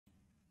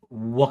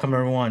Welcome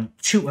everyone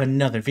to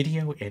another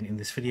video, and in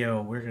this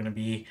video we're going to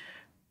be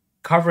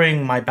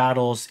covering my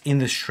battles in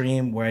the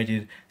stream where I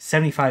did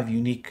 75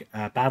 unique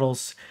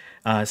battles,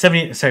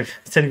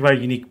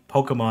 75 unique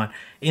Pokemon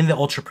in the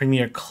Ultra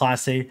Premier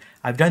Class A.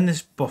 I've done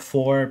this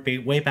before,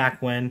 way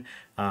back when,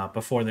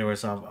 before there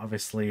was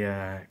obviously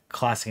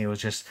Class A. It was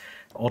just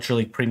Ultra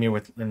League Premier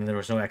and there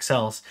was no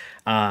XLs.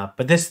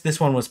 But this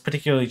one was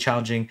particularly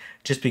challenging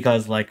just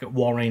because like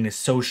Walrein is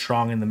so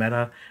strong in the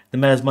meta. The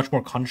meta is much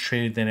more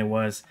concentrated than it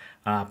was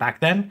back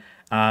then.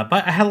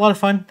 But I had a lot of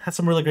fun, had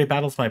some really great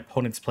battles. My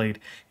opponents played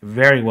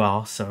very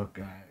well, so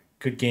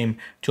good game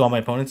to all my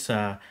opponents.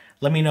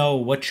 Let me know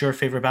what your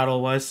favorite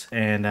battle was,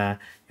 and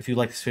if you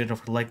like this video, don't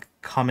forget to like,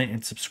 comment,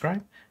 and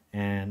subscribe.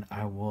 And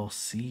I will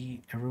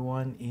see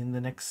everyone in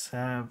the next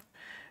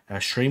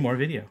stream or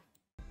video.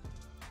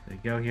 There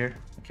you go here.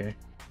 Okay,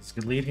 it's a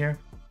good lead here.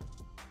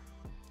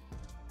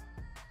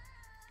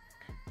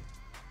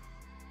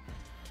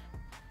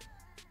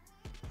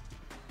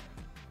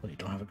 Well, you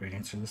don't have a great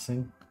answer to this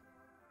thing.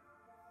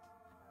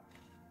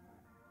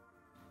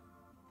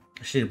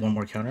 She did one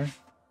more counter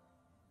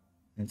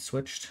and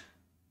switched.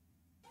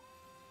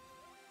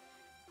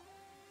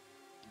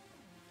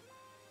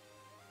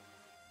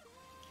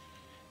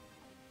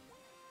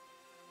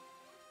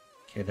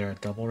 Okay, they're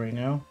at double right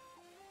now.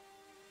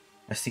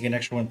 I sneak an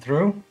extra one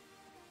through.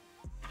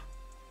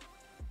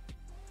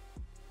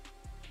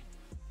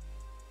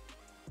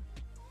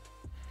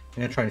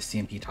 I'm gonna try to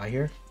CMP tie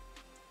here.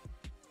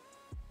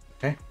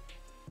 Okay.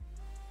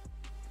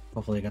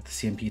 Hopefully I got the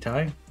CMP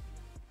tie.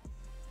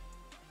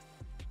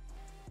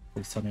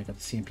 Please tell me I got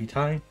the CMP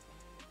tie.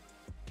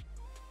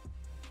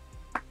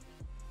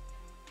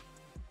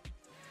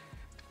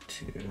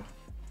 Two,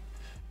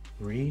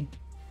 three.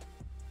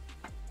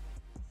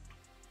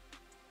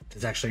 This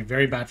is actually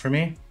very bad for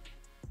me.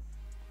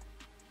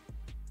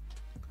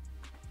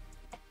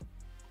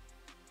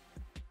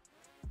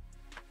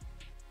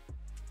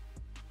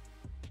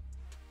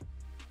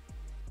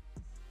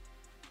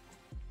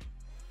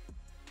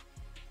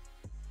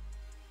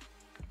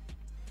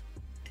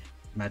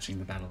 Imagining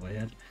the battle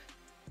ahead.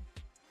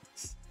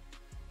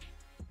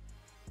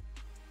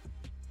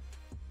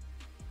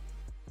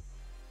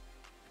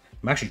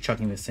 I'm actually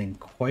chucking this thing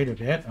quite a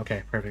bit.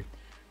 Okay, perfect.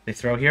 They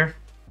throw here.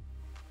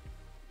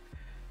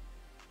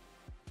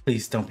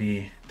 Please don't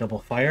be double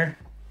fire.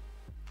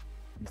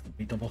 Please don't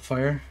be double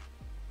fire.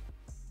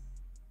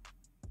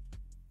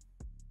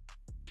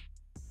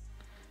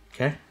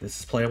 Okay, this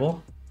is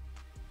playable.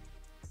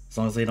 As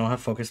long as they don't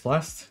have Focus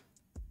Blast.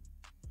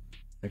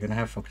 They're gonna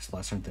have Focus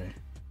Blast, aren't they?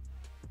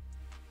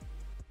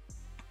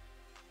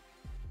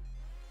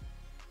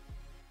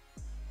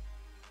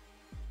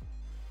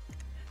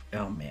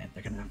 Oh man,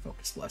 they're gonna have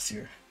Focus Blast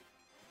here.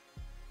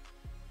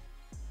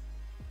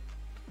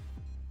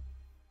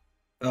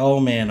 Oh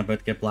man, I'm about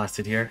to get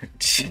blasted here.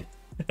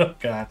 Oh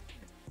god.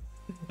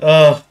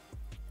 Oh.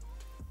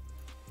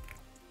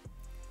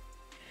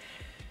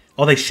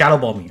 Oh, they Shadow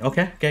Ball me.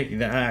 Okay, okay,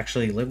 I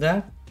actually lived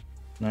that.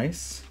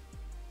 Nice.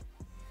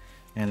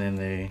 And then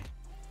they...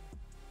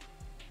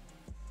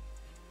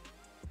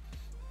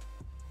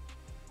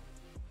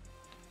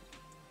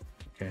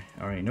 Okay,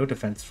 alright, no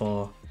defense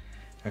fall.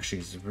 Actually,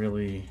 is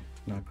really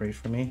not great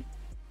for me.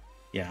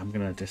 Yeah, I'm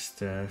gonna just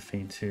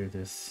feint to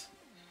this.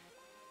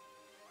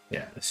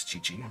 Yeah, this is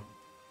GG.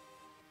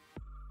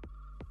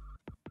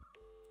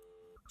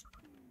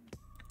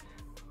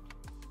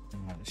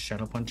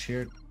 Shadow Punch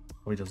here.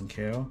 Oh, he doesn't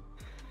KO.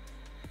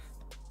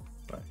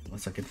 But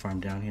unless I can farm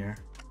down here.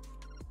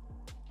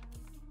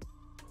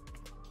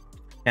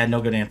 I had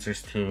no good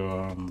answers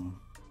to...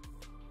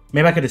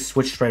 Maybe I could have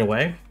switched right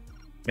away.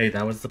 Maybe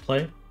that was the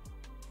play.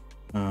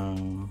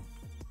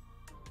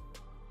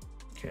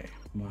 Okay,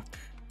 Muck.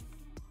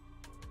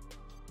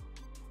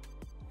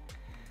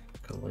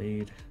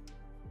 Gallade.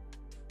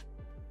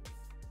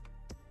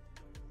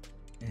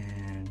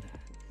 And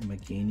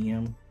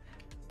Meganium.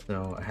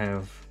 So I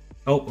have...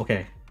 Oh,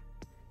 okay.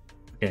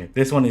 Okay,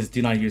 this one is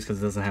do not use because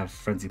it doesn't have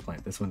Frenzy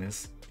Plant. This one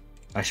is...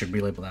 I should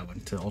relabel that one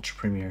to Ultra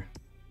Premier.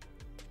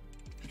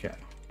 Okay.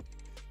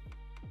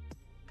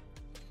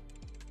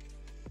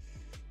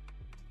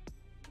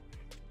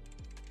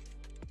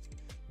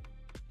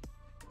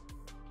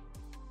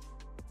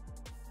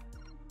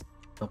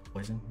 Oh,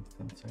 poison.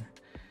 Sorry.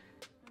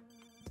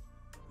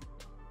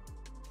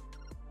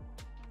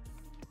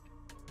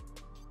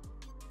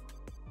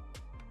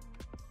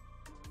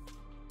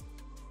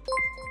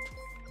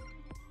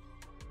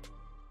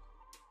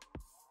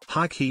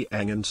 Hi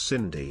Kiang and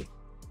Cindy.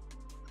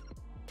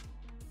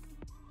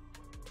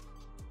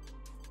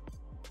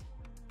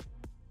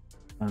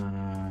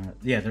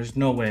 Yeah, there's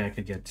no way I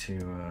could get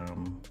to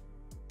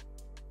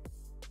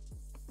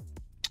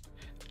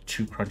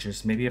 2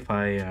 crunches. Maybe if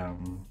I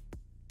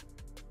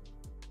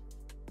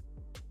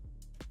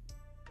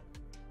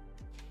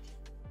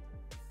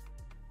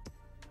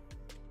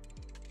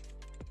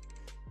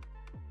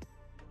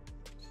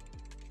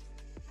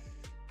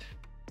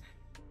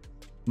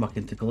muck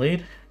into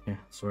Glade. Yeah,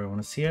 that's where I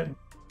want to see it.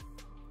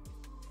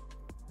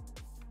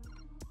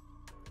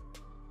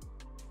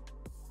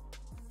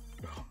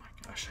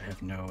 Gosh, I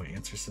have no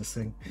answers to this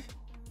thing.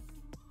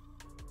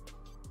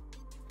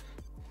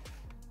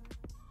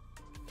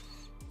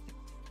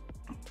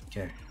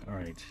 Okay, all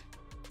right.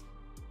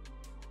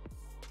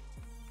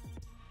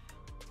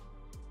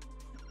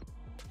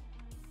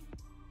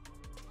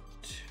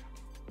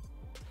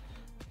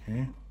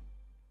 Okay.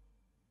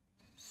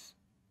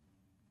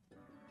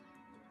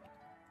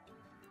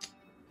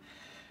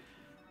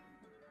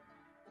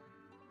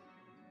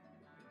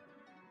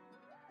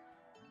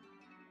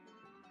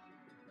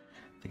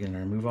 They're gonna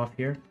remove off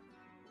here.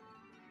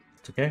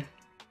 It's okay.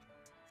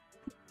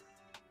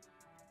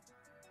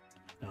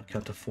 I'll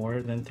count to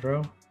 4, then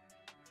throw.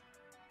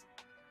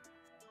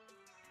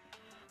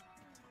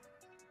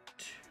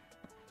 2,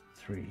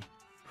 3,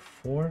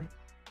 4.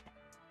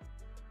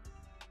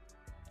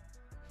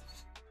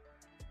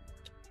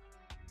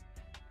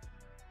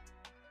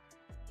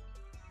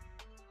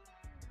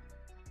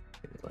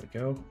 Okay, let it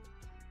go.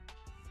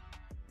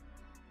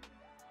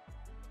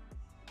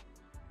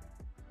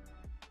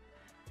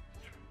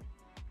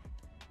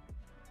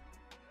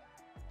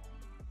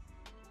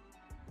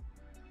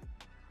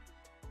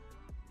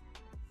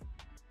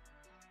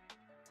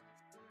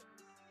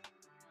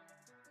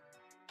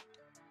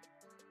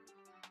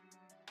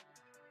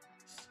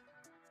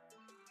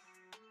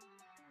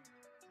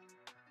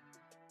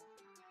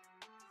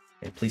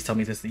 Okay, please tell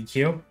me this is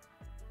EQ.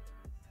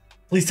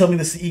 Please tell me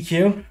this is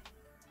EQ.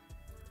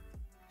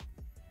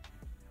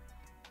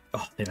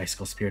 Oh, the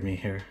icicle speared me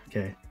here.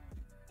 Okay.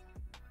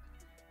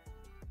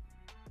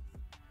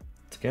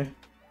 It's okay.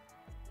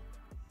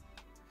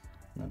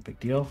 Not a big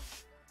deal.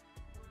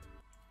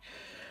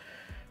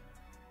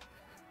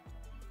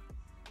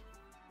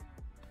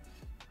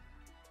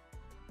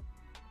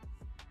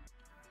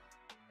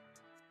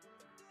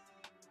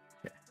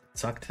 Okay.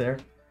 Sucked there.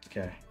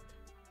 Okay.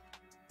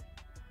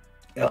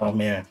 Oh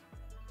man.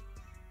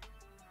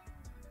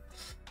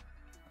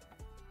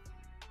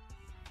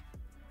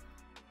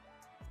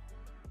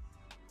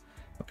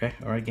 Okay,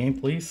 all right, game,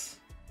 please.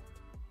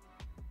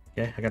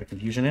 Okay, I got a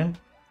confusion in.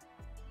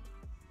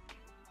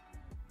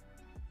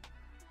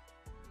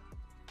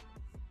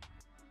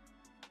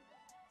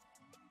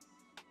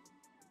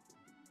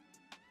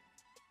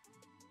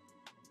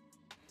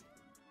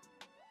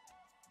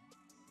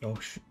 Oh,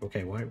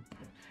 okay. Why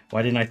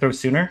didn't I throw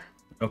sooner?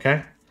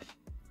 Okay.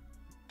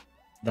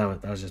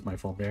 That was just my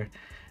fault there.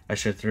 I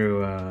should have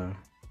threw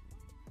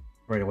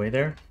right away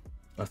there.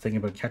 I was thinking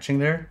about catching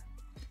there.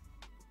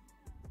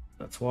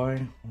 That's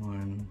why.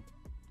 1.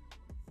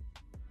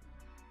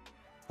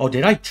 Oh,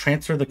 did I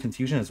transfer the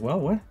confusion as well?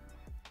 What?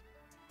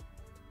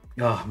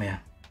 Oh man,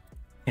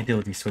 can't deal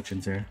with these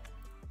switch-ins here.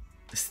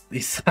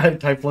 These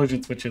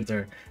Typhlosion switch-ins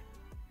are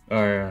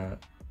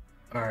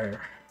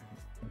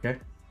okay.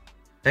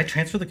 Did I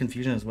transfer the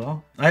confusion as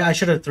well? I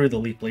should have threw the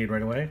leaf blade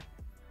right away,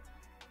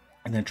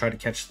 and then tried to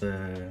catch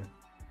the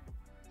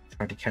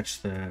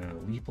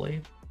leaf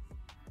blade.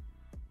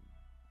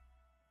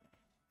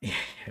 Yeah,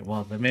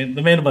 well, the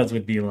mana buds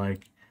would be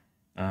like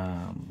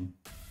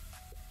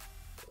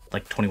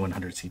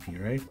 2100 CP,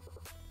 right?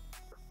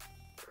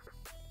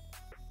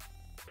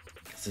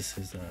 Because this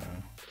is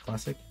a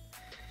classic.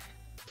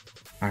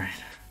 All right,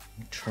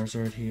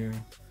 Charizard here.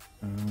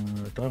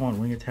 Do I want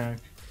wing attack?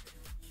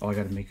 Oh, I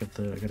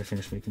gotta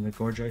finish making the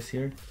Gorge Ice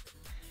here.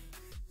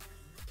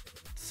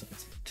 So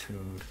it's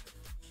Toad.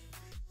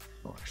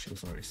 Oh, actually,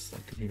 it was already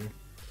selected here.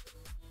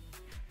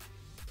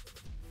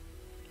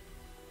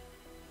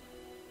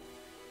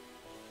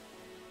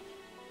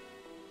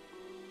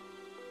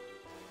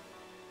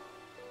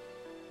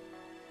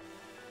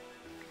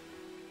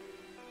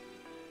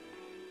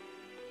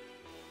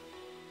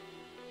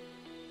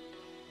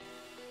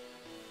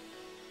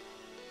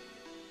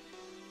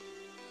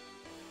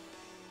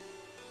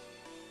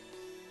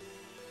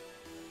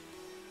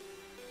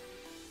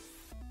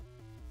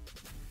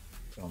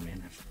 Oh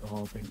man, I've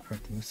all been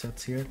correct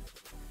movesets here.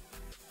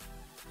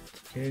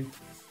 Okay. There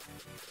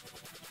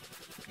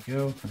we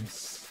go.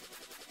 Nice.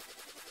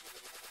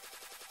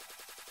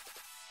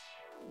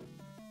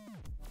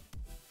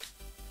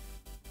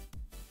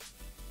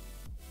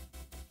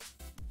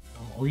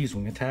 I'll use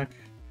wing attack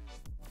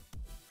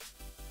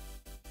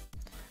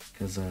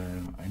because I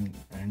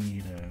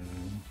need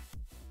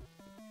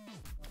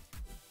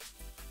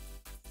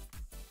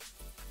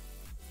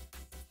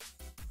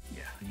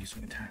yeah, I'll use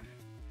wing attack.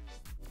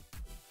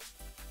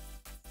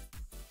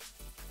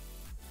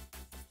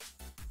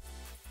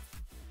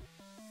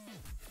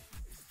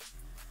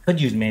 Could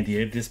use Mandy,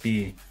 it'd just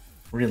be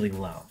really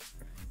low.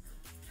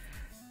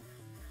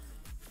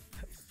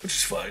 Which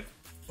is fine.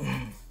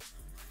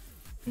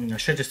 I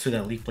should just do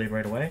that Leaf Blade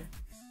right away.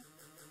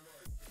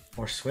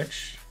 Or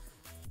switch.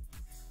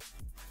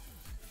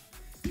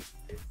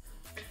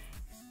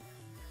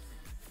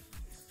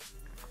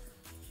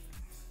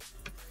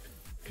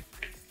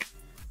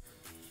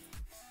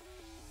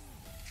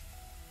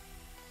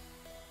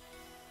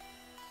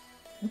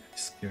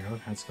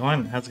 How's it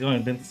going? How's it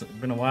going? It's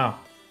been a while.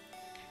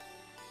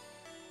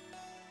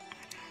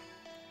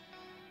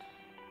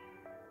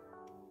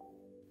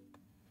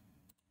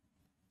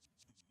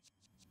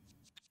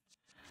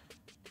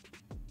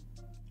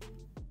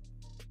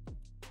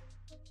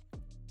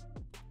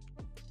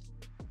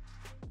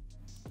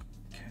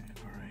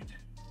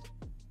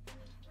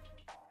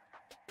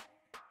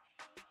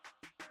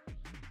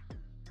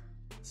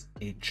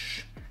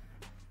 H.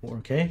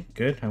 Okay,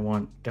 good. I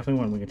definitely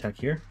want wing attack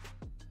here.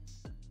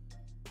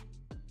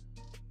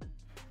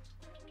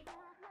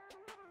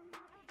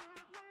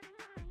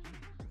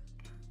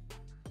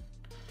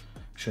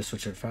 Should I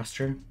switch it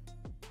faster?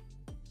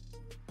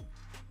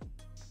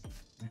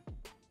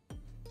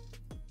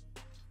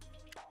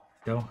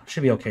 Go.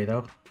 Should be okay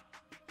though.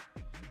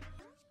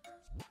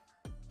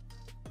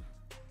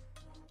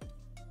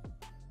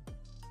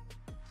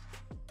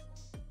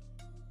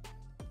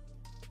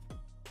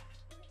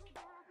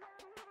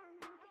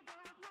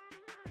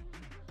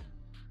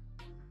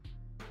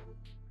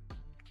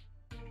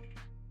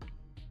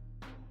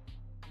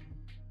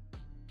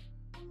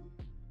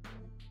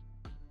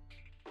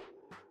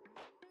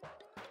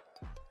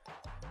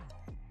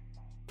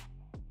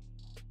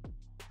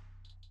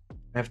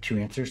 I have two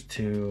answers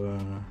to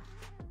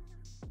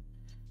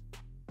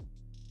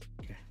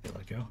okay,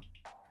 let it go.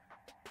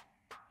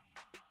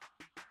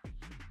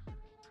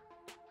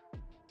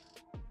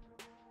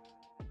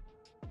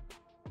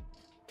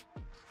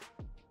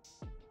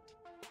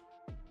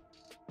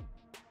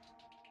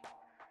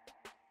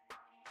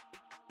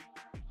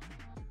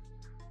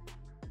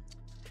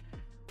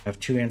 I have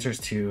two answers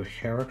to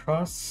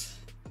Heracross.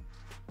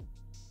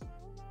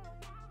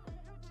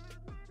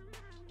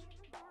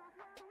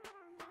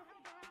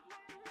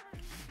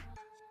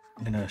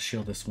 I'm gonna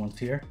shield this once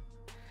here.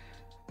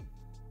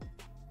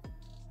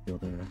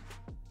 Shield the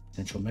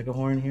potential Mega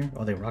Horn here.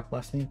 Oh, they Rock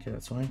Blast me? Okay,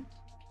 that's fine.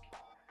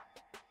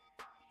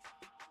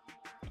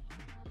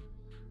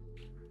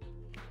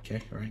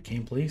 Okay, alright,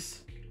 game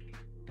please.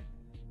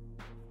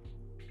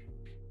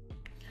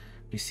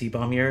 We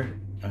C-Bomb here.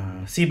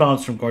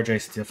 C-Bombs from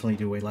Gorgeous definitely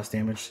do way less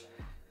damage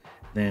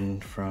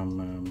than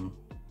from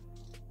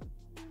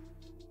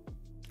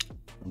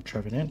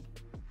Trevenant.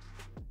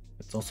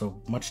 It's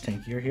also much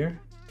tankier here.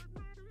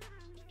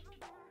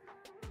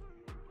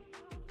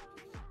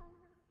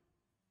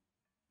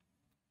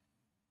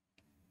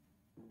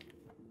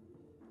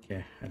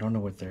 Okay, I don't know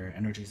what their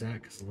energy's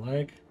at because of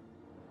lag.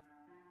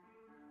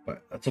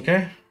 But that's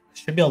okay.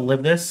 Should be able to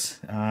live this.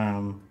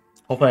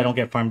 Hopefully I don't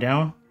get farmed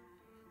down.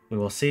 We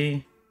will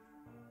see.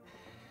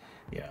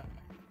 Yeah,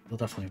 they'll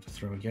definitely have to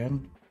throw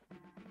again.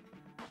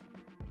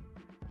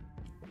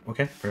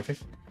 Okay,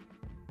 perfect.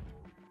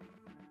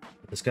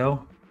 Let's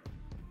go.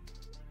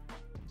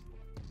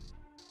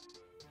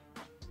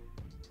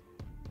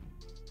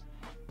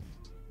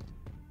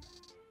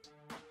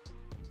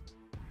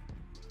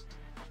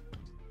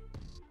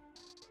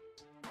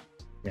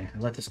 Yeah,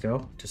 let this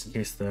go just in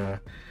case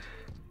the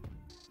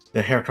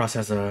Heracross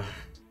has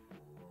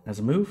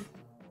a move.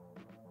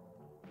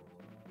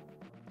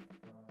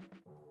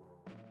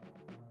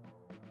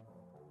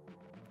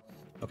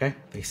 Okay,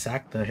 they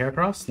sacked the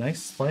Heracross.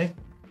 Nice play.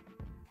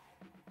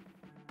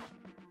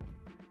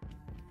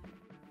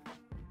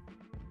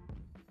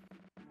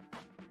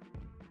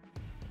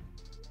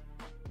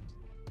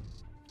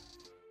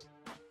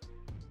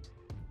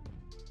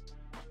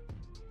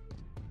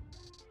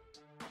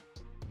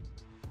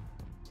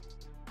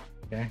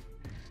 Okay,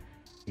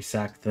 we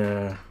sack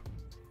the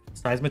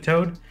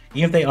Seismitoad.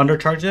 Even if they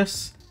undercharge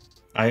this,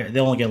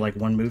 they'll only get like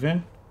one move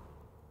in.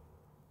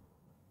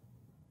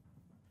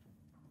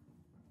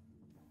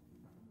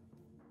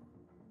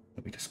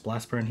 Maybe just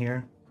Blast Burn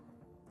here.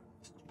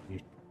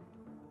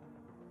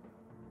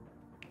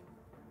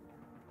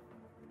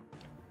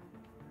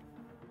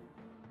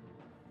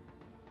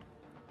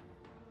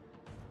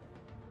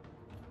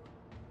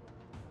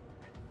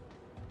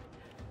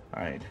 All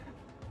right.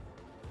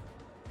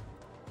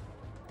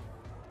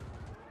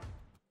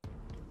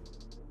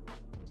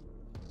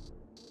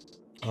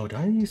 Oh, did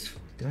I use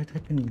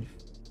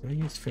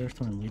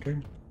Ferrothorn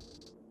Leader?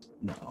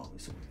 No.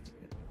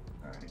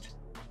 Alright.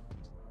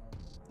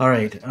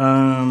 Alright,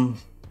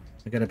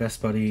 I got a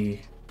best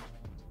buddy.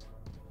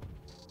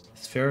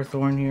 It's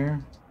Ferrothorn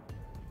here.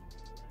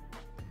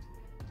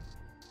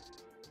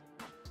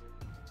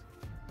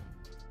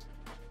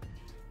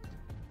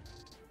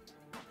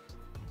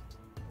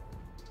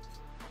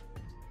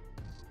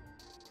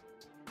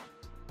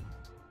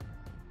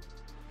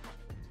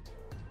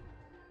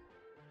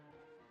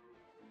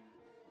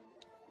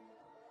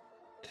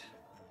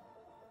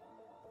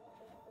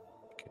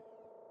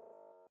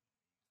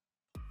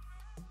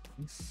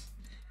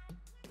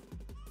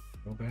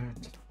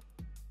 Crobat.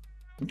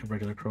 A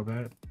regular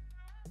Crobat.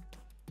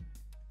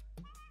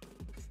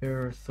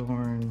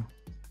 Ferrothorn.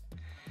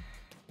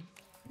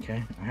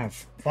 Okay, I have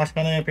Flash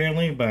Cannon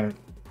apparently, but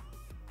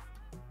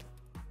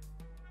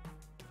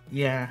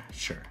yeah,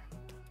 sure.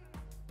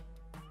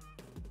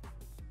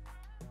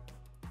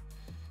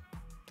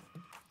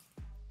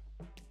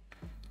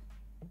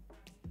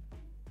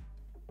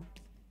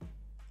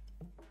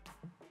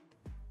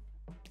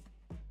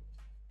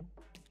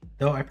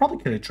 Though I probably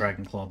could have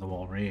Dragon Clawed the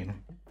Walrein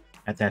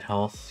at that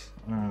health.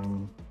 Let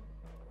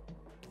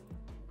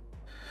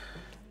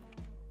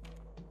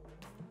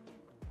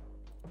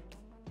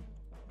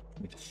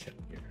me just check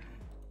here.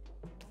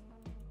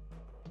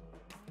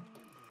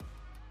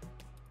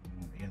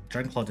 Yeah,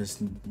 Dragon Claw is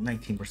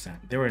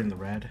 19%. They were in the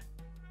red.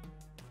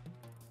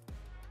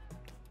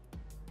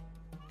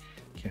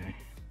 Okay,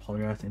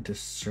 Polyrath into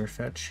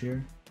Surfetch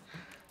here.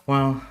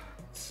 Well,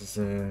 this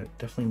is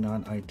definitely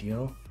not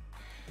ideal.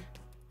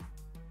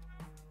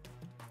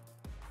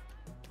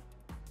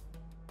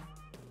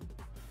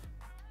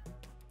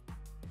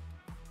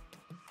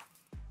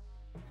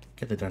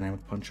 Get the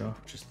dynamic punch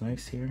off, which is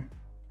nice here.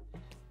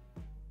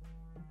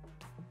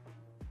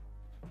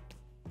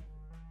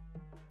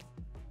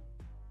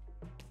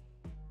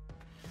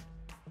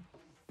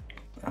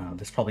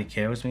 This probably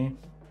KOs me,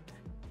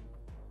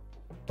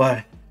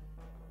 but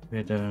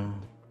it well,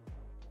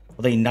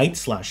 they Night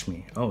Slash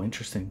me. Oh,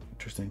 interesting,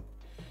 interesting.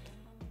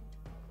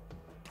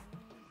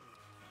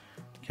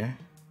 Okay,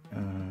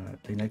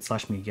 they Night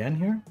Slash me again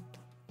here,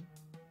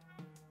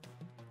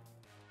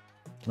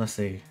 unless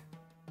they,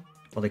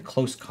 well, they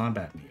close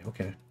combat me.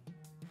 Okay,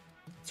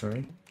 that's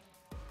alright.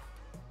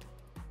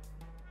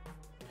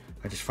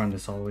 I just front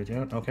this all the way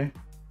down. Okay,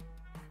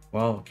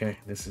 well, okay,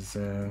 this is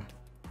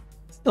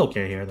still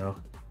okay here though.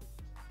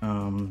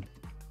 I'm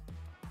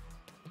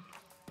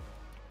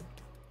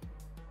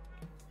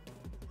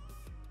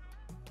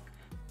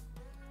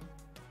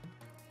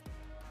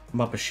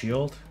up a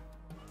shield.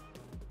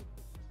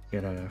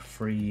 Get a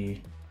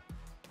free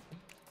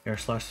air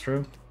slash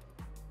through.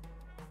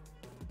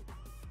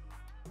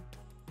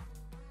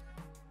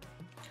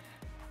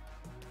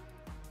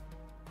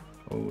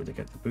 Oh, they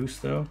get the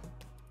boost though.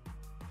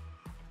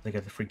 They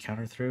get the free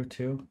counter through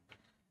too.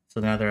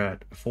 So now they're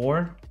at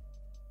 4.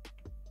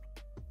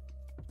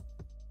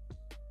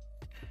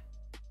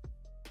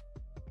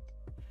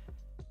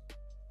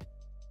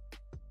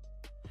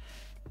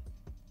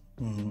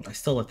 I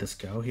still let this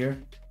go here.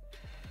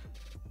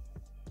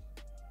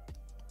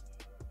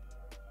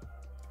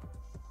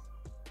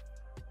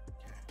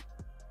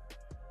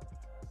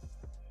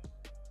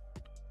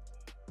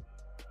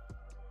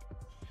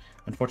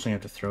 Unfortunately, I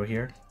have to throw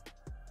here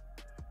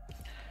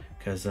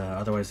because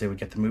otherwise they would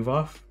get the move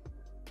off.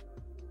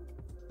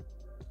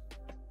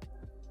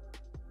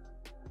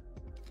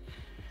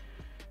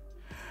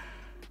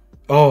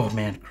 Oh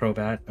man,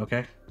 Crobat.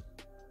 Okay,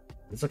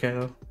 it's okay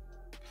though.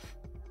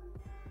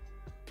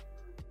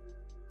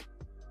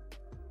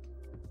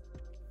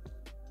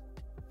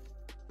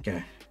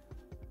 Okay.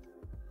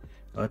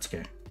 Oh, that's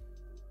okay.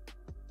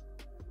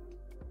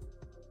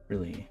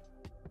 Really.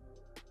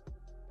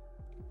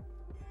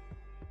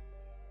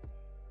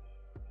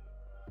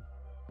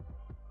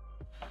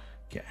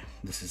 Yeah,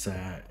 this is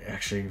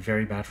actually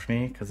very bad for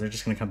me because they're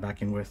just going to come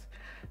back in with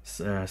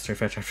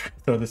Surfetch after I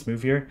throw this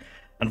move here.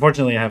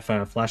 Unfortunately, I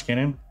have Flash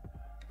Cannon.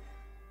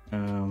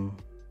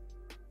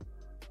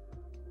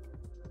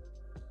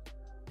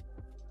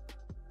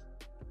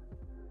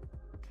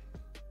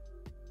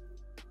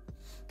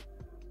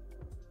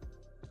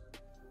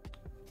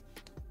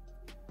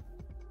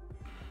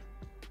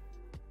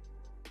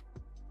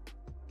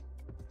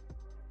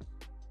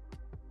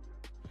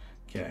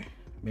 Okay,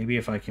 maybe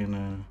if I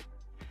can...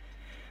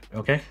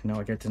 Okay, no,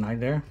 I get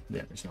denied there.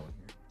 Yeah, there's no one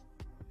here.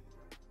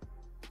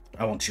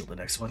 I won't shield the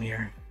next one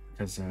here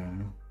because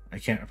I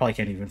probably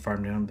can't even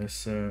farm down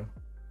this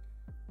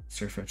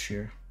Surfetch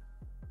here.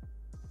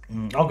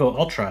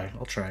 I'll try.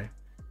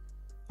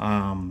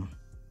 No.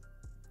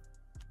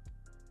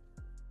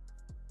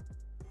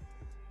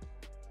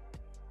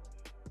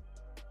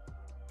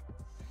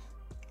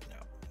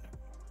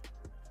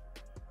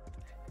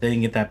 They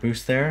didn't get that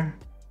boost there.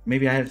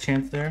 Maybe I had a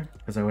chance there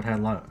because I would have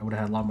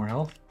had a lot more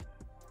health.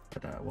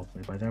 But we'll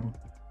play by them.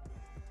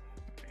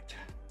 Right.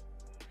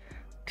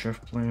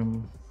 Drift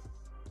Bloom.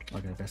 I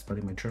got Best Buddy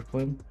my Drift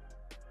Bloom.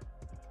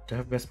 Do I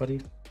have Best Buddy?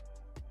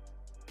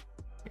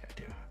 Yeah, I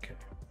do. Okay.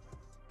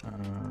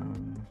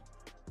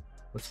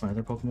 What's my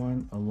other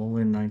Pokemon?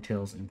 Alolan,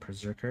 Ninetales, and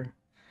Berserker.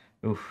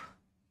 Oof.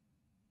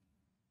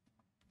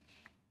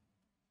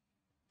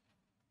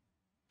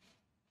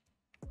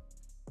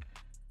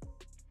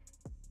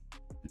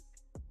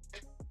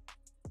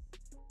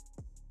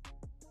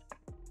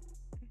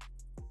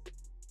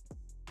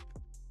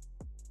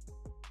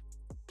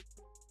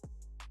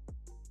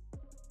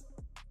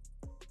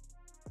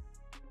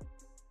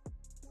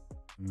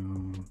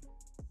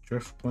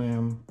 Drift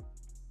Blam,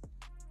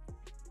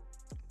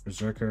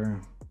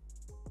 Berserker,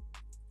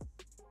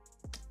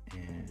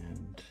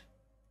 and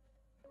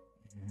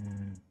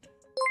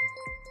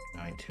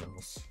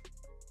Ninetales.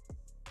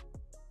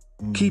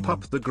 Keep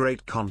up the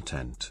great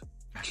content.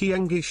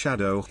 Kiengi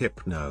Shadow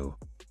Hypno.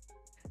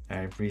 I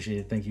appreciate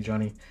it. Thank you,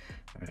 Johnny.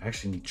 I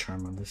actually need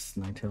Charm on this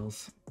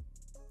Ninetales.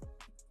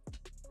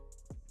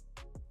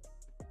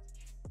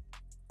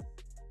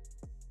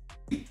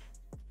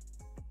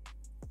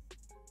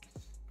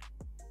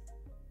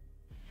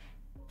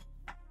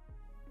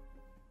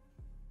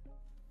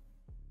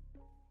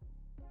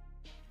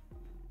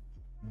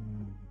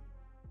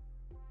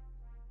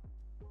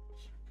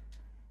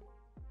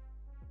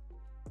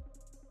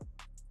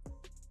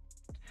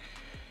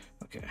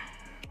 Okay,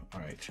 all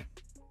right.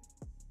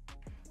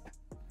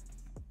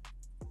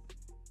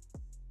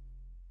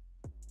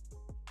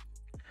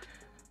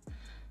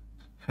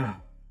 Okay.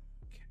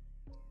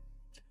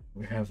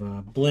 We have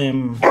a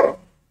Blim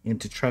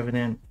into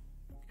Trevenant.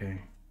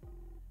 Okay.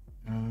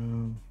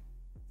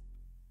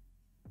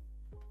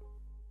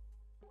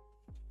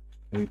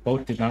 We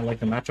both did not like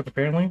the matchup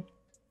apparently.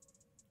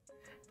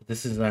 But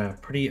this is a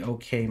pretty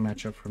okay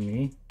matchup for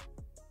me.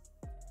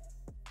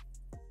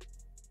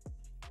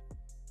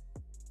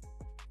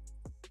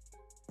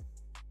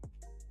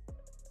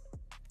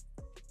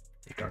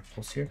 Take Dark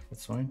Pulse here,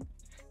 that's fine.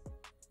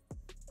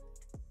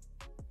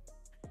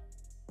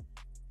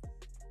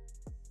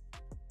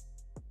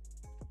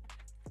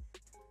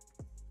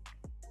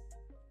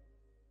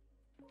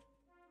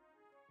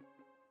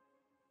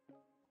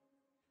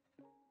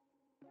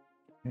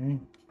 Okay.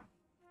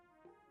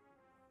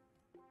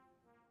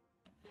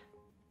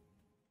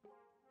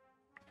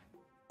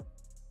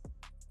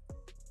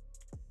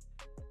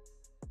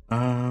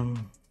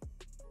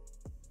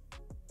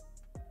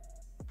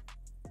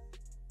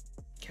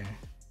 Okay.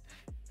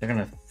 They're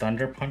gonna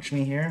Thunder Punch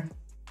me here.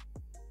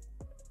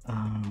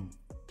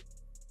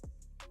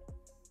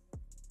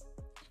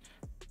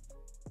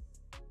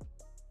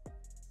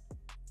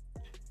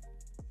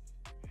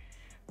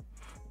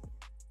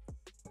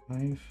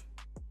 Five.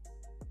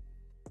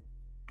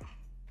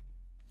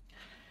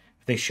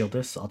 If they shield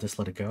this, I'll just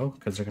let it go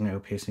because they're gonna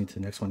outpace me to the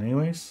next one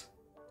anyways.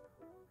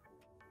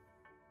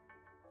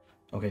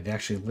 Okay, they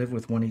actually live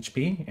with 1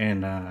 HP,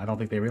 and I don't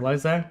think they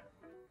realize that.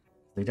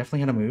 They definitely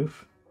had a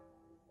move.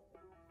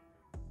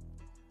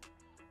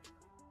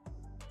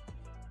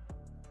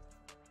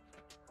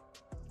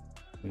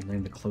 We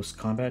land the close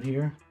combat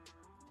here.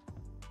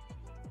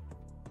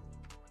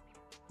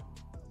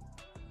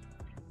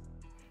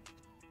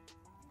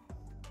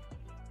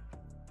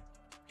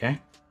 Okay,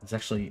 it's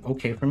actually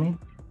okay for me.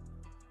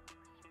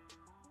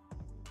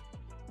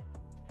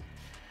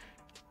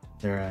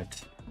 They're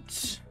at...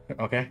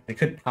 Okay, they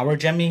could power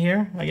gem me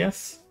here, I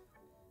guess.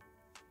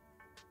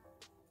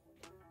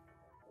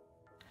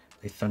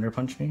 They Thunder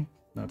Punch me,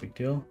 not a big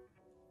deal.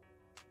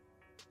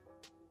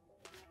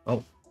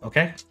 Oh,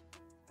 okay.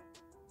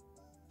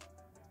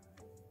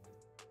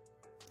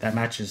 That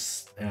match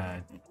is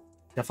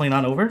definitely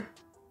not over.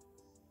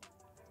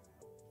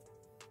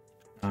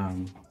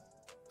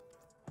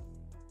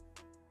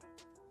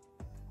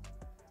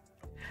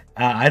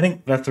 I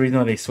think that's the reason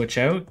why they switch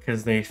out,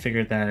 because they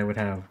figured that it would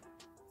have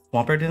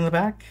Swampert in the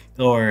back,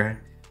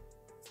 or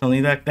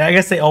something like that. I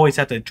guess they always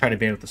have to try to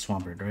bait with the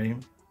Swampert, right?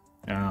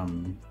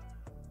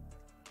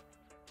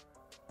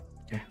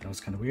 Okay, that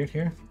was kind of weird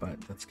here, but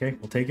that's okay.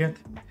 We'll take it.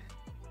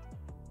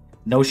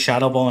 No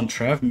Shadow Ball and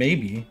Trev,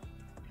 maybe.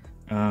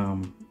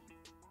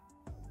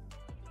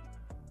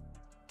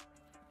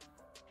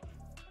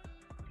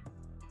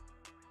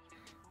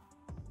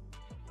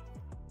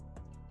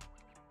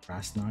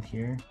 Grass Knot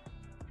here.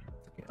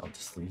 Okay, I'll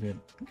just leave it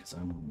because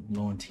I'm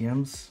low on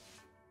TMs.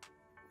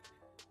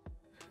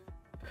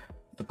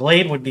 The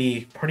Blade would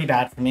be pretty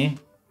bad for me.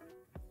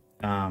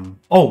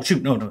 Oh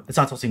shoot, no, it's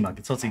not supposed to be Mug,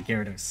 it's supposed to be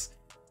Gyarados.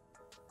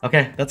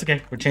 Okay, that's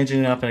okay. We're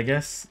changing it up, I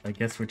guess.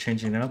 We're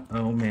changing it up.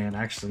 Oh man,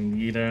 I actually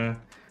need a...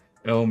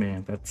 Oh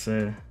man, that's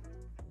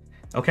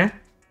okay,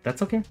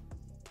 that's okay.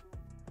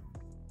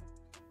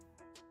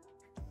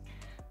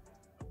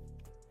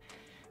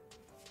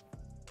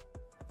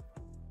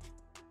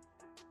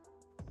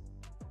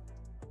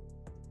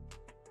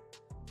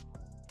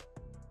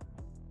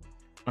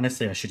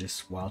 Honestly, I should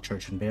just Wild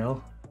Charge and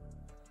bail.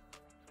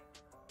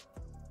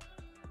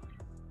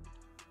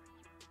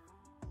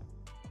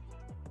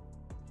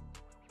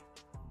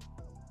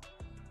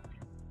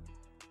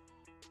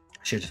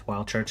 I should just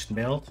Wild Charge and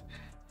bailed.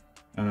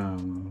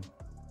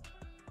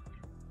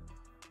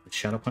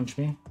 Shadow Punch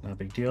me, not a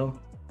big deal.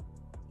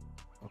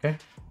 Okay.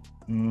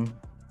 Okay,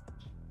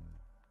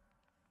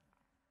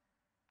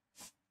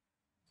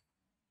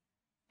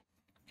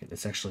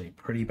 that's actually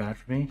pretty bad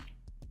for me.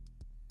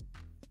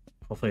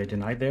 Hopefully I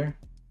denied there,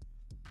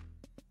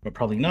 but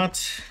probably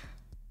not.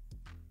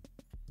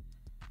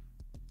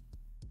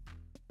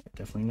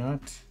 Definitely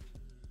not.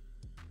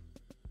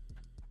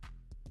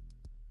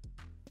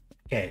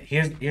 Okay,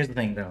 here's the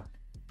thing though.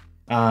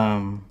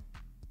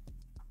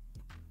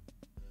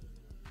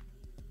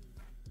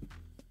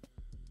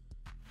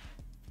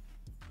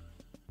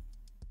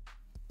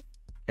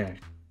 Okay,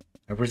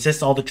 I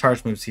resist all the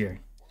charge moves here.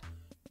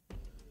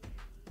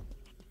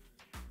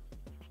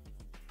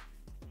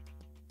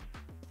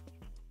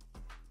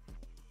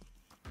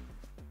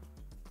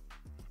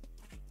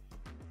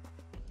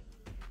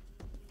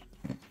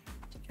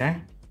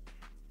 Okay.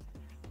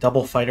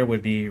 Double Fighter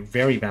would be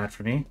very bad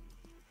for me.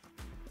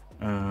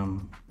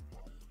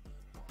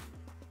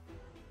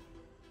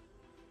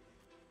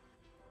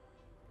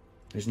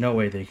 There's no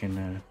way they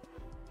can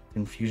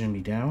confusion me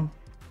down.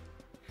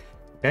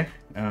 Okay.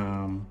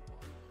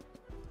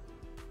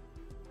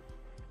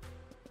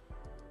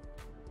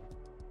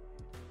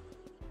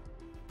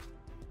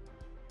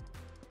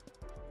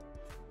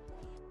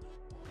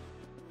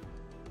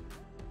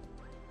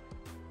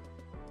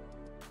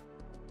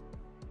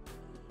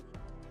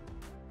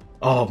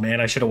 Oh man,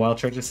 I should have Wild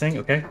Charged this thing.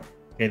 Okay.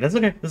 Okay, that's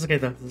okay. That's okay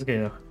though. That's okay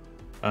though.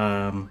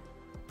 I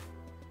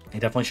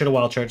definitely should have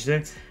Wild Charged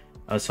it.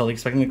 I was totally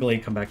expecting the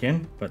Glade come back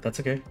in, but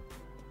that's okay.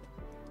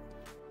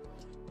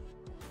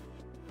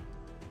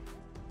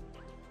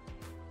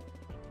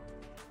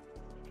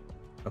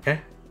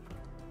 Okay.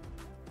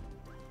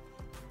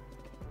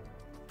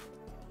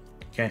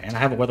 Okay, and I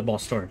have a weather ball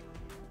stored.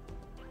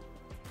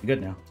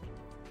 Good now.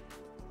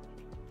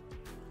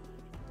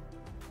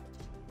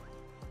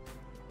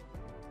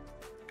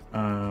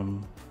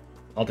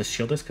 I'll just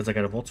shield this because I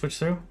got a volt switch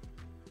through.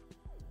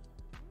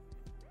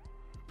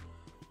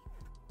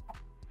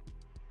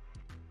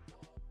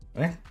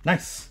 Okay,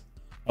 nice.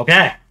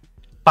 Okay.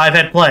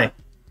 5-head play.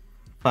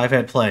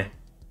 5-head play.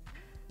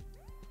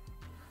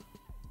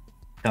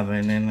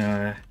 Coming in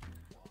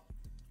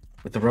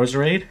with the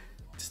Roserade.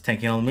 Just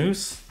tanking all the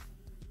moves.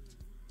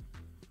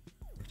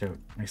 Worked out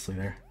nicely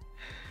there.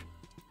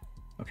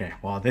 Okay,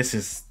 well, this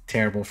is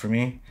terrible for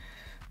me.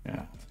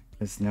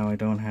 Because now I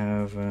don't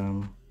have...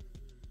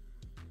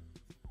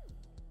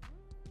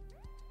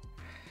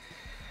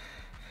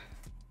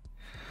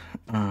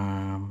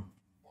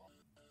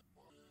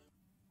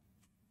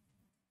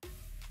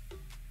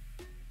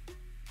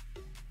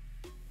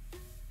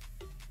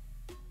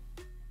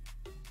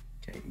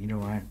 Okay, you know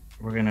what?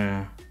 We're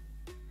gonna...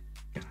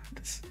 God,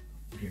 this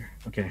here.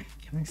 Okay,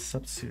 can I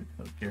substitute?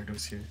 Oh,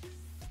 Gyarados here.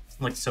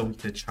 I'm like so weak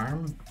to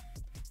Charm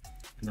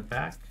in the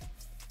back.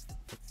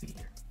 Let's see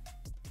here.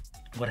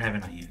 What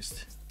haven't I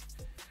used?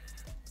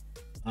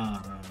 Okay.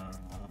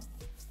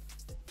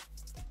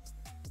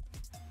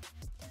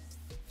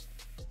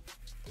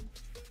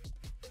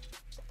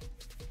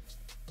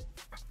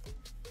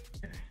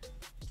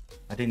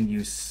 I didn't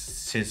use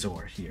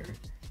Scizor here.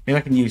 Maybe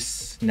I can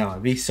use... No,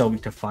 it'd be so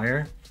weak to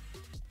fire.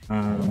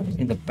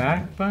 In the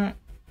back, but...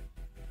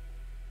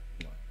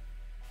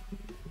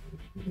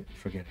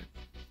 Forget it.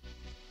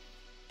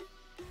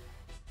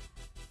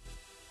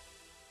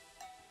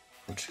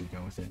 What should we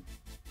go with it?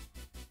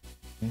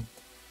 Okay.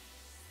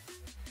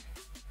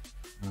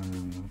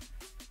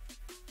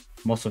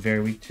 I'm also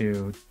very weak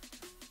to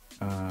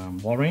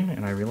Wall Rain,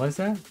 and I realize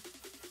that.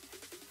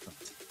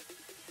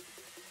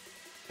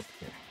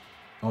 Okay.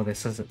 Oh, this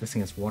says that this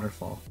thing is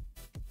Waterfall.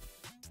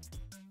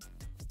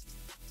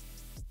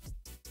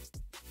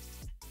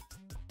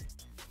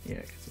 Yeah,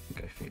 because I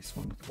think I faced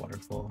one with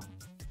Waterfall.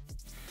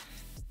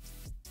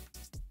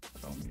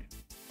 Oh, man.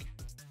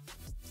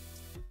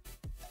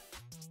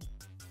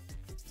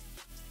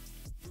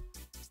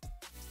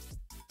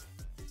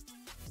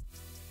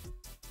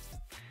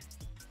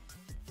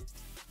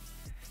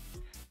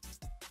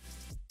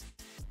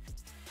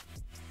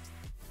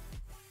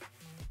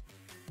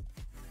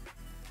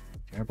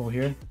 Terrible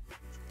here.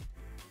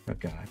 Oh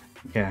god.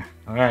 Okay.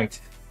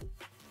 Alright.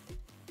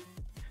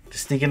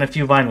 Just sneak in a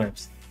few Vine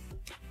Whips.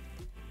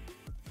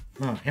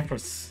 No,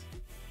 Empress.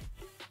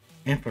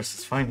 Empress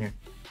is fine here.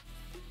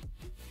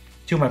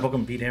 Two of my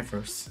Pokemon beat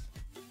Empress.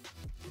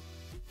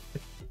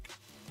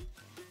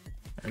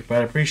 But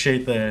I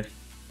appreciate the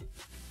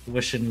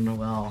wishing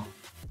well.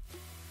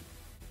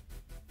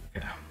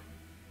 Yeah.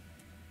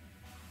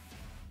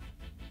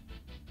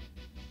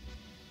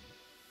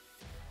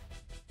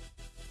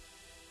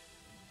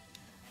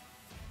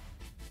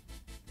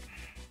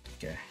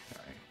 Okay,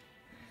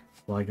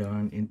 alright.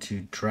 Flygon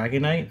into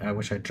Dragonite. I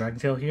wish I had Dragon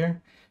Tail here.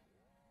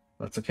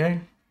 That's okay.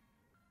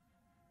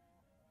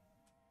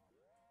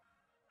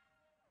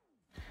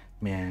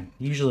 Man,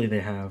 usually they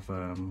have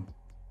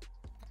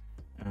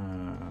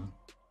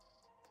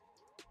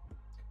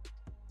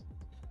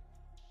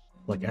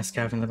like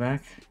S-Cav in the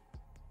back.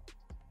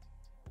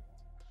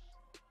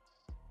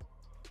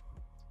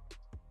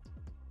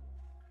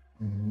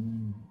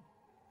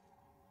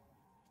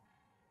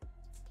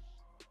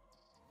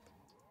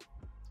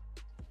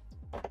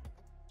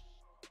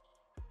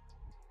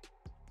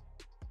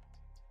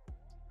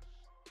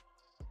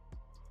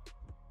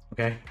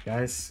 Okay,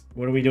 guys,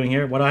 what are we doing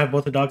here? What do I have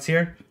both the dogs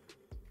here?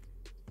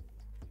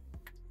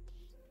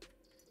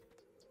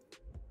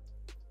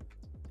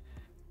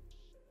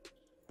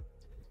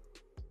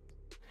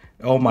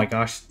 Oh my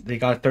gosh, they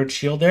got a third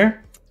shield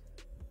there?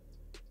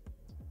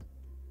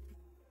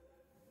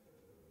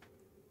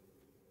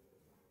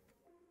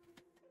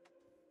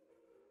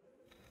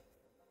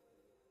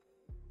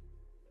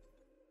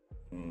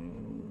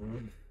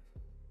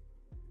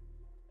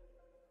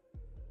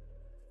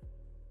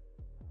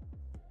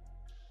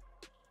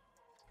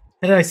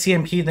 How did I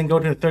CMP then go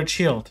to the third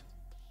shield?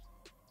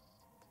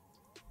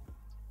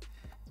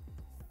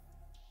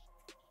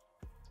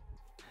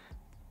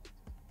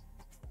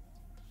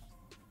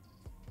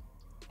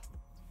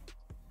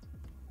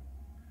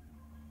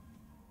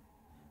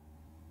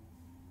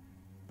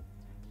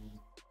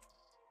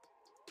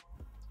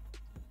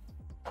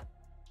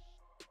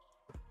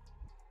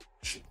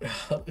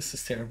 Oh, this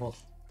is terrible.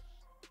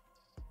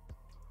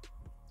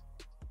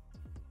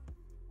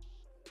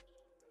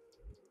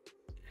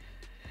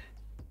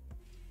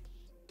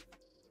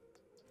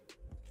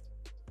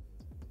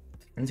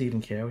 Is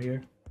even KO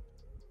here?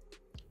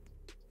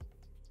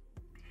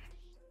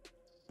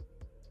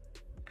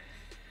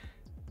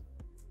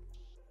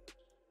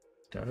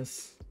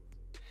 Does.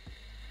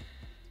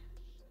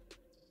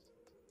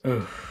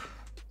 Oh.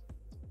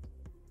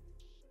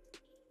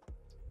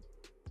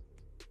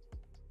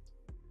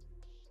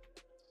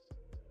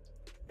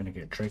 Gonna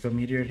get Draco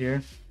Meteor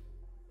here.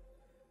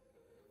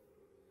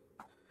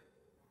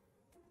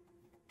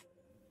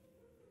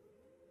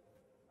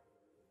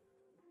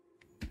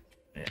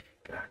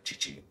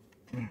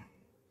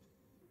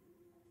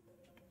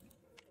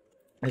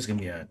 This is gonna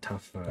be a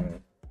tough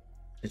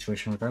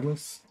situation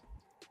regardless.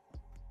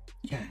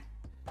 Okay.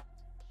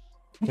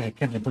 Okay,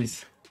 Kenton,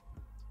 please.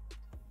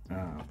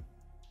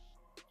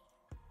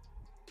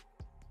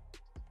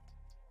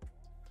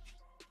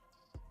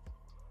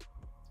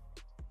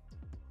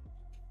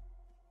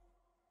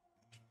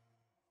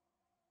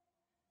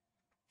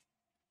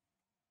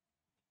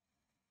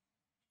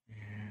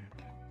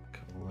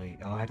 Collate.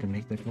 Oh, I have to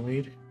make the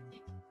collate.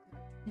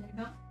 There you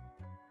go.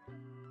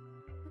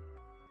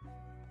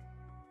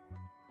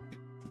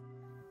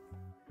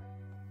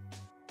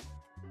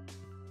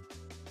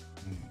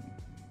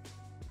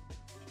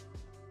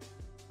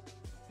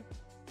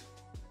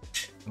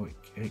 Oh,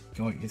 wait,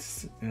 go. It's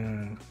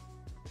sitting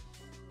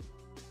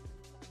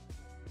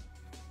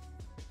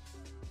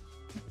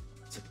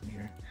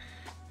here.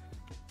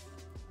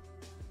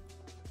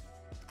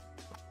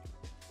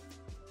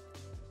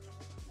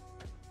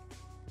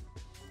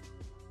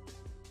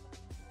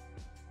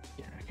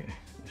 Yeah, okay.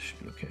 This should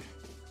be okay.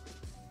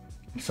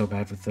 I'm so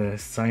bad with the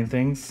sign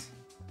things.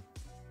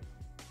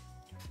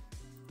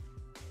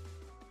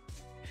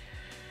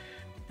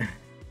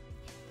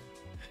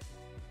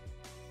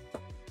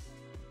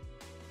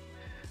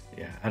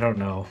 Yeah, I don't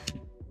know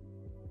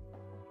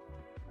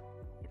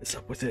what is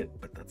up with it,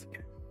 but that's okay.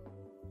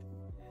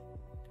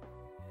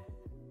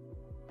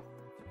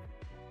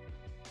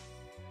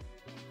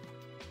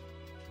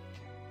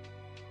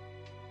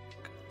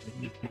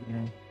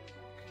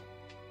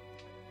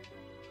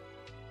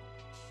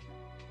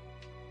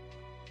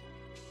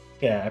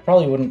 Yeah, I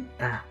probably wouldn't.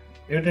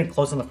 It didn't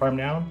close on the farm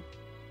down.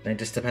 It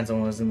just depends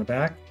on what was in the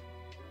back.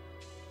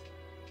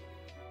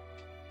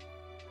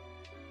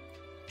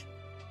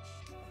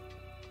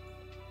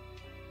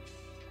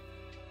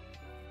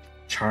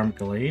 Charm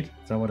Glade?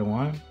 Is that what I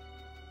want?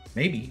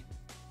 Maybe.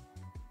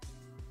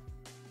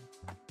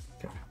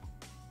 Okay.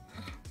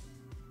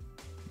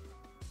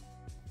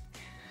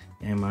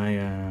 Am I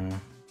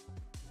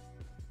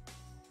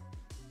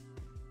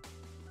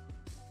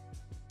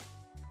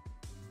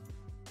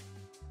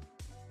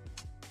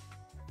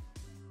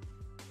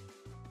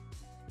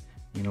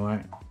you know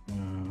what?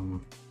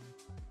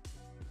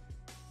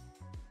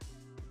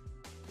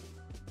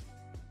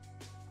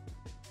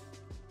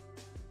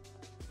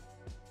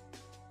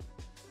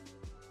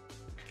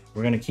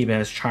 We're gonna keep it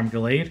as Charm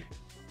Glade.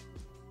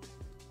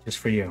 Just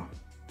for you.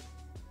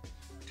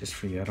 Just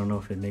for you. I don't know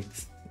if it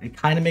makes it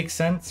kind of makes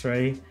sense,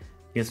 right?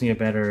 Gives me a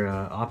better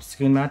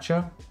Obscune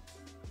matchup.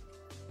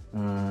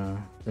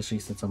 Especially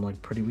since I'm like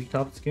pretty weak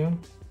to Obscune.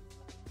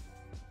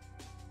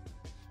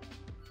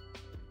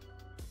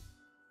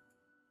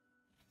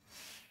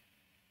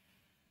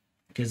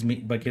 Gives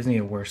me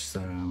a worse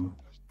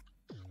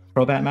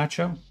Crobat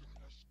matchup.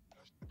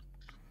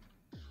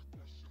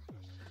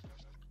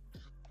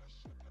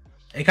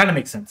 It kind of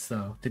makes sense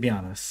though, to be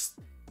honest.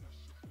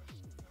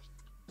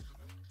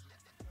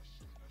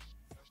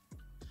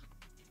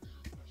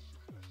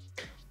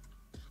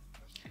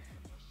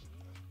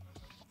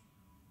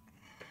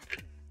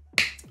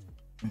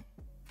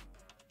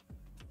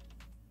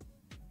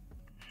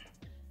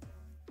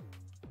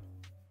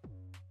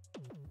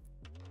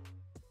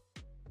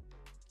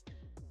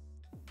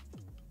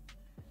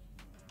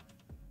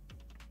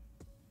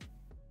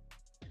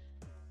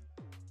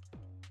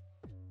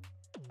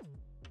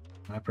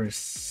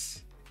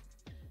 Lapras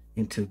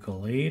into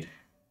Glade.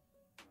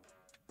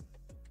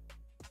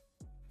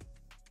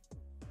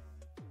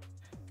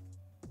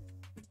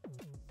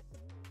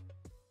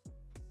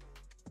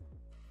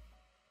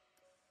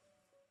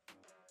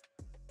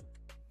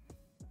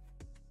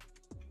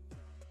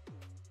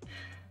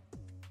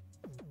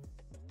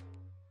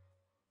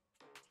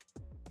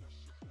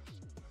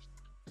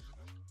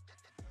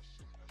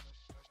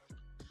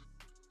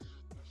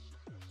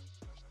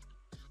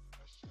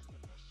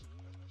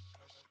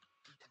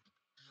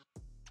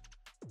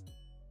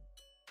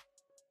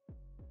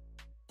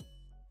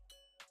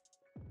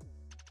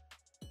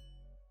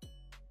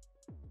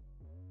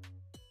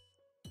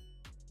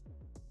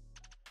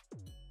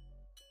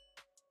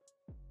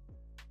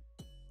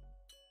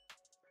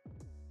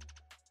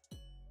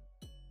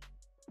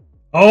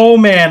 Oh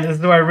man, this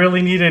is where I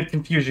really needed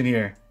confusion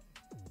here.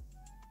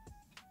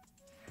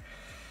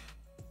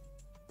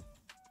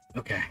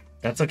 Okay,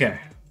 that's okay.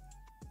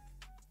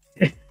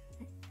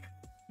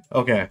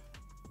 Okay.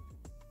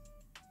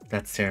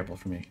 That's terrible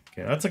for me.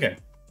 Okay, that's okay.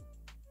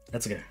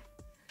 That's okay.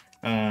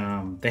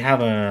 They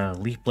have a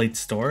Leaf Blade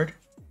stored,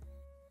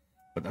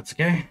 but that's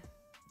okay.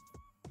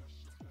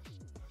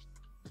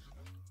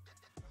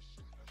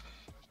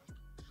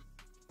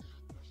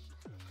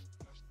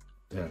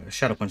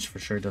 Shadow Punch for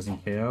sure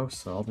doesn't KO,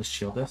 so I'll just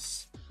shield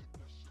this.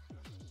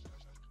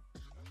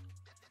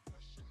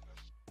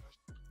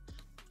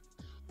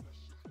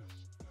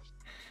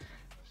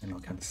 And I'll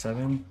count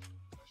 7,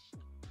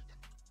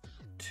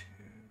 2,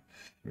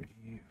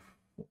 3,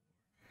 4,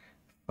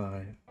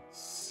 5,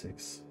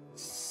 6,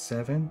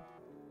 7.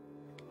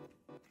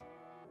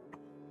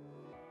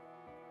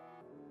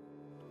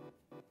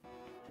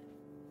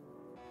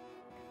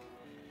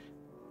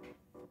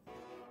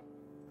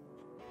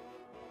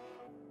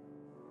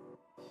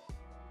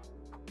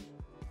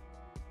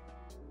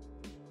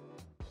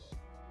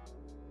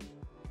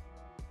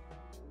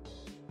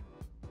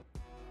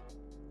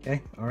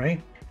 Okay,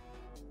 alright.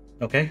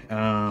 Okay,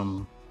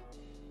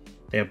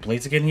 they have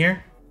Blaziken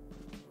here.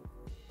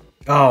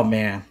 Oh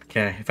man,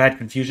 okay. If I had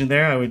confusion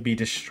there, I would be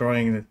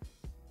destroying the...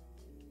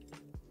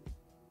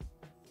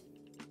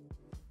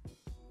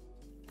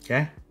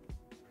 Okay.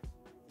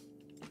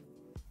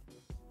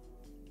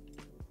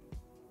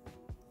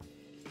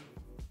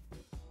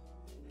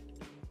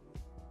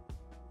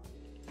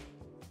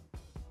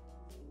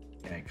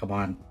 Okay, come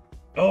on.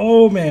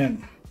 Oh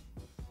man.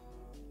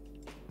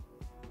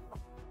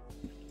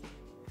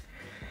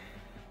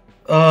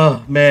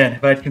 Oh man,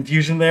 if I had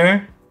confusion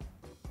there.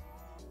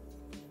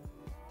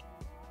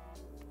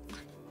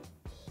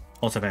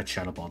 Also, if I had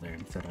Shadow Ball there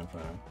instead of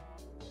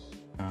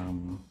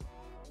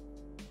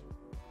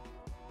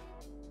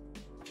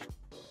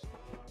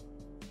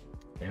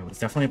it was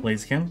definitely a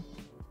Blaziken.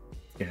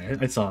 Yeah,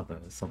 I saw the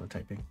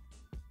typing.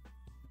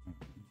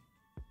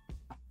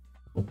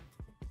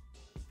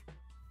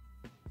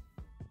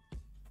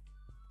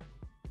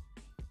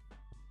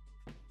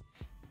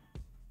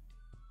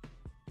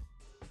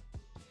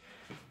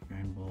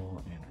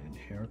 Ramble and then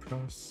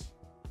Heracross.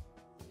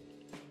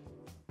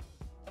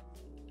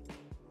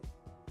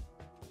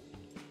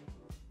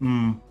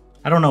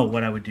 I don't know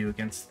what I would do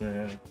against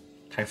the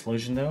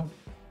Typhlosion though.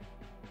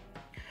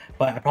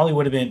 But I probably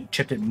would have been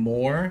chipped it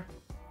more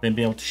than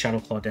be able to Shadow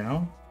Claw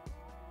down.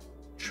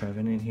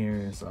 Trevin in here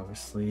is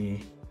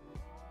obviously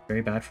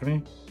very bad for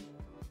me.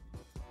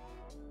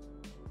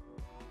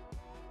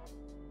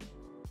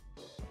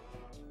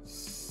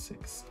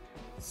 Six,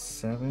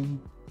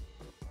 7.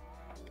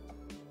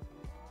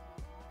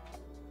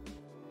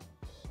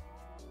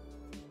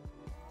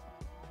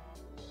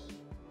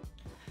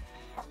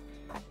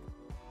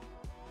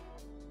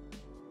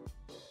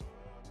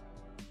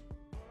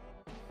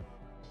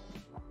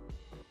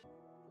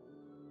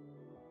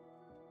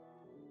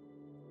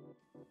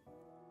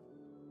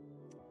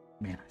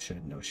 Man, I should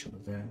have no shield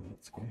of that.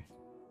 That's okay.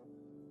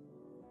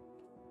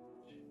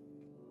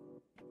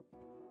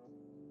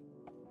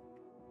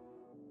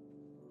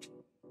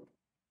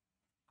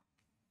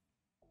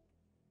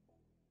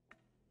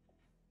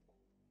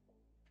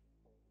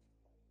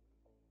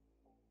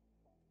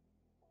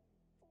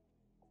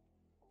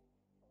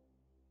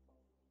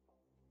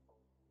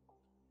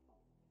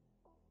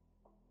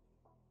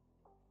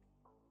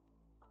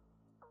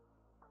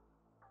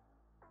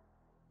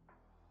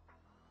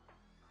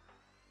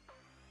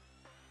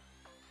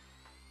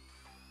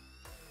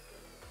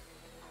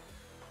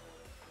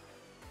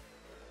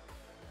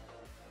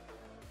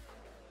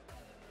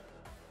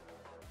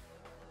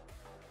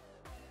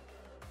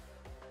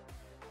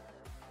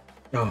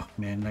 Oh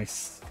man,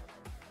 nice.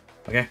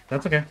 Okay,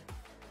 that's okay.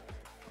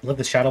 Love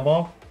the Shadow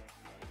Ball.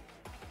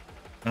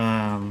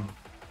 But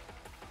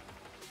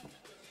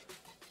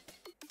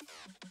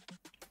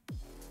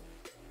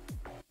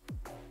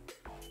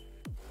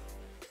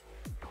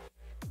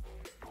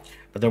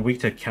they're weak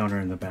to counter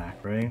in the back,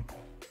 right?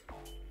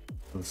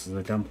 So this is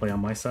a dumb play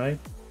on my side.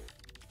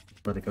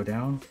 Let it go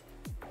down.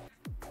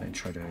 Then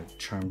try to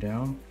charm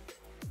down.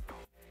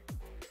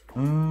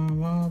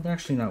 Well, they're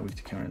actually not weak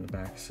to counter in the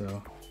back,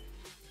 so...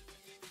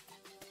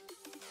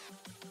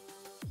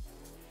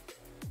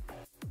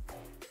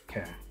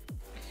 Okay.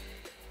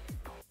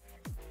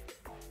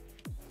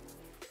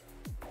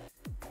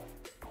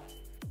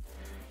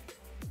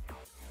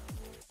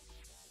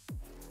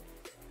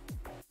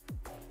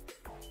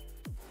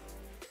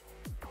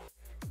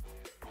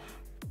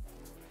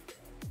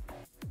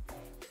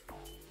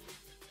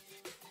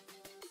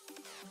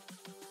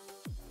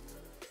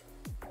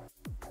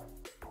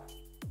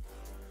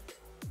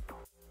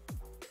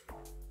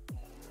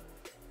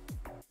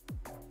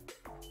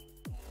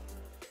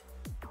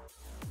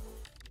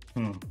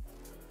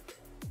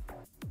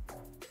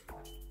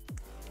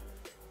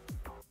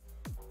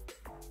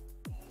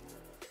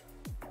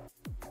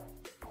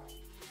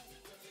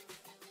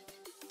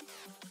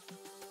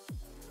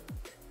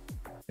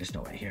 There's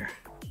no way here.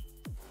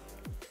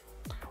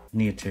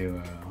 Need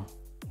to,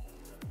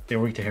 they're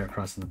weak to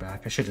Heracross in the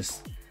back. I should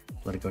just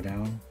let it go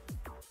down.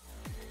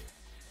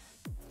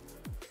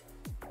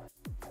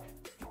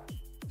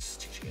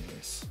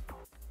 Anyways.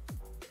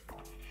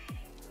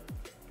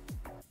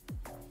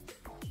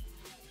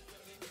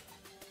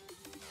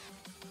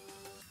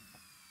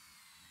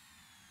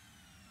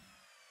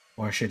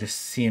 Or I should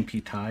just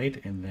CMP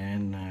tied and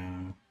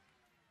then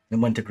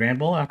went to Grand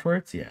Bowl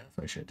afterwards. Yeah, that's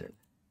what I should have did.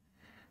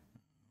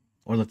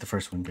 Or let the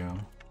first one go.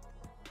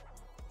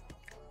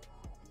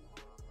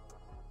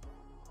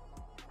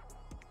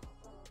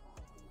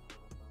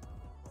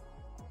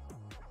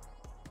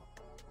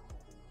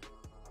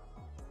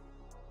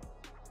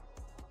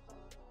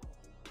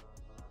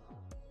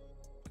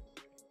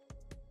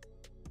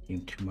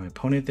 Into my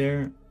opponent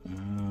there.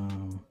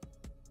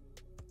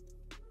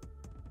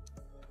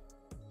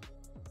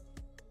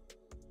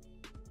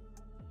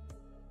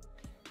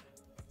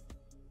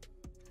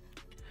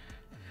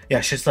 Yeah,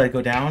 just let it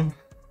go down.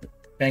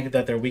 Bank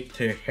that they're weak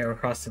to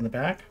Heracross in the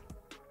back.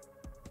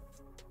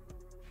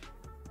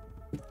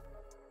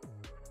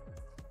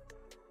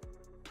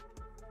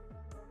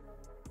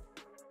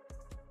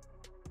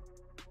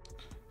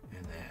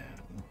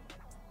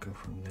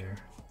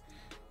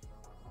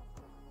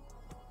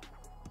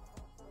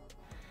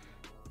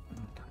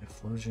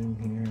 Explosion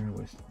here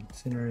with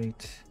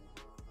Incinerate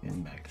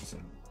and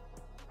Magazine.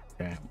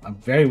 Okay, I'm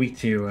very weak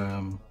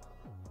to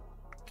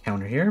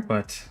counter here,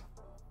 but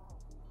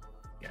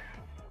yeah.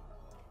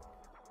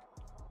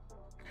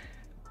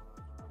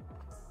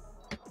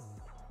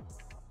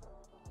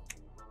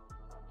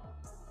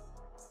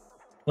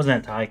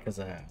 Wasn't that tie because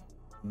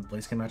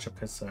Blaze can match up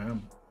because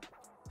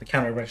the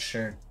counter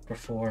registered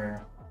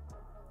before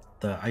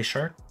the Ice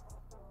Shark.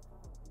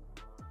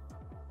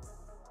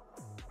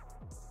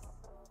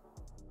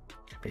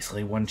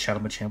 Basically, one Shadow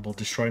Machamp will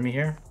destroy me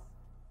here.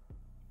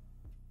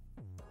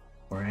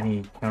 Or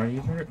any counter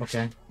user.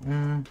 Okay.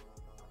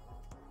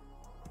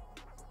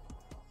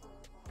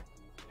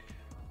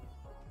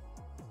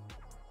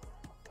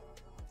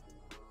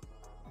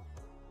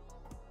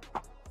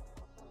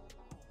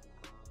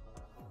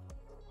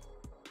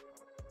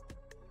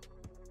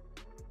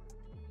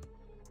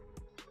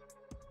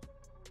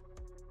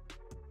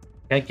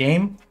 Okay,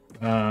 game.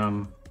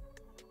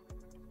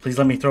 Please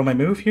let me throw my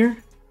move here.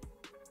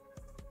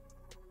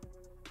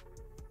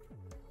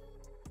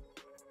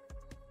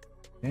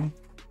 Okay.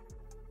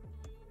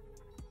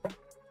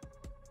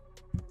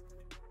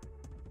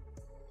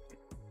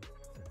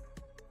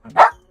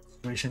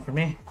 Situation for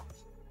me.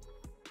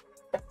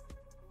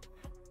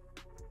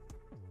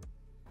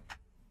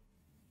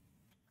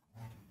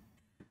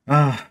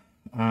 I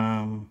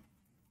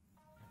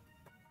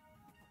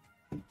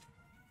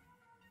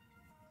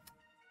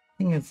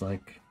think it's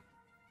like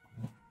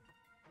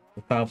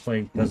the foul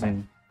play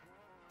doesn't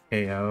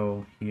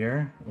KO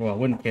here. Well, it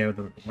wouldn't KO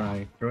when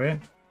I threw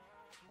it.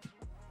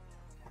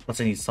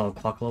 Plus, I need solid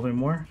clock a little bit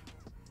more.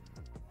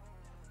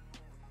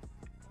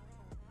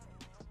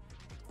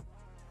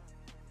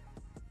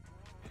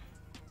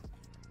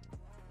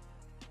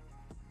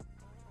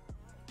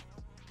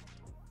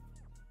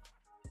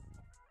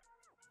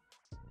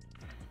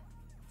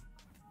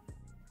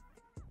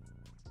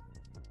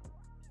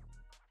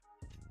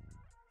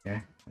 Okay,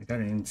 I got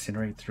an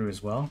Incinerate through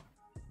as well.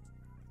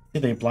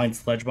 If they blind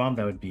Sledge Bomb,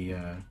 that would be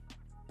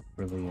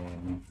really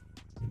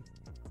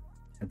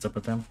heads up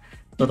with them.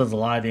 Still does a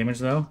lot of damage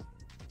though.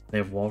 They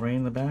have Wall Rain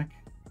in the back.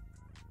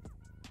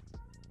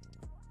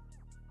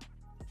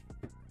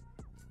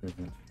 There's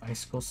an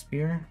Icicle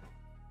Spear.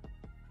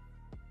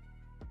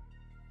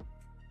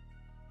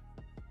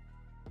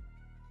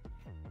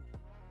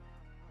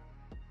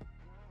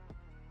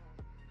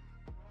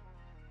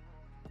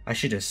 I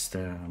should just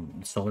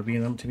Solar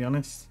Beam them, to be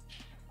honest.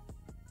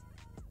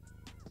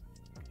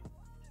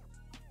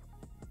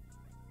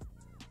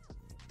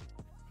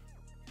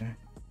 Okay.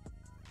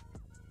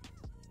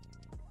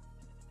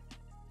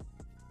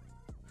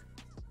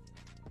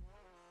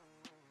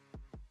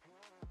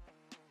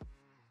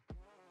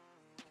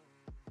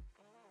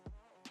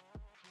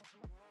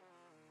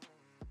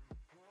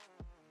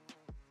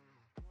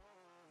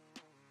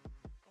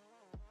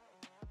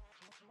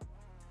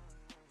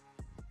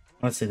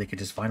 Let's say they could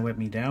just Vine Whip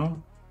me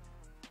down.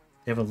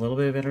 They have a little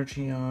bit of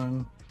energy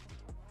on.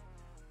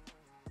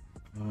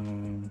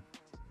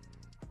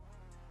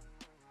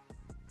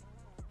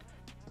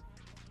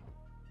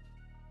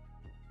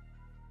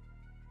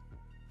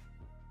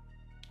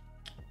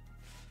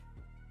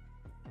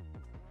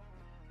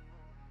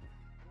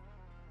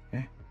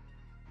 Okay.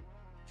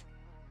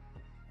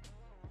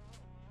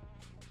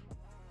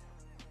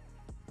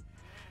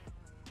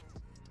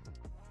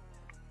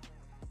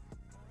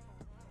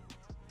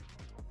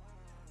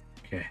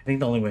 Okay, I think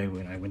the only way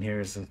I win here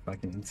is if I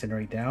can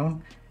Incinerate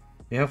down.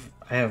 I have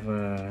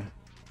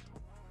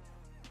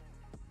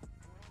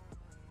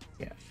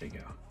yeah, there you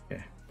go.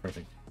 Okay,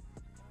 perfect.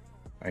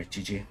 Alright,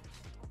 GG.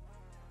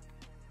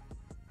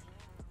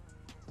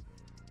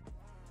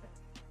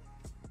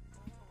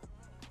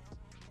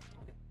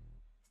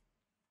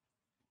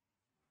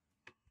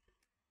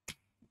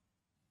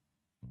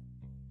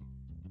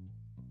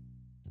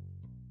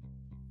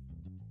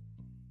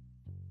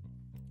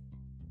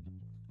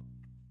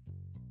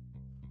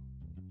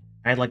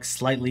 I had like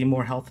slightly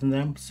more health than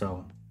them,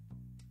 so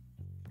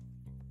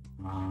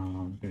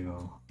here we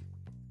go.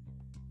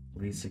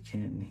 Lisa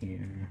Kitten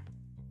here.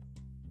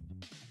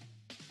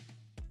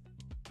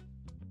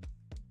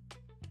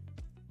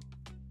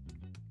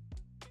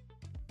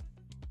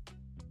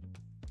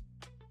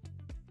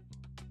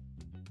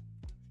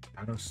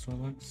 Shadow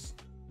Storlux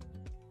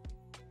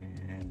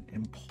and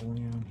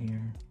Empoleon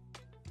here.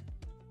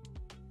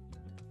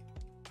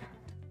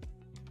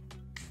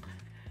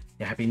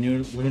 Yeah, happy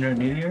new Lunar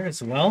New Year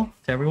as well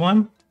to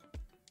everyone.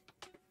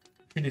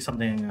 Should do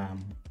something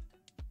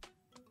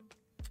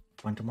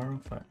fun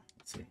tomorrow, but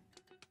let's see.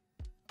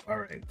 All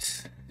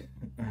right.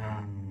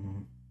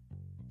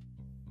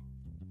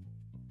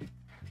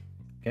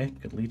 Okay,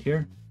 good lead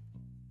here.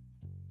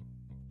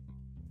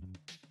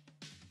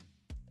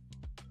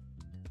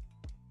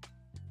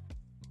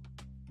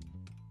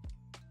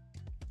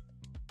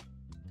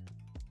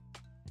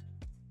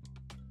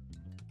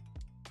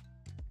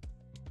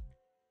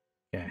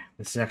 Okay,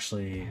 this is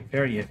actually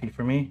very iffy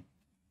for me.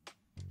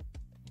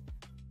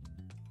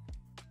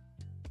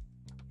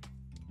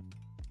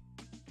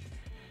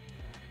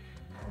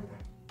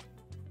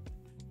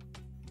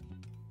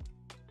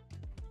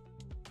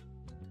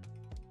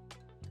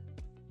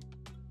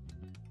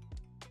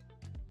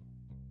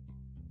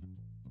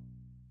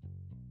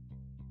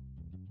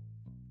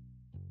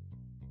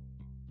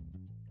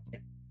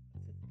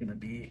 Gonna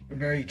be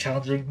very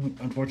challenging,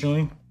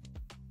 unfortunately.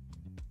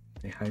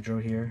 The hydro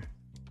here.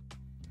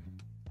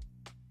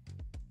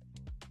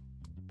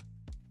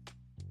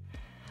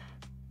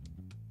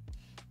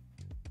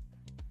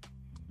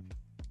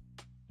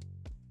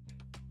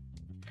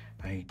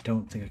 I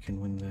don't think I can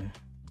win the...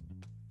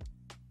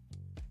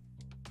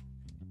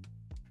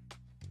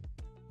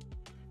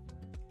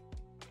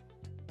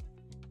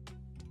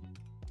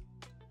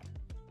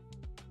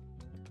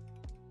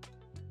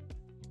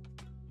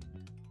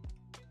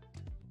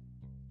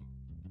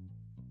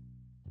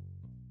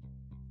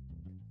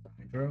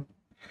 hydro.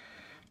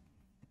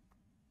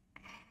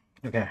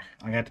 Okay,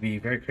 I got to be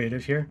very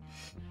creative here.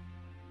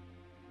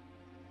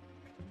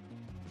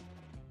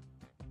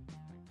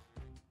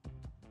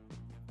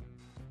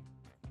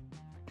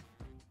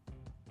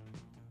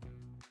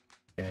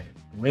 Okay,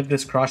 with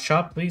this cross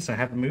chop, please. I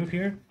have a move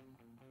here.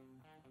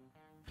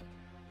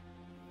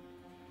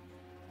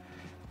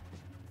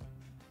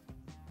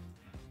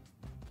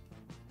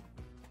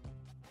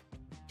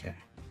 Okay.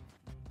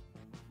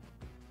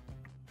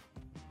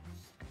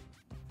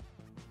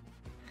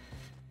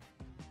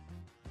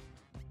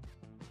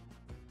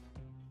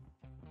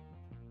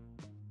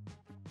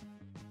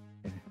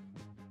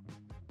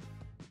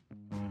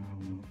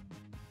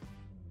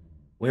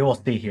 We will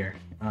see here.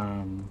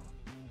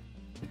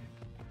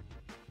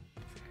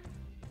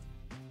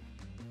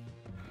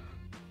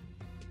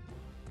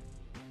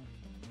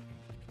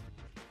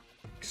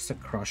 Just a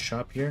cross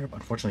chop here.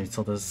 Unfortunately, it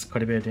still does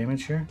quite a bit of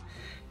damage here.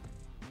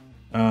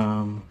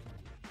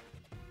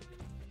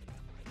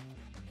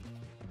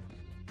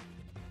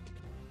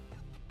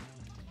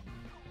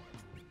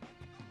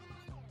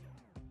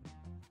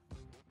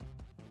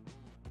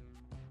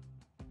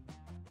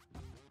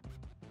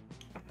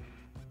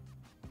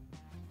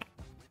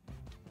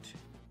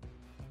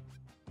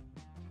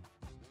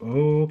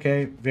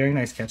 Okay, very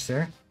nice catch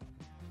there.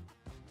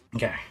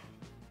 Okay.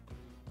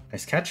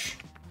 Nice catch.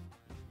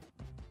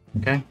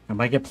 Okay, I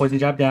might get poison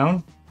jab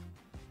down.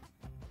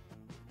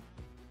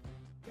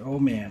 Oh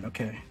man,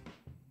 okay.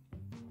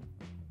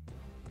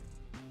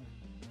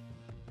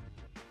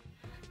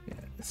 Yeah,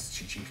 this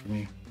is GG for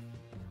me.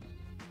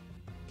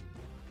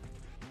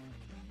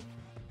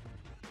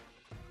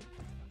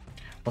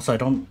 Also, I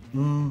don't...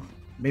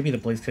 maybe the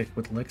Blaze Kick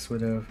with Licks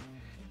would have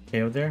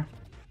KO'd there.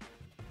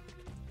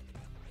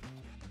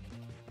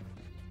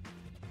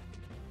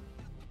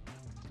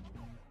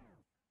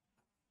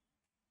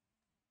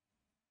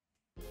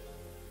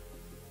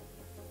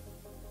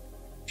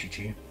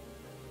 GG.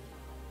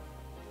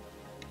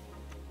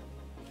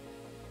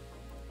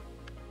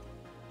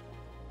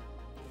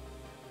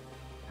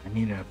 I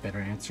need a better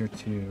answer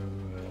to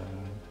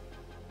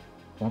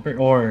Swampert,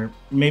 or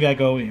maybe I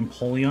go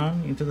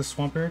Empoleon into the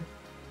Swampert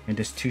and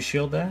just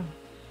 2-shield that,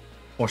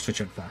 or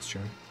switch it faster.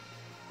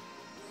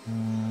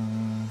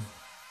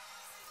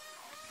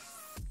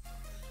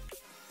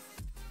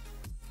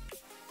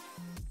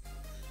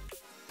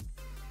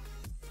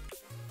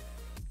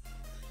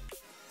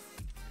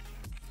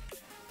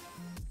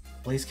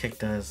 Blaze Kick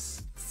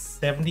does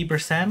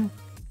 70%.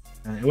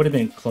 It would have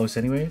been close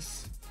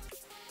anyways.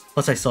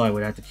 Plus I saw I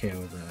would have to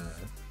KO the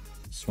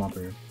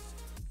Swampert.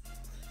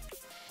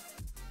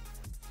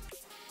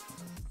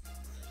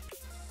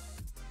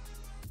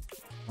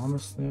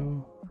 Almost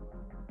though.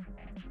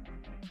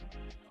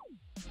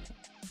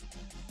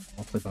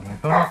 I'll flip on my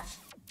opponent.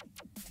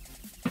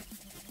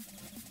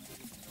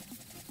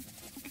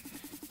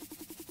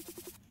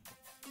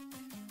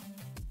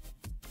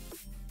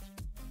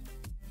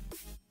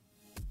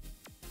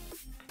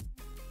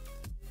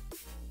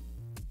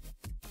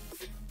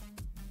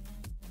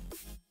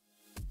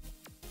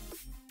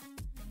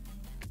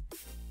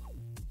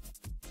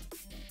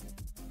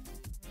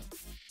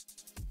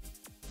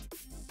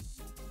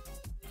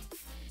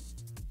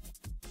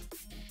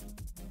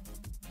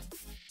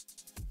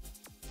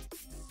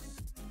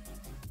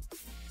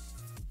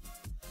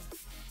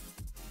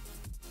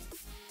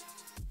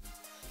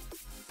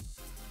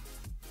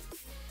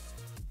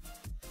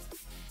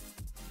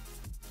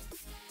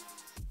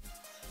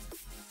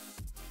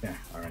 Yeah,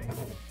 alright.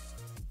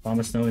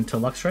 Bomb Snow into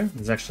Luxray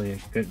is actually a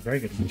good, very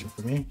good feature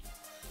for me.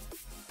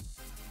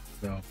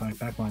 So my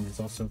backline is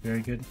also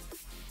very good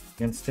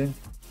against it.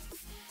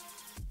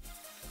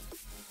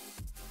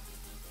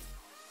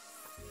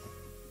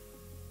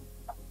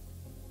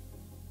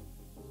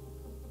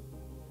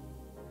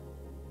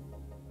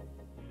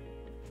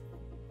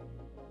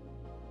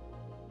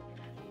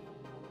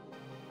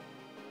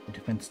 The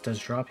defense does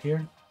drop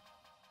here.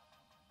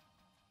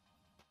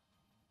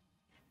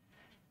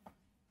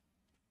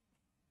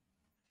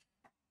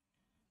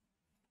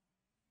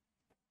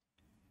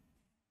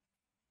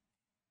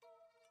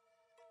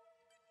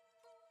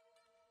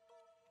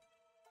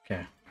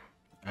 Okay,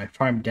 I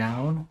farm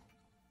down.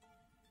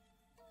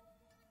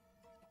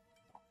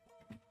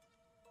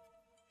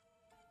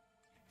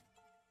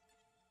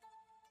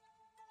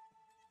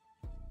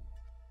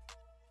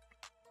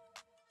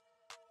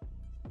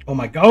 Oh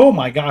my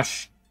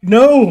gosh.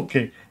 No!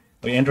 Okay.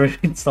 Wait, Android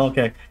install,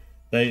 okay.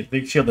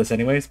 They shield this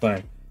anyways,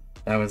 but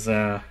that was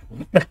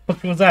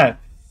what was that?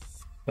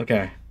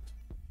 Okay.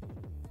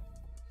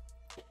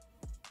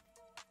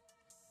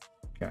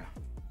 Okay.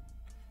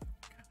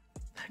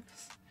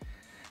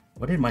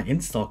 What did my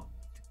install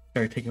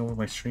start taking over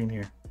my screen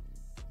here?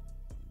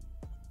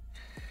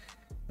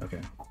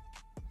 Okay.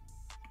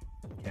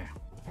 Okay.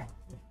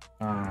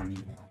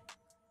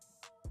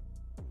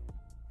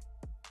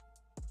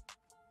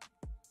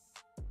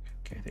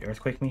 Okay, the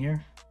earthquake me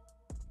here.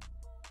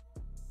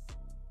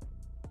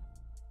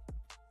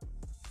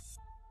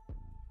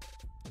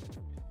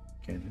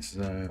 Okay, this is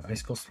a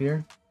icicle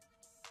sphere.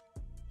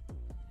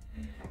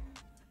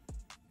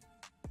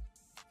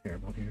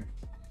 Terrible here.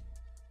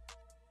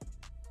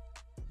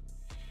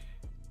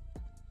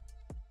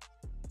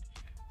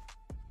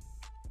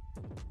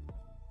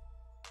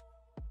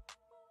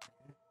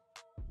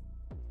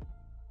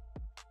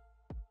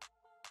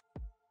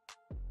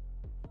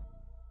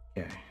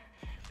 Okay,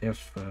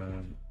 if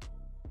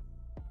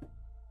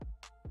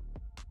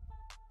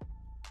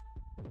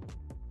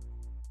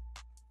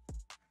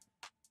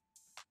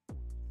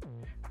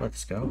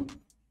let's go.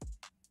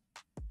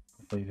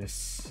 Hopefully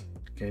this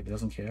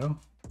doesn't KO.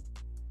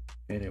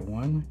 Made it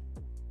 1.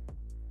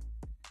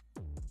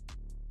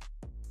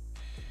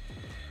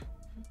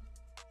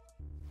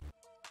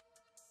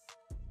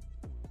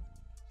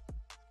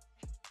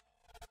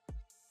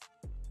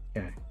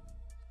 Okay.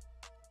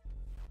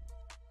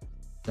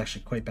 It's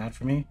actually quite bad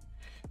for me.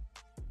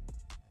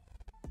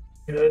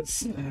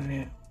 It's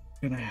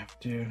gonna have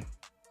to.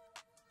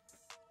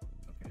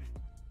 Okay.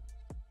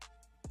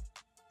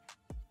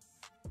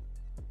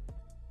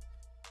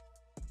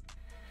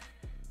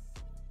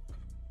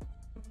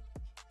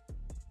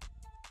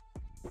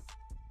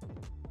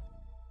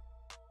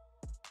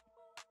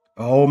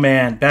 Oh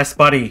man, best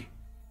buddy.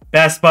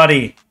 Best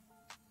buddy.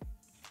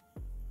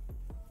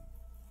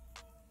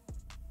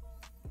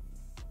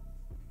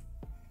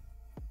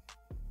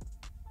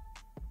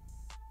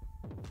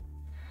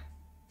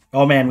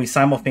 Oh man, we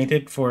simul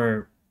fainted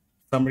for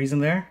some reason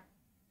there.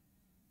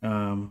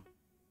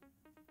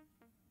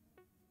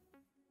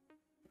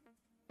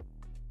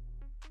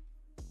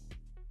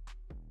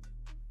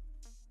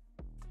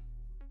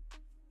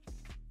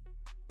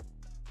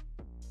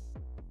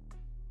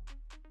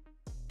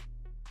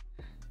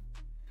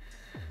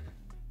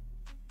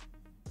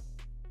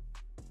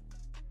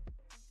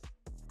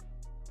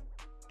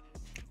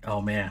 Oh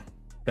man,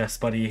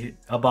 best buddy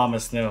Obama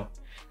Snow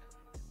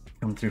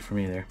coming through for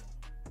me there.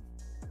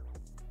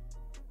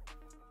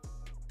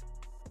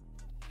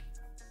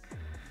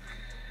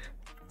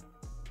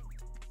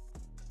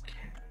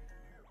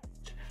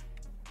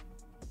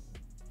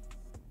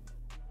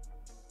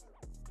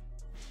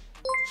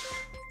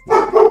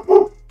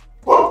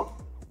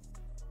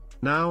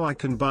 Now I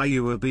can buy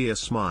you a beer,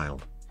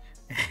 smile.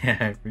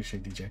 I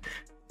appreciate DJ.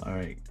 All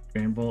right,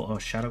 Grand Bull. Oh,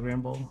 Shadow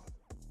Grand Bull.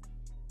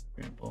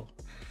 Grand Bull.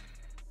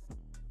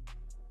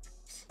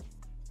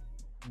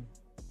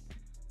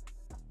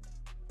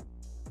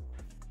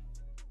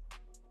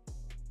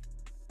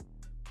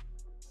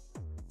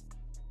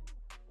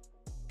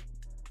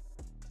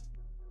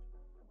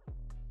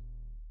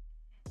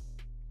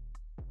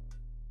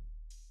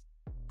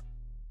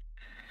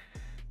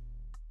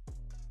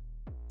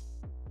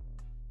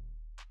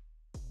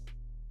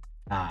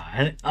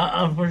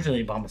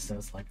 Unfortunately, Bombus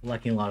is like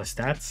lacking a lot of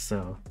stats,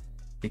 so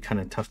be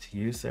kind of tough to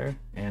use there.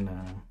 And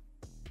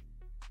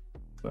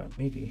but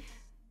maybe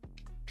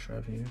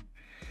Trev here.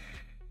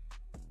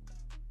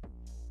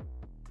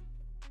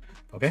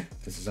 Okay,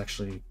 this is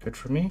actually good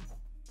for me.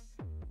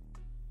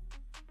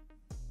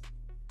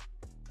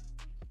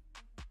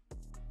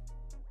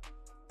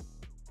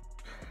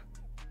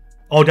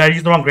 Oh, did I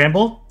use the wrong Grand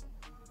Bull?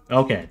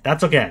 Okay,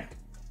 that's okay.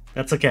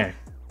 That's okay.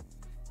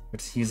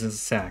 Let's use as a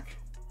sack.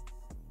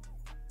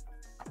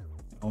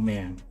 Oh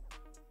man.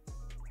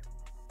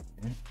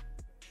 Okay.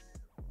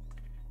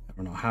 I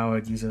don't know how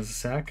I'd use it as a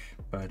sack,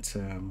 but it's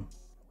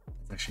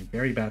actually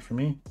very bad for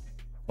me.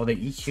 Oh, they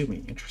EQ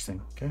me.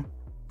 Interesting. Okay.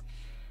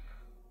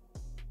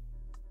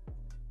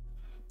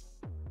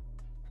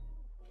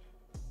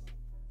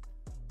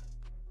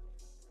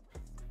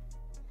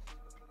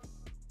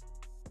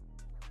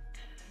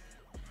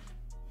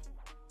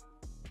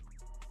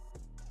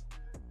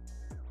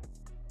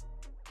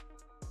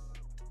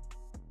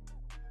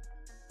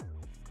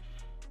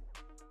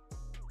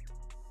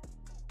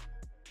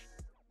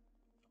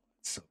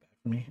 So bad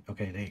for me.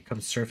 Okay, they come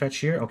Surf Etch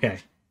here. Okay.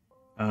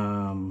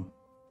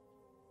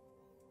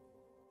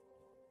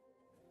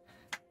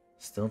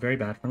 Still very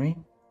bad for me.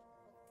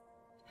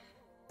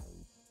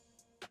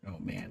 Oh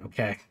man,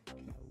 okay.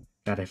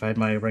 God, if I had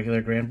my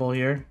regular Grand Bull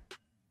here.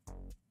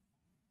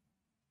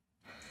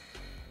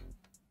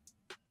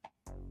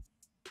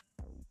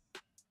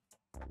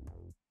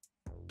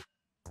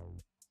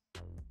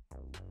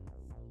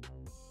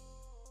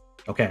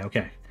 Okay,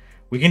 okay.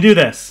 We can do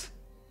this.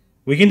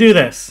 We can do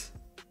this.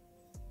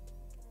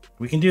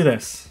 We can do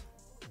this.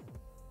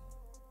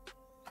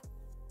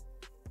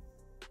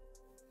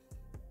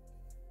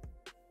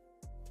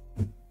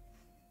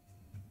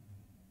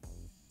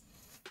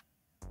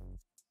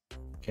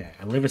 Okay,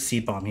 I live a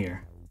seed bomb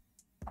here.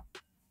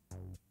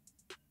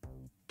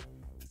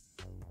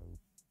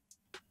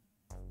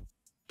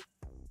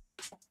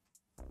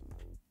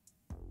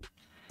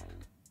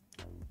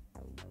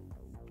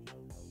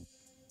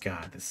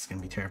 God, this is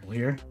gonna be terrible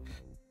here.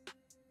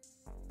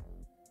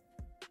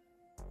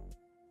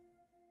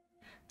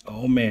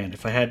 Oh man,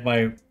 if I had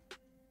my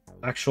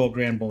actual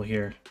Grand Bull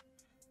here.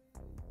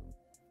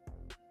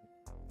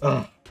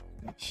 Oh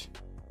gosh.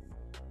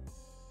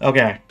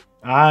 Okay.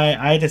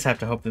 I just have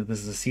to hope that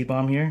this is a seed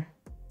bomb here.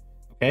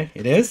 Okay,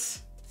 it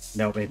is.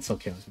 No, it still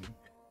kills me.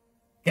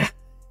 Yeah.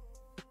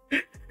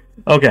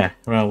 Okay.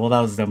 Well, that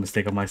was a dumb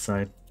mistake on my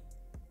side.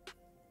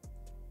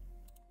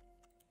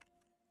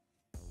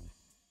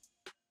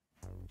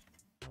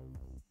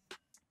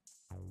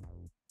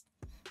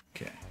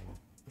 Okay.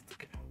 Let's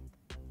go.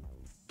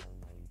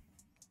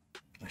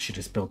 I should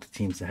just build the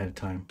teams ahead of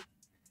time.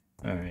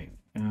 All right.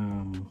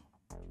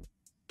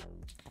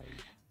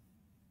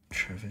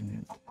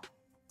 Trevenant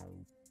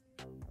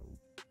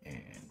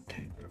and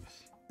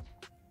Tangrowth.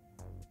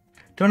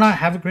 Don't I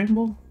have a Grand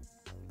Bull?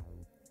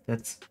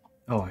 That's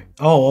I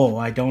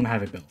don't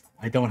have it built.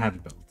 I don't have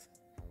it built.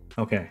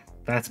 Okay,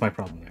 that's my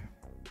problem there.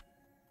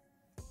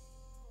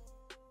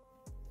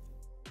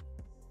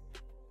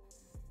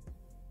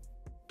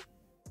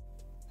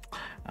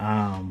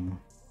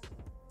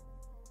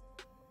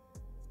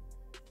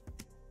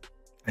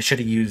 I should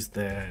have used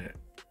the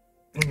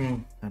I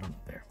don't know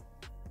there.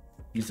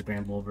 Use the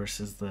Grand Bull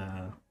versus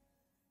the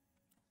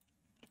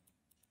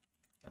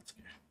that's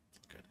good.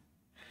 That's good.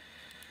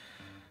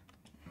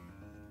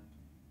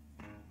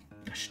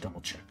 I should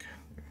double check.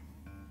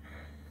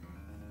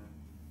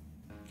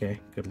 Okay,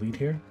 good lead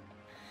here.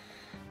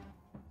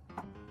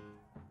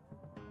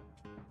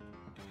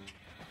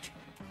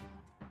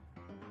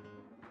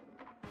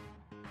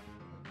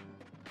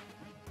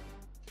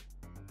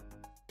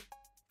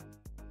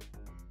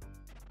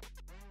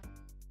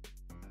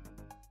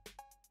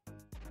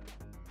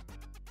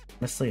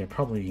 Honestly, I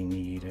probably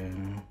need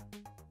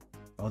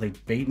oh, they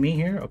bait me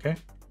here? Okay.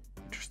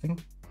 Interesting.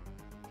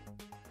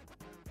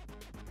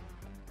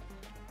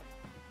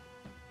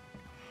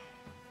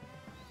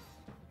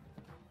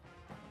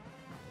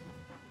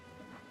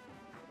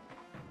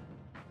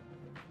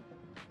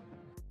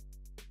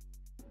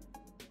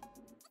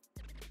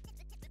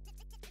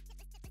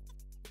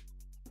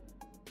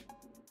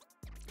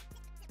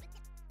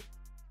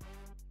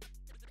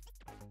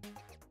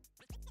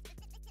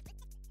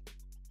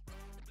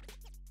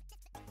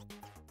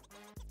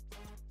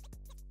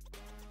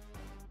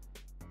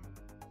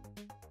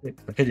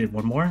 I did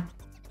one more.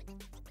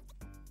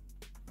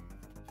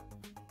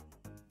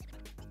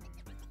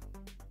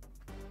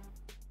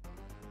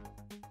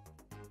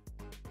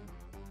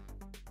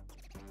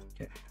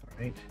 Okay, all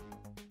right.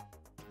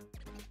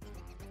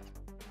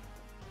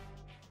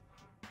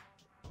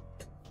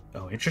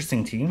 Oh,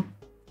 interesting team.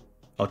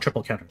 Oh,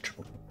 triple counter,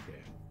 triple. Yeah.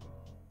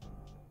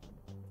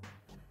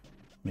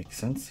 Makes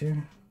sense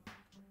here.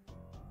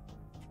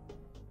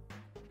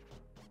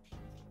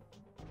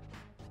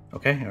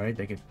 Okay, all right.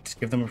 They could just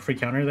give them a free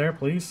counter there,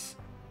 please.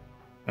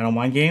 I don't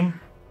mind game.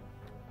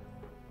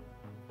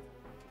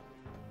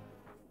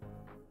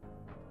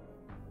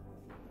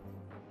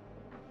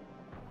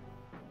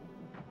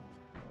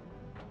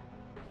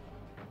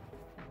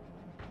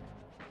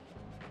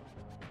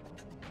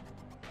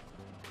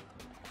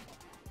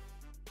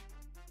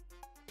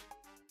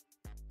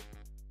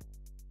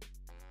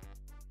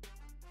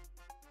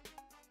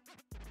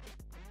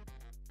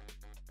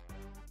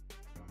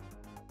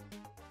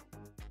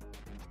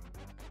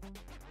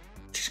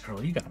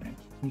 Girl, you got it.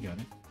 You got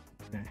it.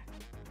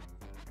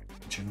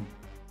 Okay.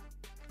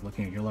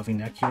 Looking at your loving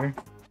neck here.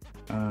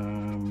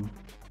 I'm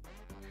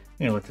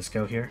gonna let this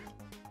go here.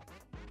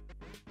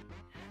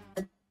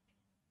 Okay.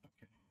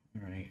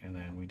 All right, and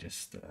then we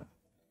just all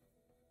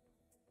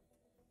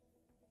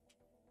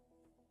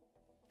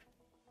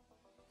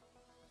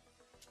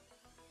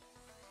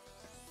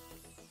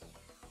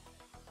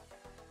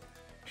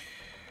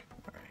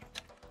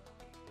right.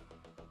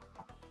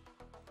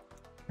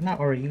 Not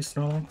already used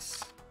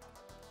Snorlax.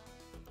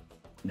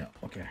 No,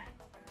 okay.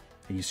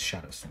 I use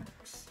Shadow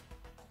Snorlax.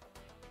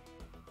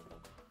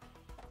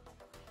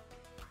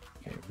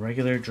 Okay,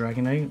 regular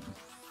Dragonite.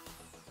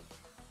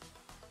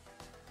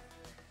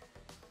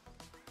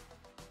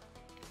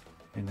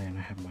 And then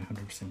I have my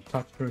 100%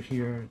 Doctor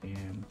here,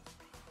 and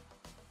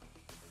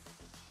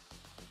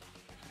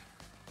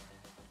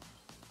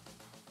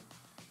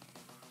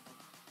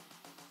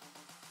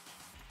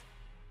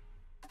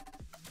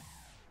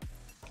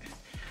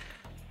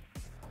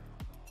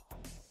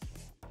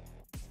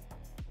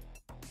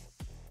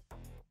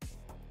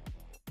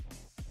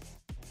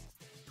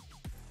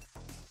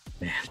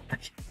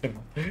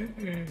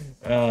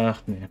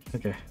man,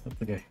 okay,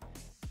 that's okay.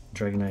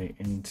 Dragonite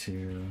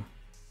into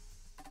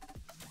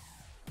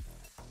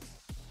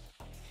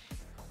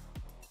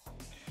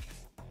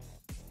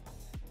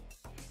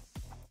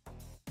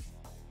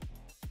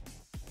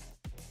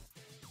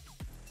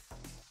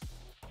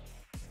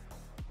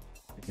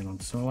get on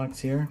Snorlax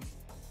here.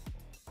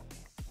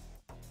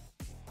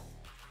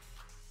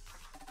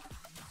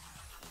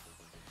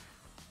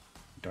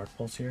 Dark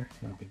Pulse here,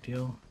 not a big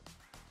deal.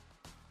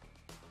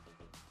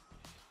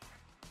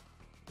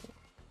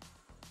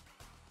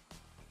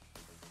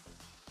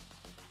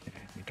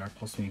 Dark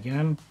Pulse me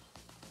again.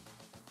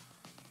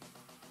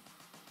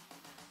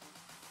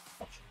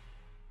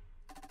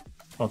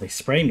 Oh, they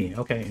spray me.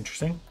 Okay,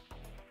 interesting.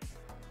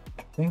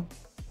 Okay.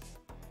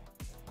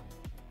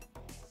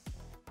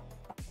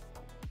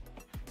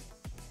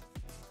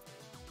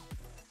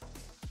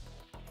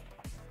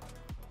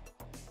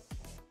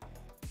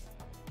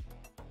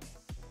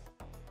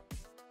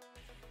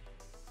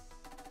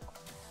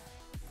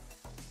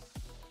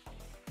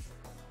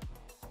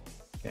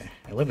 Okay,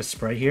 I live a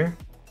spray here.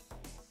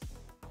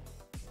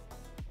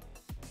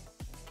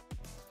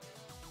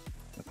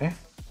 Okay.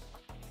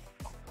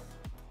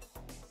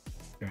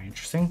 Very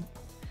interesting.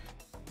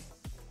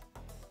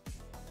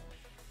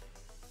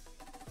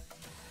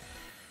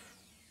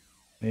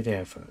 Maybe they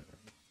have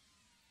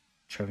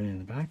Trevin in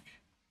the back.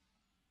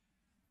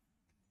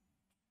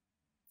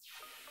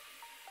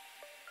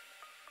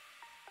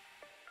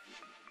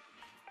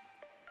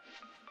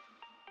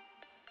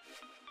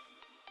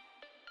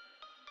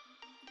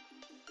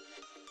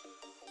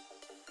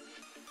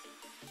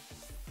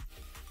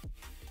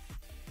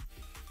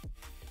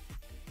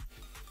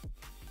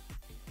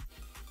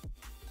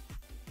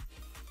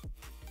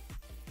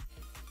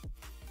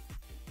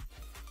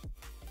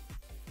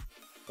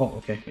 Oh,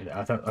 okay.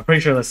 I'm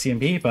pretty sure that's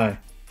CMB, but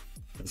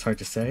it's hard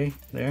to say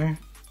there.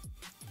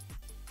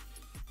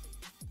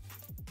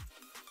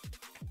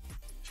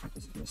 I'm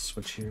just gonna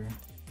switch here.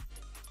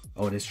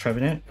 Oh, it is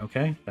Trevenant.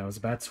 Okay, that was a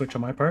bad switch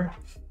on my part.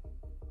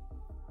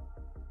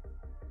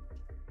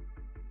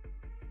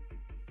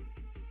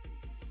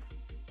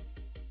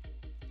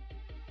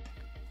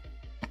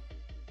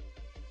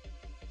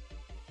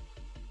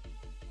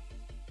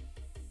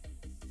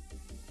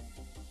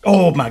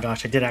 Oh my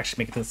gosh, I did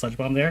actually make it to the Sludge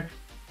Bomb there.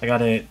 I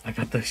got it. I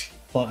got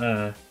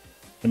the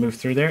move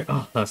through there.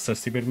 Oh, that was so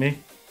stupid of me.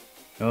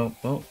 Oh,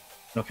 well.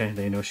 Okay,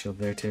 they no shield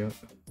there too.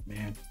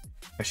 Man,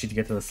 actually to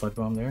get to the Sludge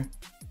Bomb there.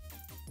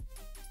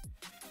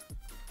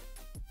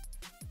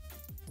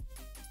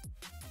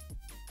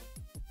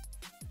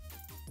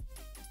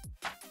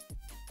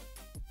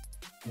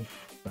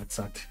 Oof, that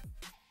sucked.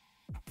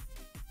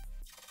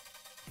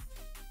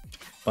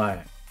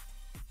 But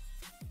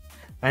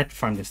I had to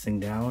farm this thing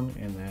down,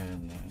 and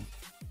then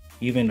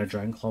even a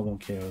Dragon Claw won't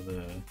kill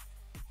the...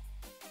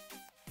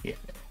 Yeah.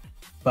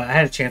 But I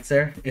had a chance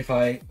there. If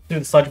I threw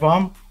the Sludge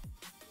Bomb,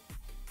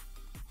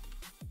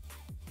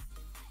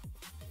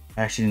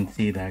 I actually didn't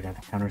see that I got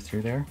the counter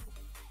through there.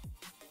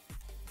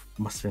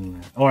 Must have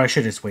been... Or I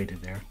should have just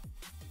waited there.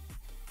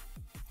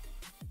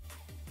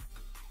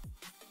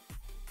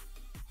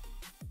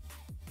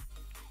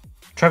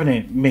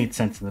 Trevenant made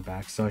sense in the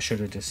back, so I should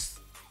have just...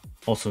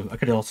 Also, I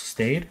could have also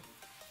stayed.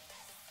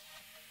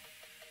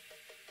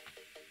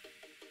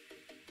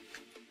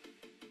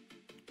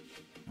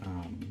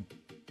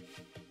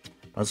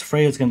 I was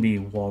afraid it was going to be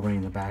wall running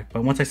in the back,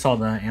 but once I saw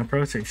the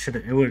Ampros,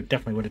 it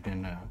definitely would have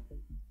been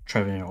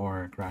Trevenant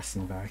or Grass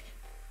in the back.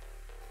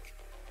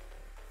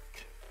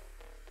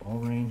 Wall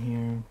rain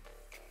here.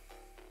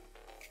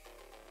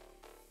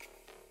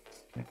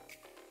 Okay.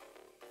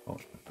 Oh,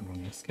 I'm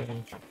running a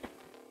schedule.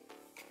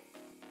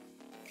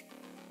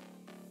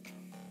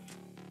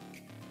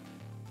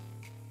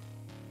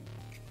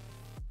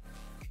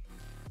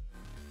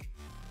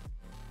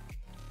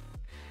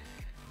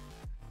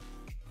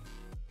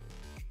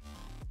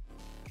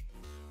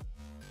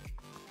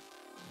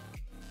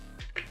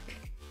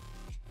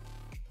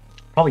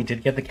 Probably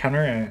did get the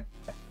counter.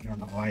 I don't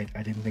know why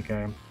I didn't think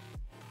I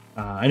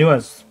knew I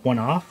was one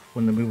off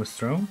when the move was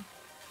thrown.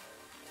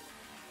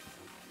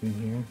 In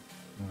here.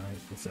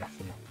 Alright, this is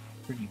actually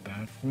pretty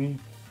bad for me.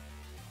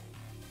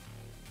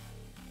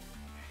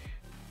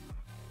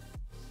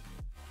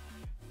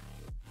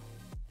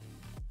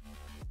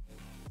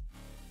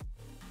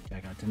 Okay, I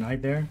got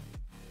denied there.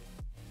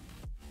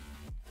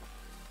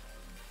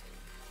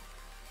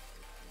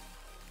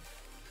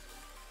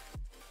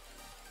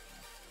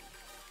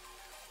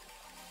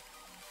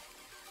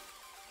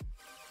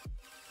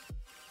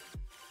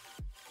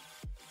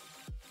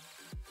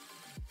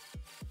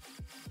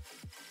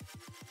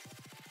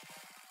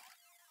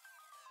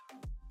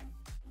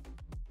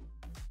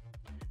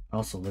 I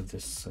also live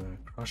this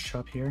cross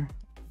chop here.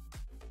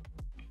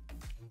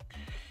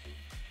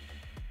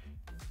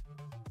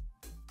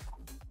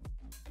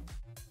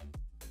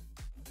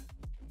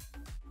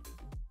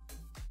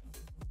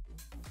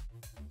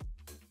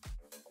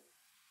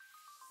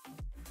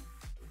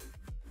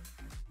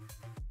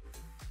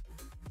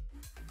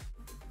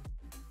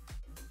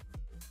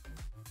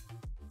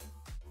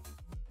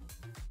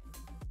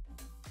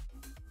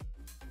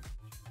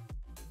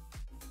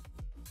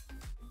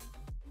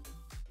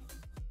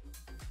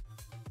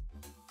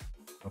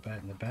 Go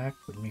back in the back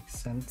would make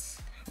sense.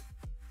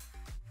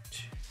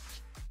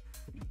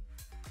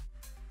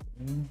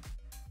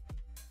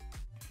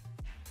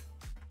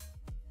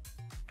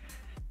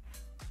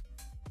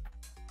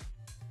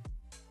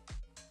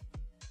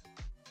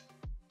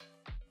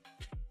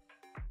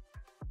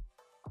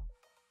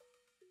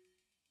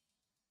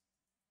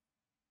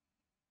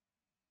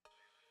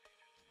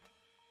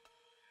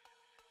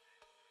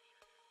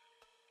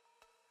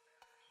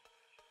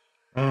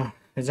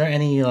 Is there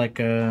any like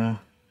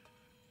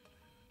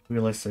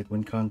realistic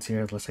win cons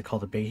here unless I call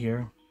the bait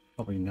here?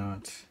 Probably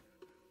not.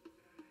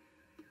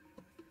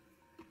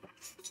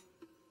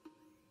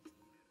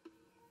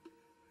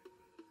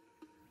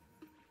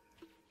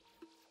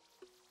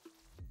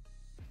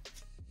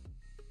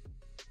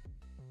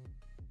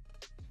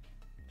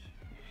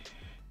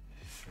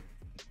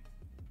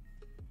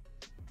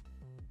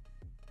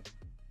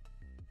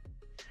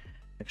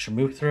 Extra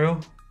move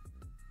through.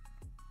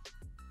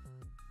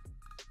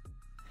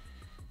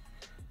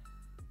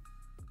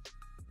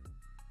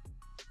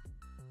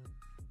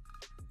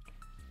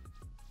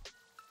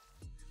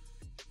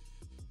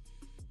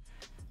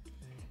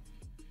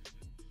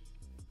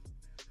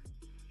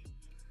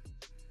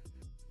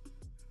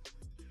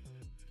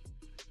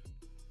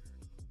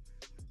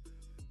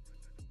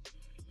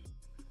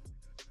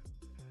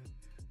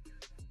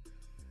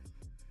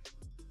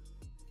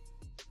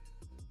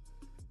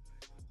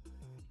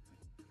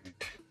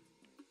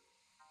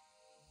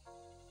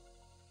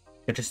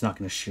 They're just not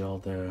going to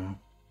shield the.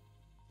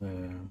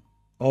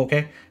 Oh,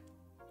 okay.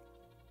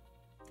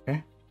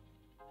 Okay.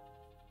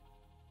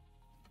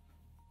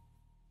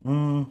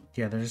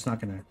 Yeah, they're just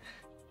not going to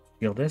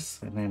shield this,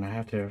 and then I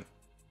have to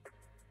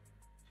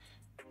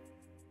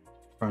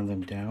farm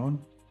them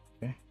down.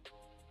 Okay.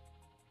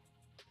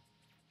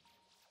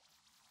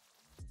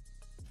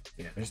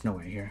 Yeah, there's no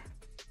way here.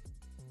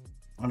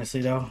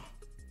 Honestly, though.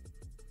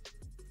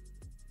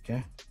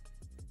 Okay.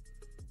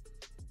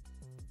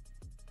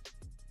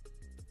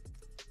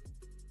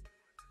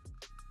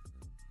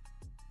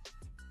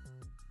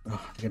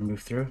 Oh, they're gonna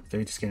move through.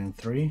 They're just getting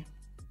 3.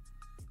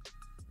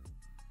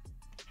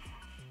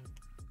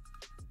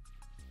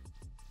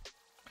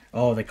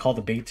 Oh, they called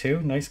the bait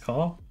too. Nice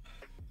call.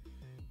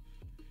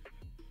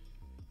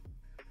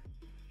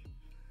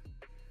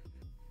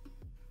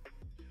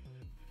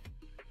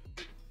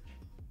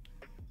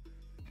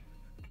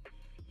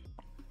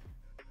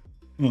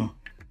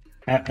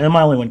 And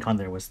my only win con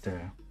there was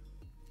to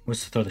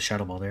throw the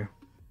shadow ball there.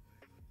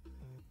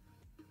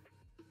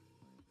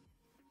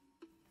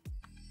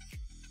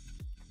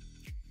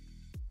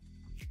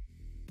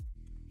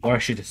 Or I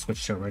should have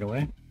switched to it right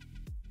away.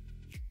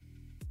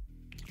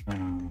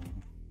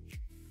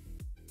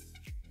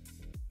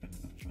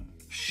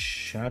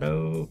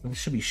 Shadow. This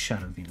should be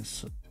Shadow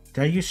Venus.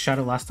 Did I use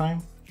Shadow last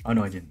time? Oh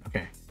no, I didn't.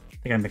 Okay, I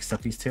think I mixed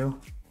up these two.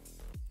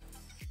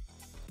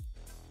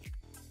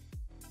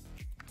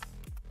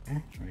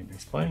 Okay. All right.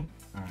 Nice play.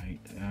 All right.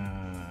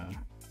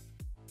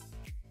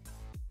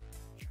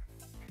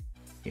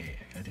 Yeah,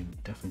 I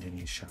definitely didn't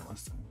use Shadow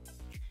last time.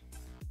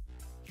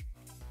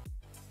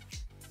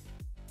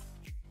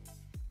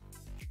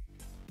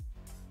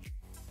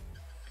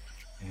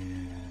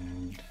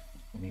 And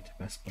I need to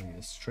best play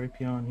this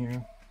Strapion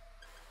here.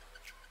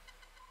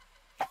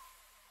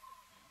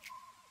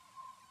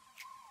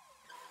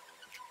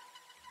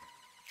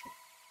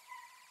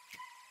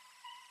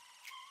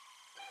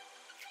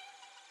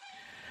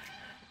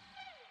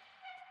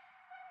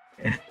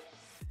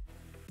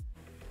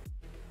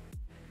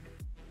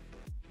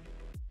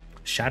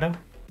 Shadow?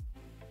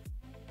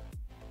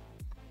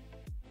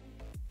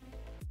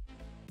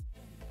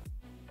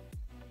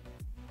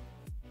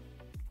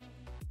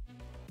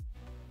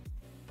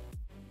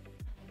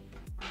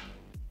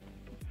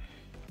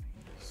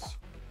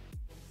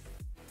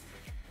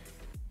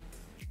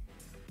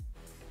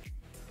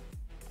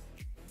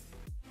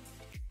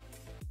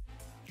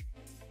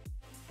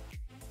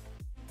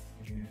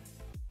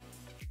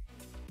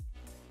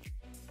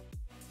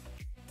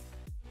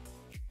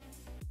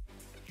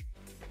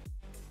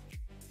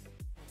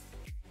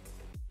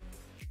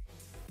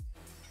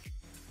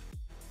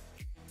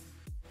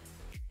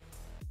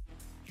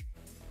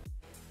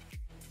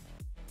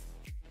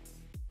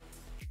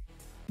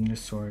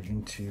 Sword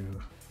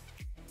into.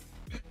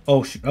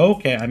 Oh,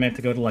 okay. I meant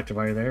to go to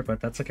Electivire there, but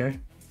that's okay.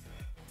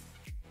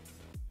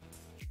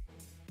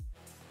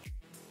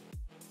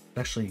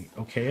 Actually,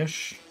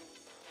 okay-ish.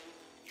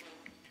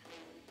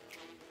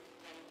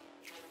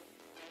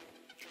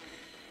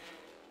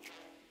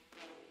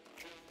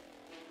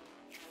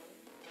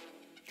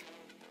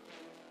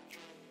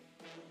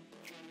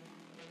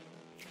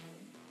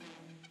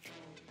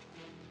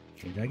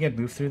 Did I get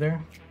moved through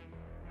there?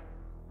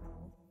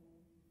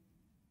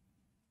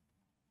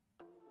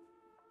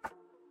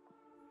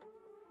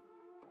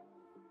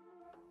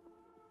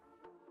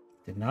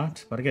 Did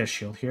not, but I get a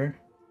shield here.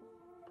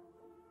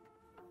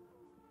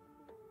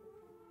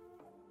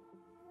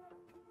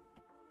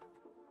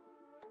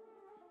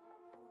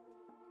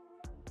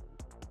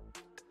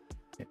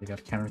 Okay, we got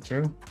to counter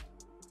through.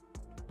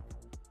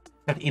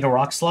 Got to eat a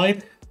rock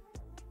slide.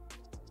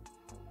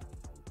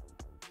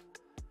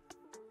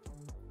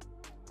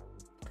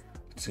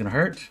 It's gonna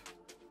hurt.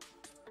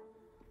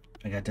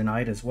 I got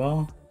denied as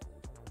well.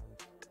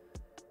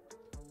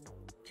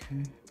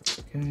 Okay, that's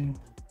okay.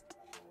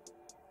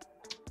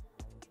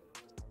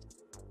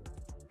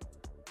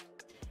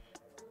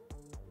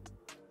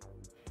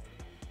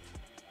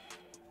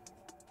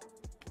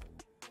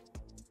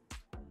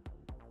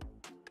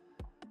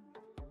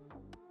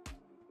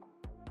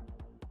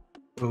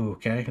 Ooh,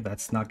 okay,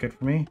 that's not good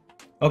for me.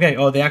 Okay,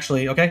 oh, they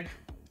actually, okay.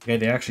 Okay,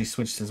 they actually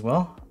switched as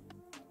well.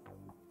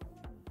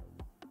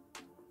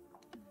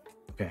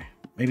 Okay,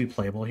 maybe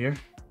playable here.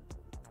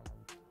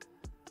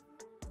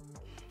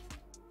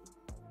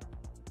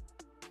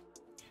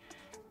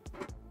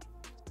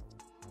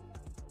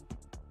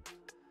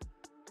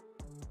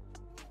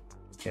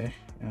 Okay,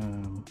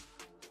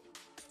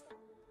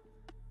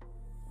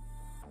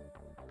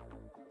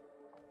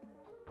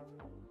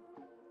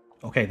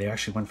 okay, they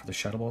actually went for the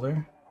Shadow Ball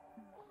there.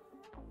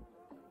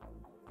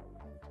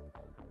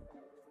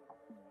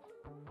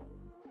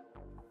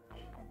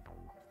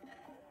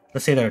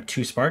 Let's say there are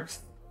 2 sparks.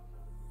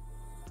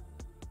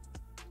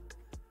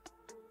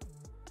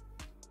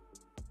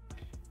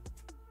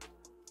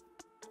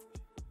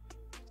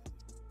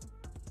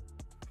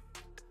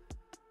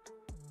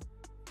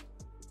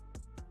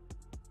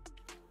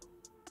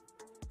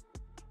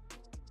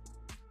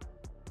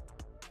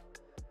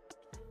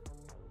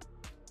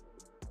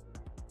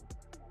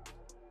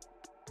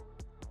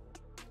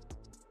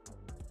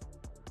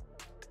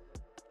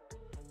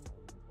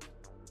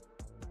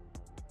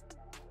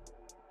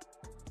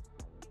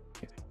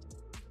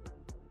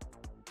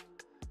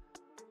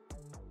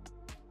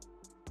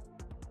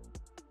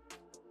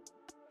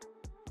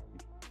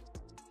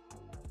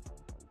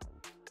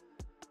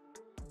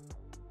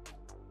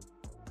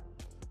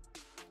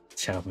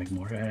 Shadow make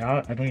more.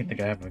 I don't even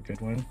think I have a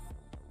good one.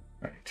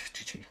 All right,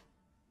 GG.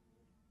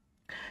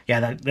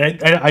 Yeah,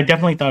 I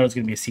definitely thought it was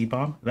gonna be a seed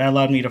bomb. That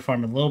allowed me to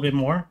farm a little bit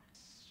more.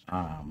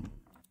 Um,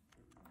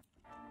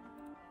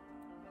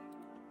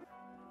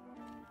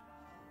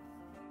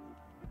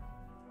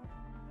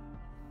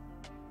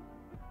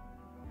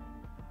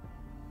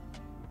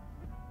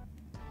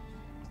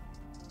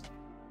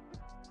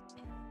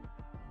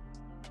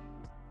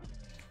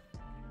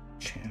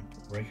 Champ,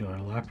 regular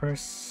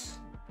Lapras,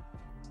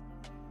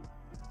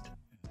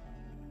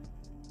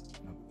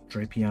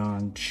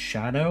 Drapion,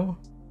 Shadow.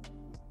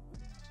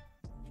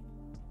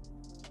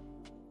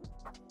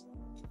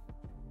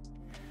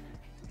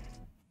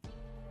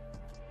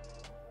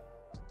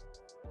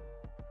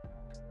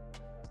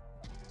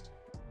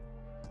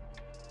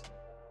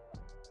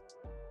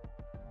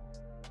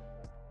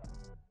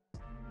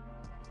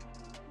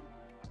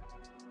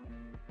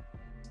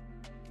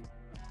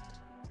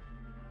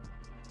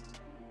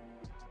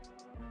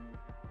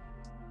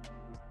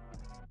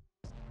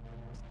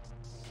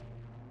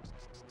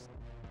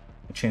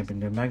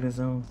 Champion to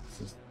Magnezone. This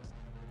is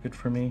good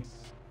for me.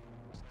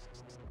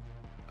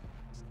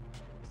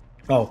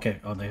 Oh,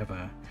 okay. Oh, they have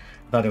a.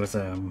 I thought it was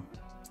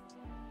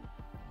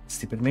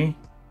stupid me.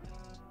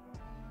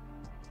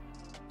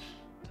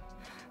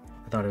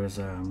 I thought it was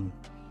a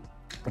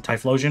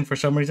Typhlosion for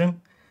some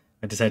reason.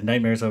 I just had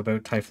nightmares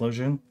about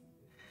Typhlosion.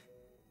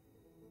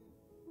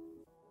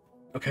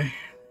 Okay,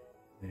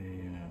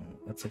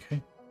 that's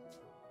okay.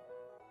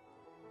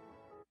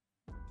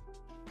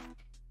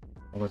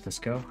 I'll let this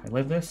go. I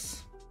live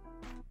this.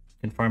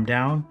 Can farm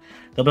down.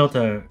 They'll be able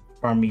to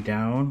farm me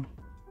down.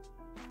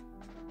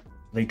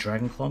 They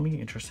Dragon Claw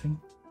me.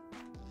 Interesting.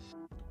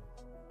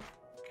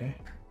 Okay.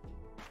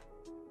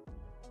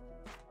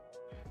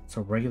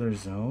 So regular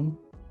zone.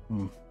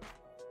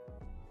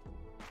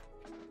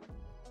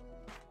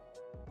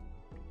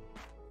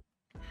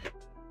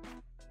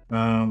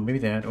 Maybe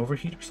they had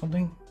overheat or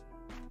something.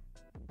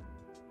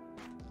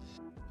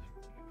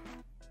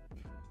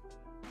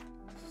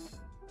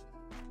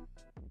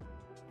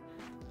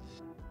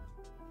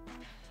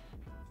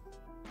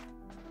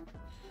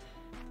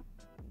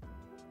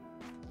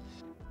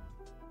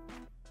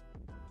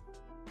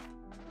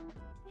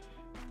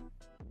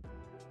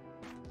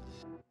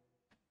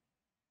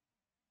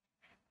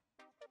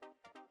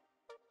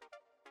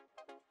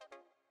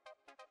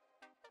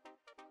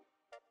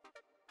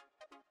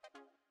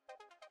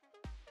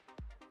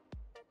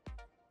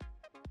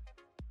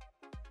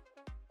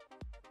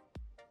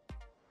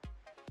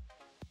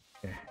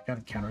 Okay, got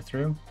a counter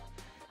through.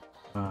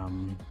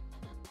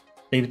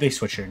 They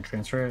switch it and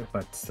transfer it,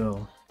 but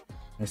still,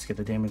 let's get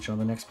the damage on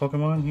the next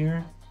Pokemon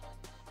here.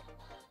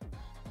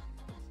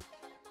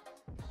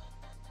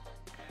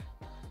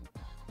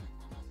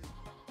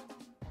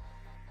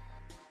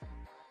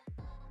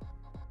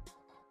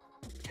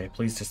 Okay,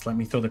 please just let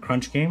me throw the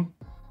crunch game.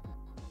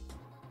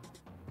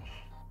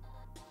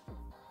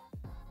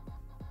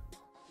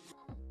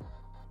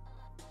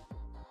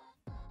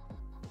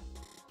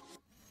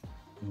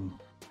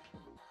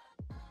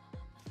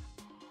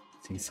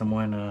 See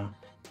someone.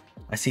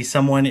 I see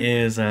someone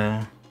is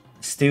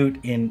astute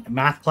in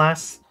math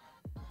class,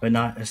 but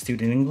not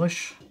astute in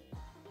English.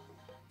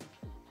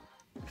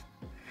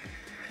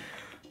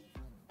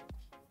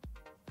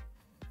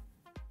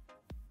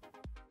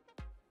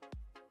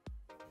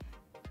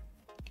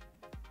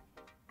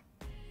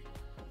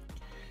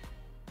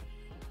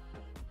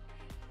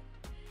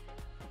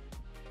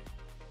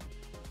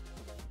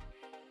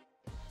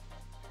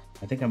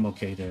 I think I'm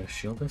okay to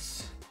shield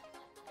this.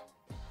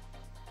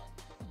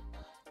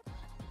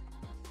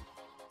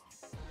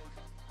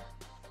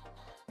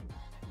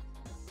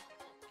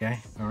 Okay,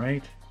 all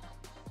right.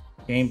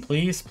 Game,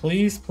 please,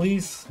 please,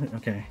 please.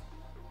 Okay.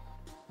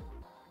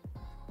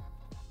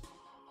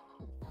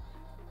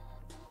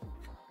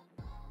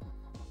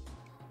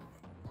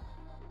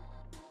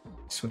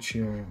 Switch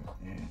here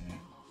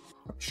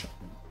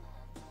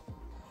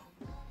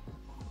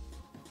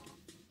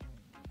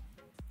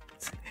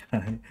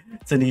and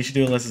it's a niche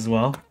dual list as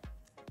well.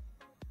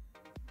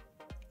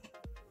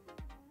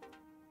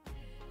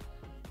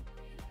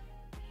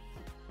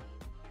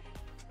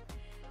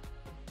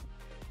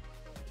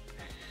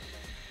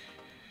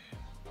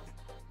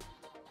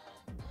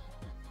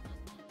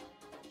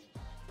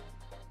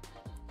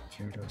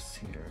 Gyarados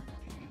here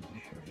and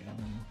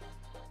Harrion.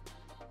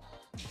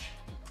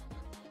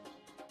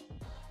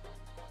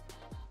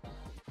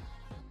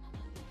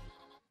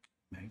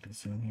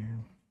 Magnezone here.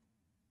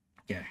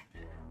 Yeah,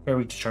 very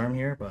weak to Charm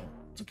here, but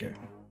it's okay.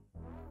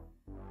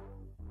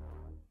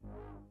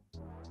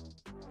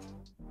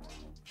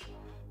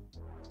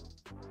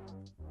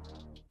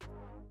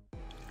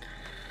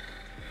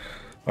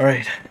 All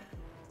right,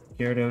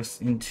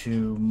 Gyarados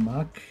into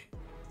Muck.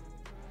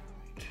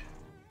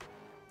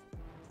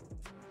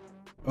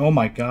 Oh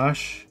my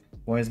gosh,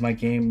 why is my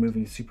game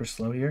moving super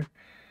slow here?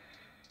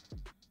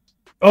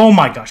 Oh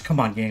my gosh, come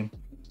on, game.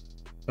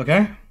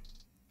 Okay.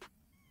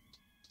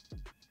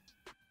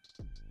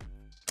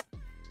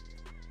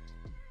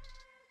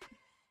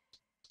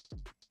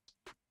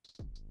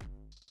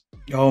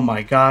 Oh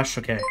my gosh,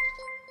 okay.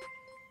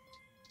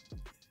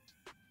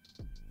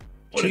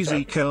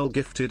 Cheesy Curl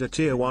gifted a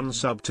tier 1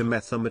 sub to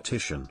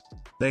Mathematician.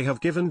 They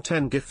have given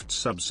 10 gift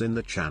subs in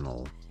the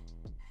channel.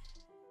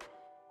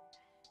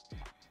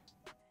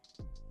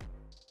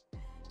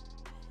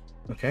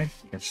 Okay,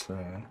 catch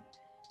the...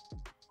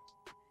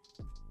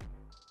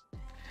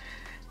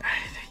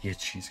 You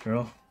cheese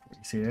girl.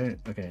 You see it?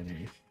 Okay, there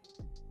you...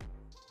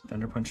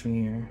 Thunder Punch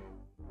me here.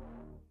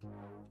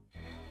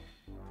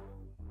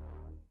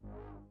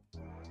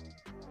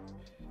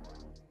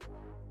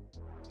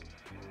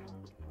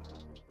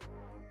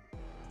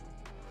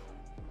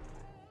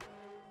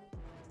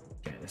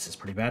 Okay, this is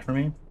pretty bad for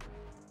me.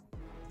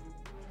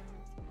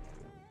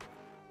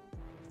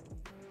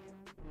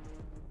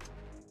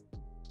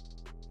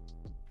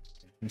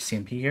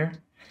 CMP here.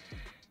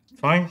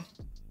 Fine.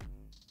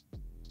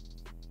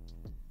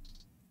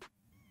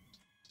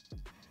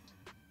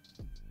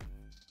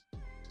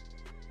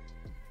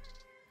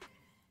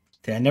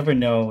 I never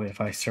know if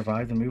I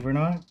survive the move or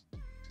not.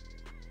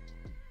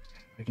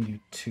 I can do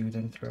 2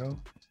 then throw.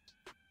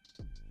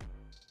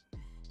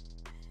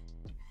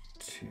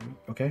 2.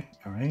 Okay,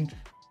 alright.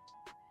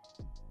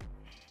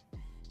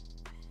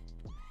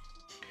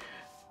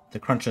 The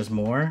crunch is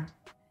more.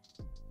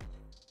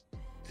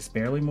 Just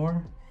barely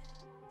more.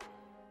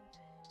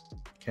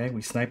 Okay,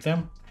 we snipe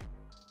them.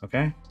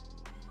 Okay.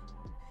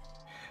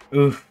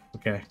 Oof,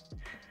 okay.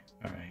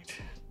 Alright.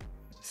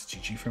 It's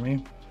GG for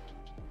me.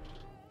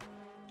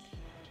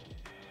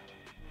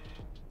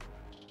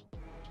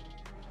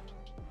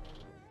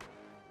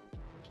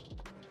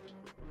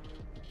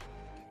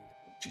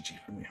 GG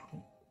for me.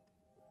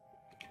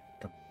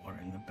 Double water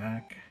in the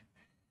back.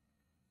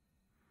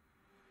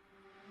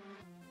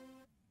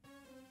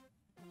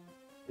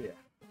 Yeah.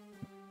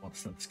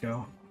 Let's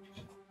go.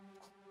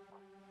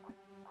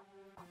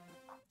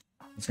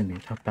 It's gonna be a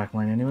tough back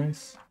line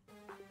anyways.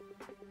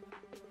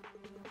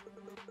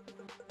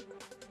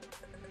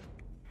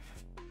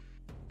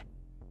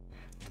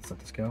 Let's let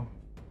this go.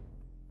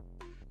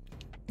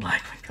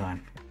 Like my god.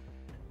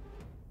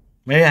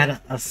 Maybe I had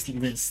a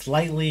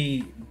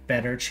slightly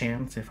better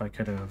chance if I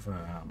could have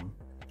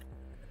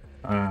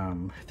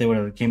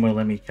the game would have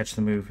let me catch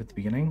the move at the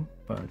beginning,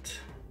 but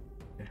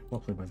yeah, we'll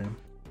play by them.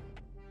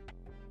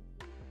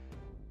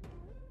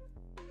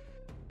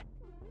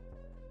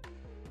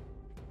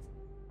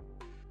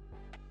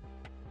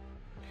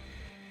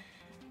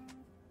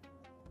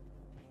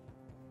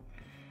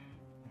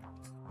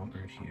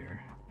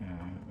 Here,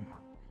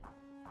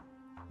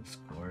 the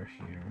score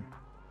here.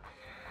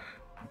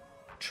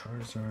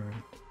 Charizard,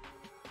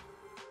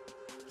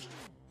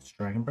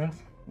 Dragon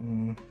Breath.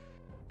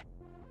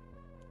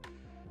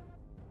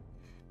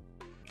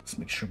 Let's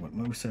make sure what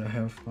moveset I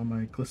have on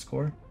my Glyph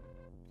score.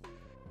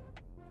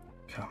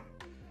 Okay.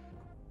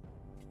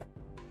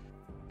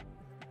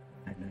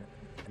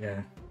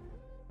 Yeah,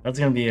 that's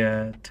gonna be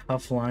a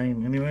tough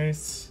line,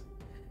 anyways.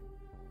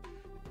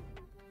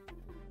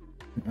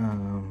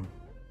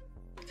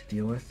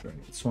 Deal with.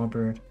 Right.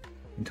 Swampert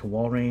into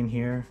Walrein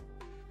here.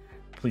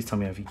 Please tell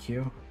me I have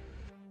EQ.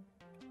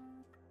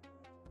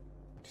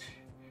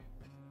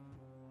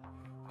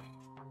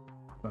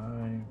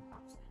 5,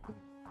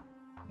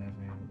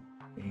 7,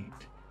 8,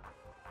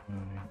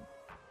 9.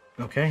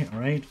 Okay,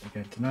 alright. I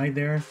got denied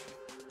there.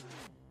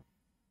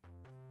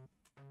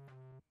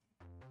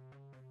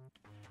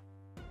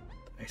 The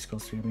Ice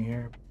goes through me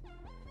here.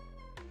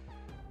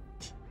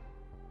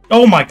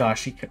 Oh my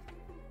gosh, he could.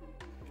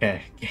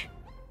 Okay.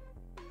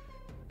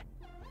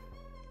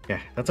 Yeah,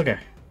 that's okay.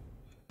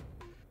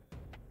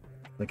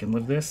 I can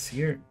live this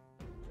here.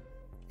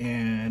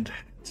 And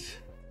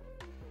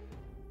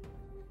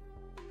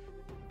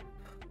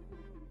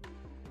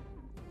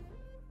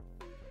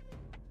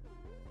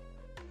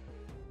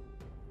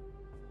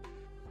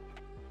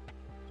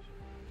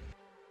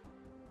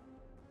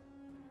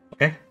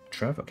Okay,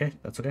 Trev. Okay,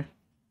 that's okay.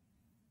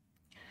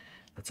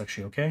 That's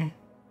actually okay.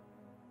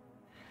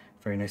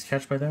 Very nice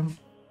catch by them.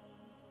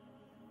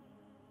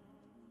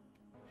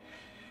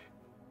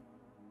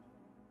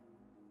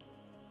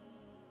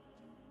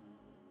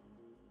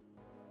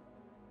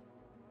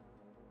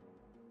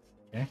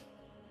 Okay.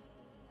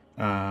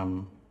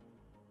 And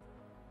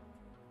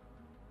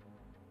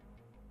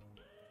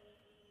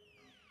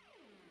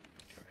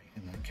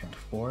then count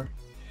 4.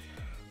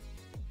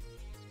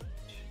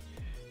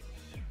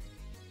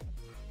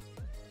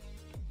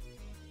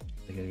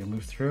 They gotta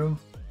move through.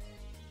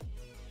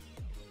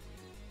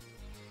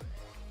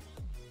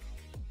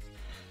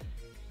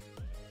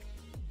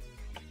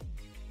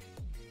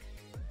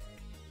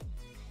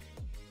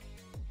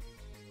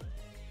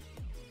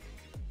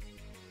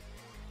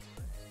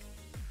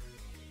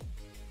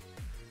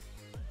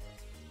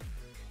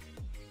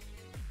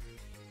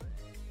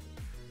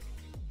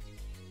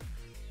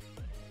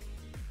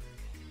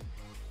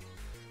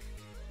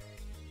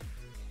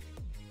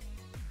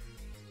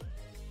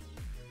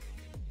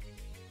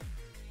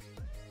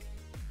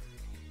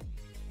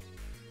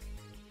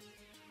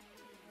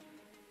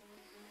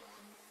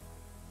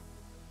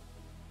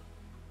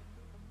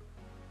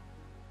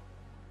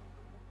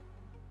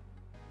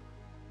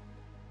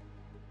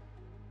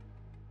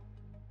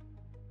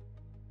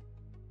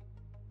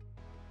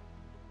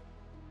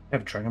 I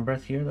have Dragon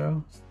Breath here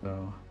though,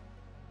 so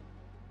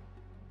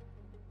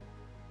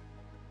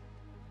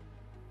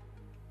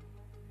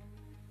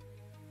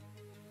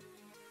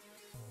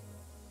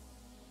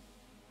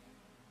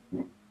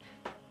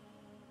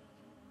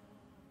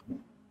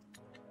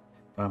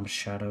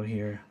Shadow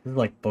here. This is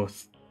like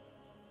both.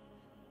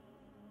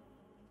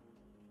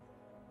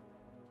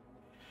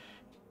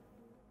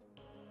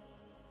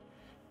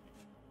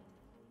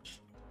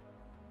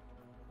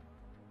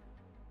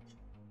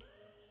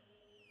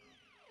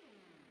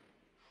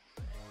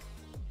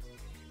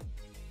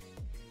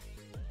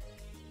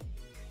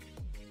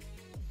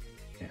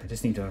 Yeah, I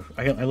just need to.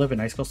 I live in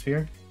Icicle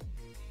Sphere,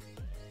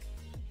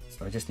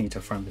 so I just need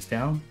to farm this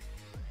down.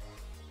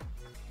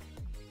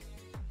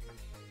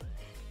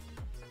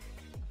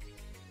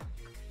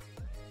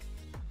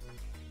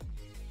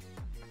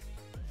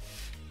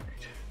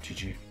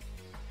 GG.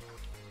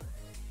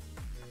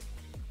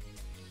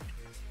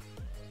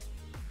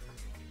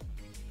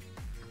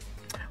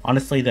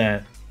 Honestly,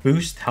 that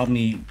boost helped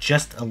me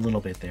just a little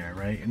bit there,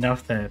 right?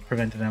 Enough that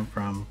prevented them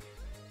from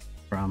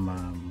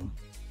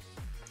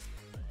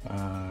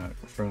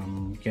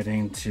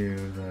getting to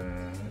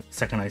the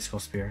second Icicle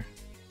Spear.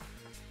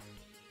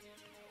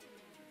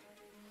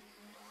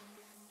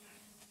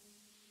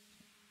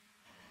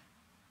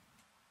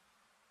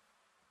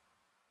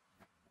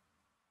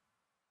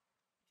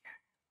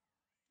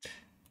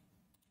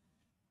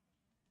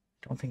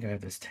 Don't think I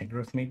have this tank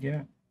growth made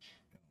yet.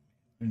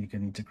 And you're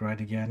gonna need to grind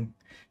again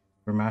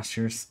for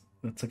masters.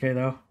 That's okay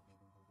though.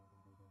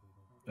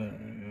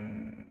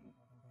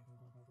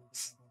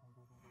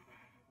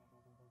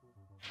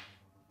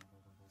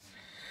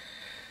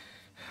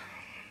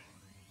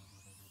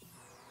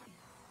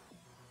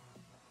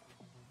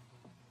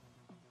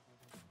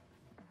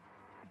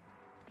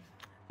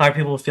 How are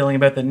people feeling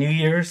about the New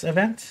Year's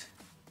event?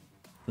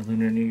 The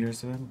Lunar New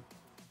Year's event?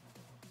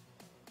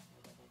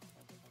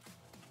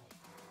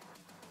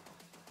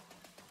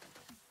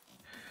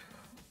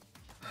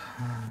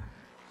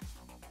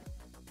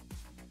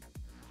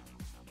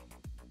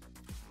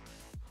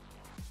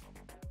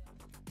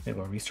 Maybe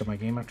I'll restart my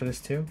game after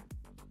this too.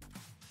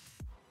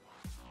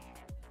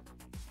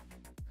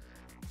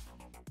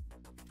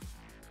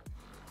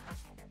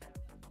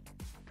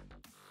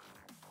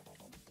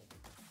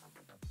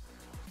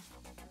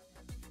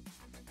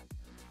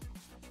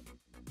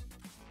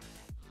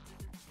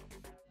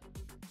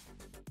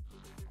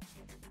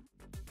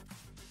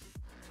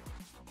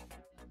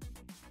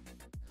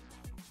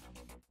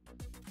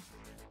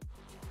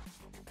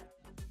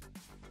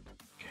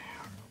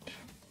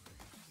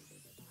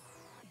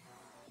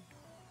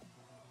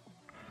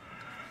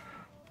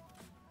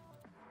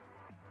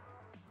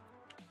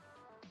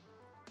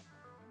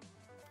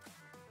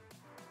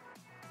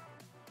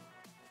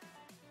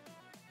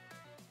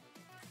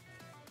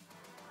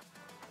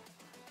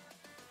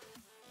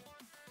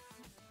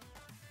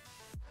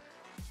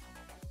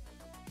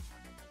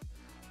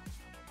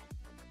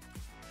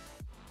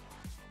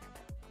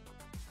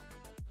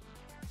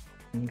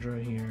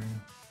 Indra here.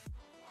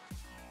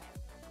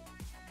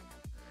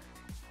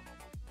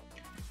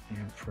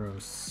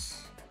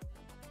 Ampros.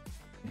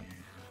 And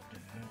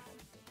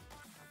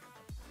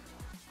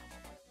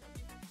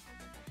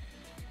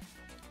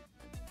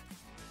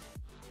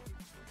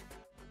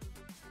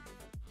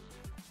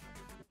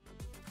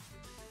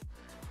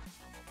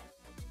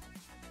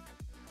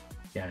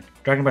yeah,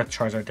 Dragon Breath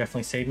Charizard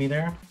definitely saved me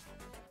there.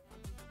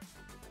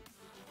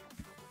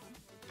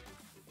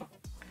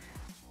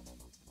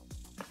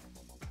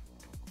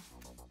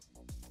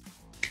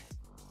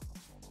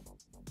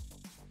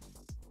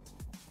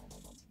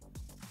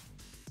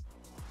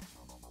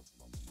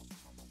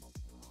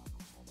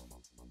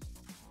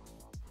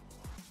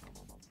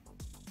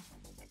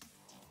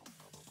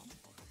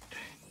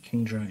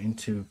 Kingdra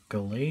into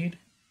Gallade.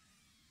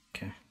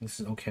 Okay, this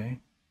is okay.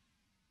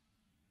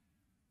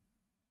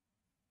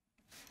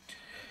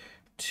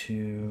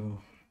 2,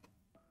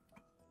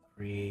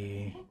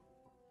 3,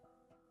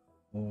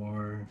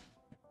 4.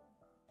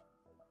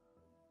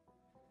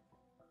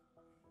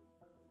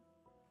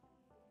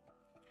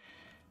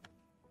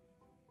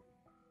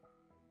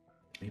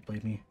 They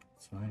played me.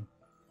 It's fine.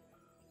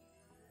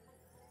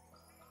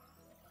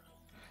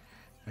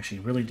 Actually,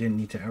 really didn't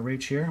need to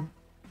outrage here.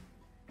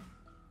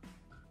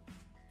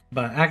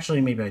 But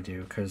actually, maybe I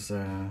do, because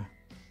the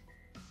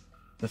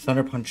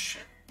Thunder Punch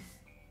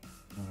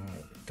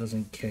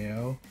doesn't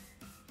KO.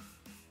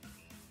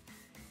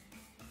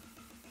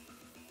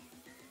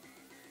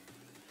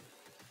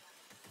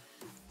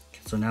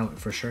 Okay, so now it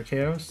for sure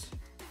KOs.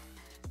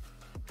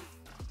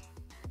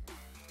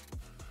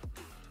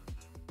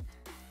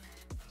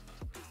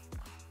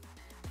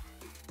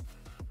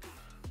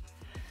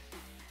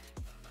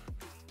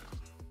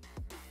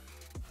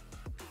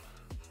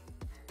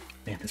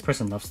 Man, this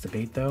person loves to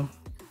bait though.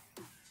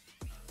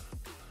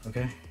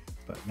 Okay,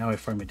 but now I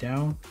farm it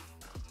down.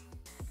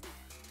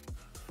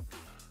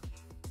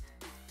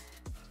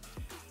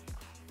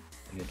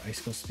 I get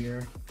Icicle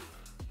Spear.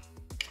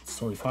 It's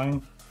totally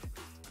fine.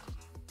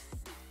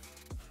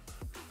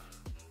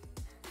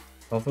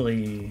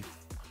 Hopefully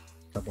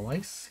double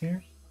ice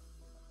here.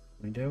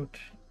 We don't.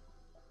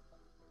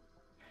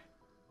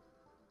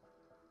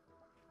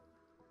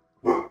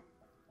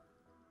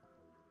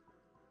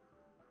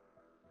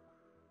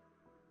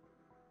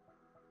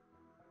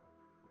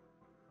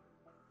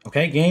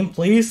 Okay, game,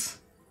 please.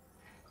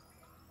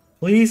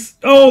 Please.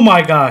 Oh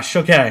my gosh,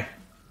 okay.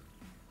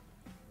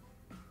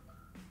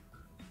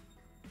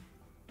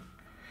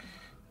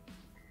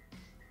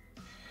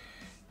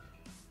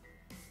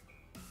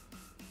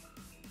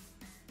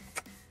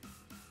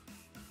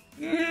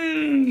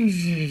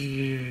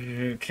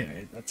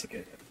 Okay, that's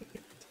okay.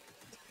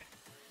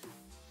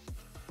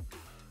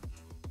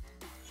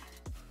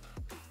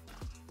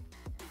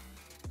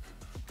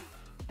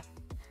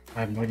 I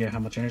have no idea how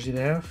much energy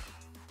they have.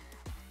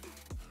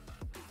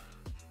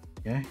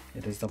 Okay,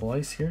 it is double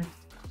ice here.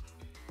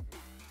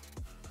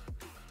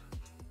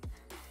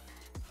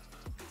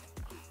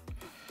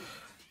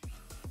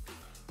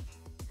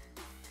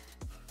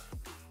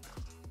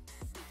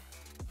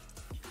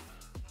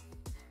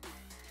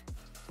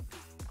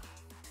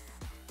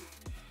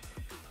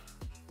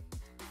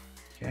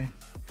 Okay.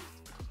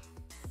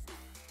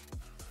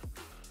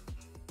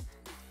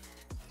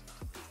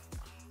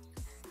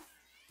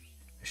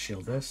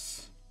 Shield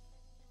this.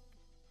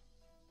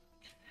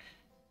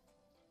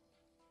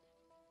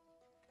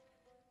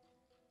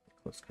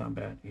 Close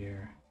combat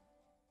here.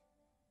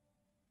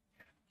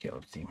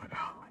 Kill team. Oh my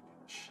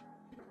gosh.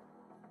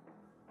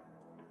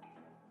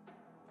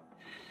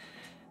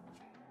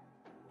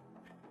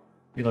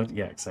 You look,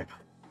 yeah, exactly.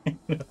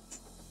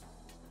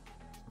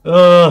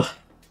 Oh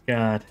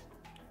god.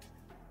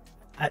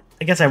 I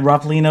guess I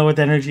roughly know what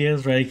the energy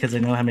is, right? Because I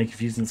know how many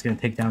confusions it's going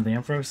to take down the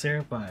Ampharos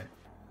there, but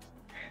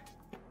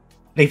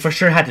they for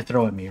sure had to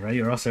throw at me, right?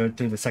 Or else I would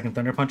do the second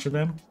Thunder Punch of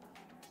them.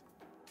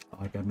 Oh,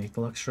 I gotta make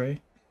the Luxray.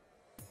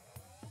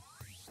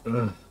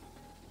 Ugh.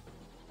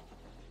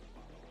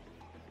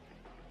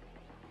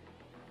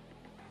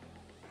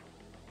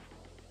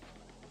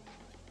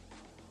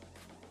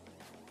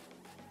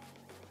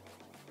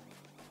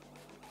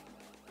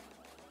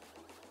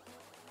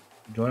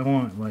 Do I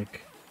want,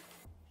 like...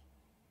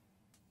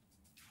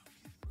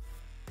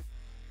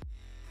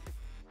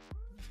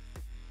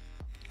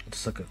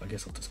 Just look, I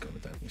guess I'll just go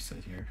with that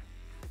instead here.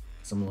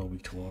 Because I'm a little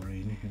weak to wall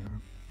rain here.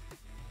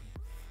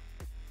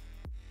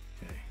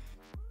 Okay.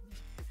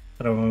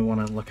 I don't really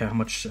want to look at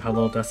how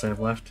little dust I have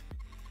left.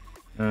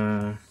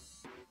 Oh,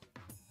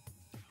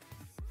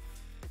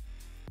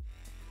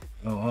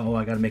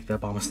 I gotta make the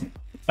Abominus.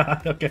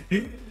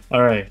 Okay.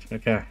 Alright,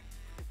 okay.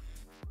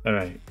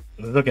 Alright.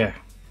 Okay.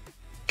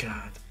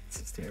 God,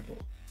 this is terrible.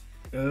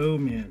 Oh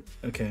man.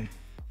 Okay.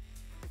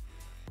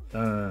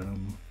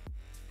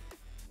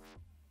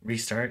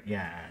 Restart?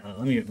 Yeah,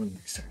 let me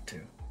restart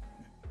too.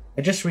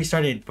 I just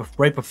restarted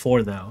right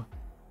before though.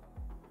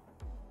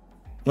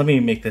 Let me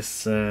make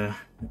this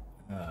Abominus.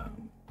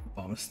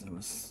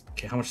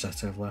 Okay, how much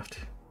dust do I have left?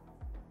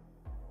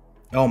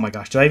 Oh my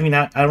gosh, I don't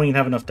even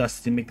have enough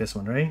dust to make this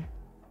one, right?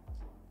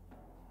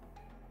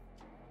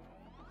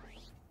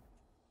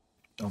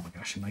 Oh my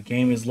gosh, my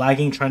game is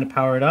lagging trying to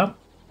power it up.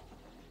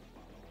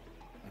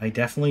 I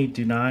definitely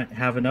do not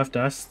have enough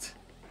dust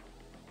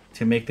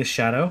to make this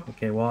shadow.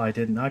 Okay, well, I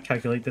did not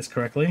calculate this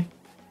correctly.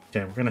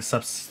 Okay, we're gonna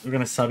sub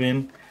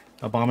in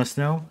Abominus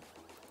now.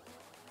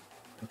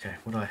 Okay,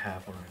 what do I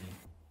have already?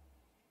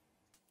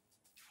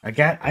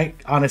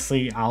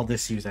 Honestly, I'll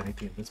just use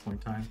anything at this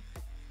point in time.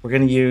 We're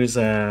gonna use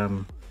I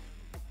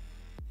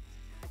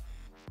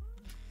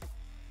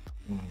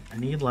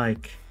need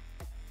like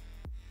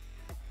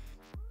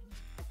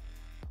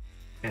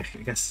I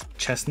guess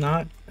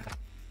chestnut.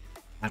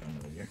 I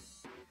don't know here.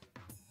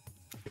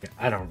 Okay,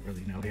 I don't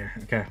really know here.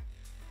 Okay, I'm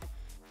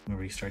gonna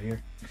restart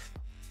here.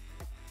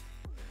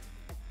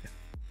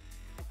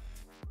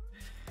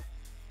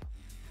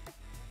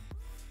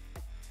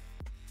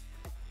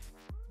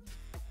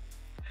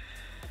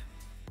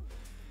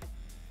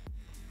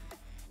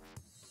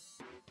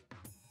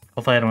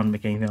 Hopefully I don't want to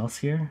make anything else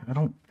here. I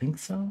don't think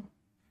so. I think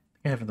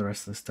I have the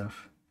rest of this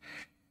stuff.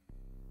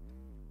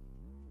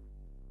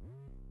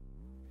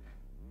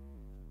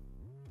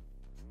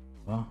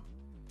 Well,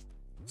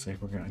 looks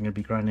like I'm gonna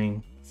be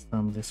grinding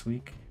some this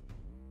week.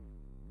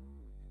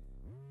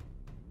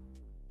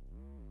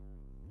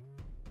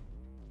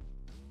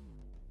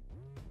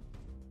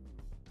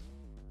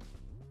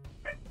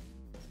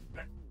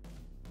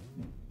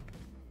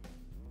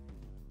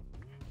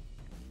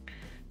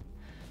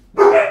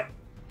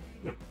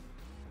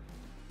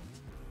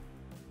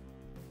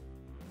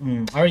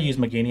 I already used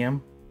Meganium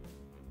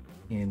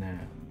in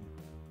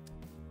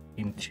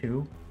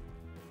 2.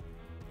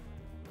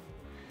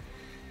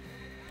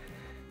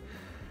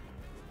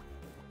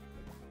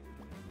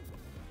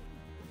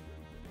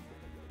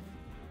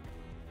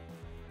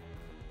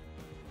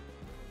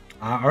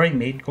 I already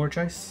made Gorge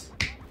Ice,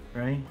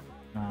 right?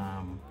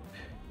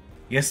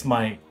 Yes,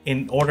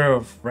 in order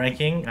of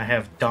ranking, I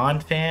have Dawn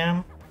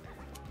Fam,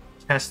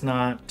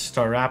 Chestnut,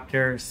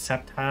 Staraptor,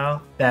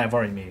 Sceptile, that I've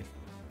already made.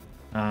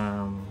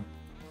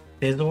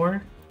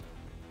 Bizor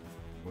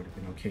would have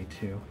been okay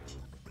too.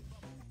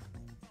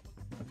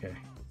 Okay.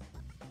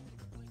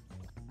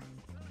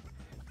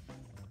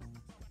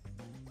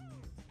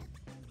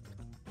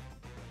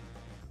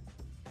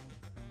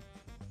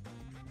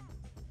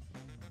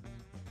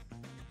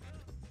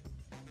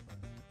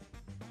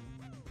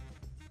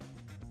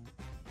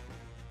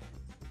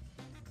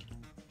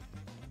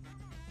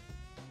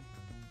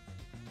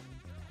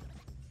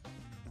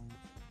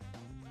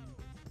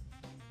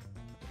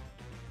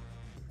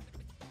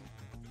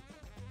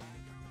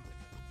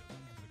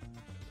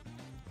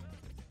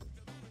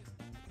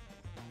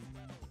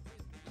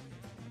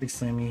 Big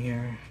Slammy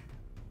here.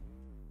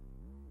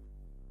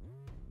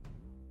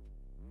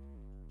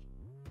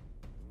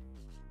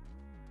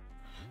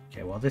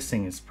 Okay, well this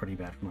thing is pretty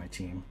bad for my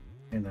team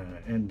in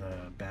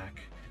the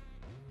back.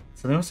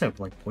 So they must have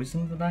like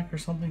poison in the back or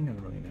something? I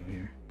don't really know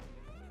here.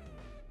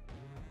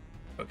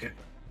 Okay.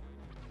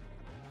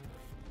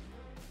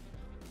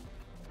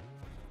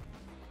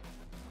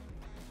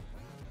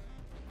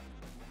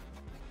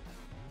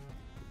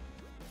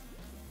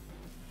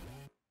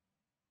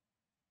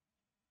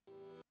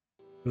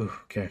 Ooh,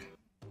 okay.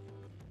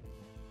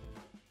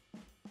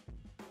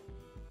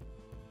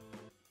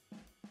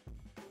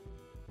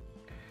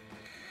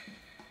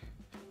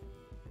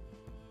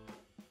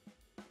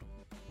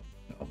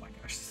 Oh my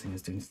gosh, this thing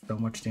is doing so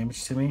much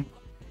damage to me.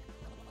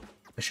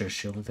 I should have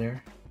shielded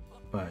there,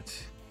 but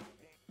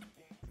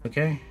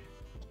okay.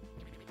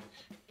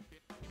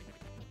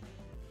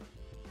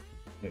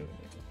 Ooh,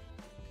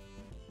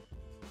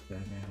 that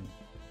man.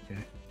 Okay.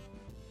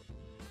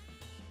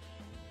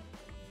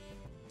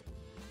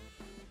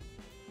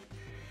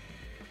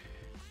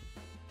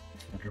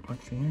 Under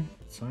punch here,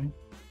 it's fine.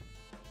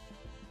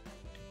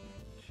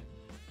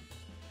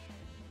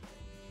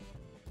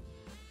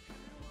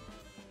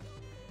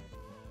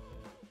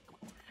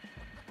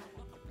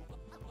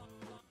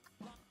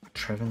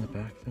 Trev in the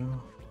back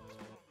though.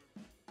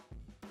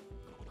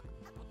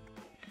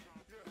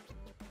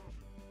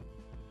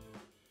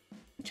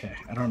 Okay,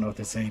 I don't know if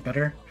this is any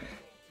better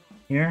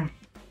here.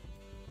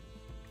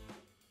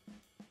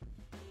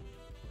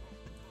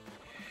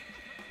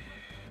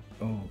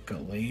 Oh,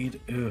 Gallade.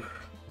 Ugh.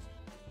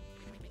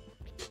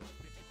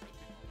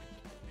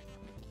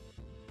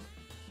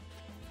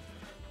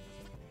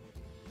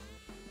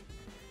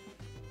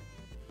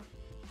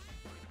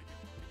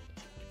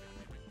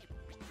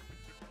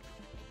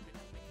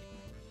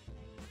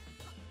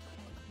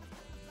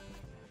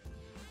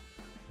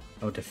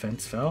 Oh,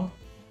 defense fell?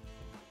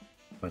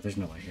 But there's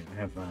no way here. I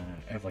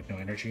have like no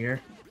energy here.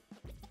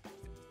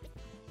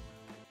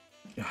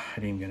 Ugh, I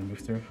didn't even get to move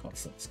through.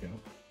 Let's go.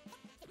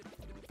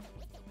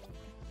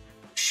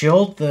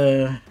 Shield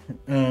the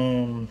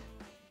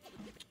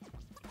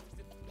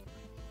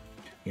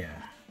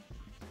yeah.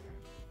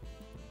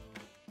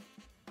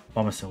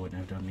 Bombacil wouldn't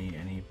have done me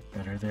any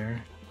better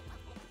there.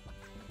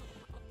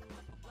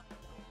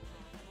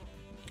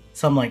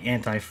 Some like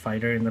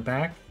anti-fighter in the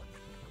back.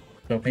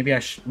 So maybe I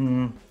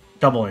should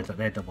double anti.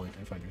 They had double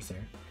anti-fighters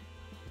there.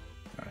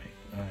 Alright,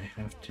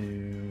 I have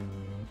to.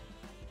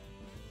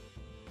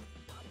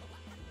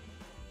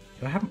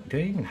 Do I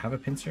even have a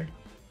pincer?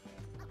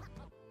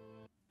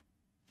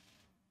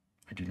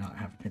 I do not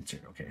have a pincer.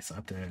 Okay, so I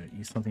have to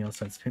use something else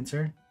that's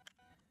pincer.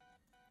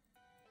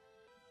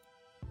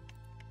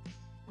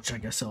 Which I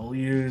guess I'll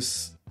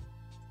use.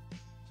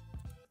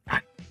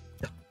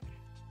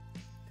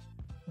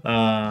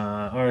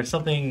 Or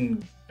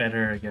something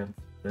better against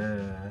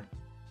the.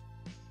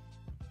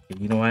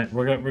 You know what?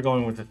 We're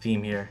going with the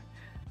theme here.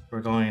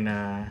 We're going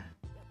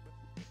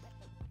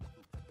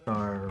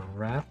Star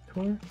Raptor?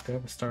 Do I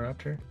have a Star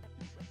Raptor?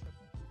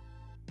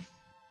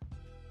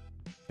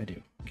 I do.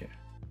 Okay.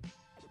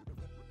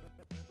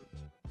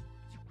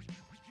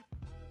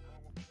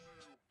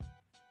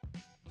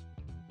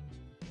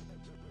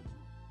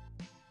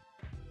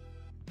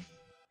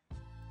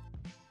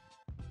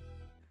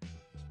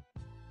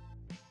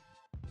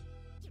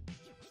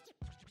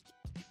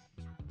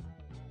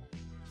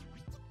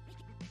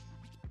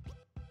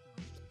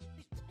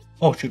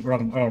 Oh shoot,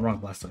 wrong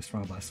Blastoise,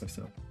 wrong Blastoise.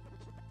 So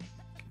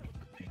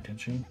pay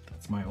attention.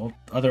 That's my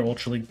other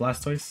Ultra League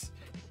Blastoise.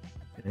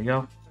 There you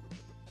go.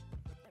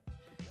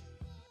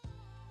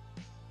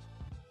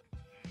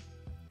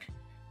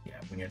 Yeah,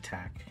 we can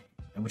attack,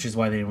 which is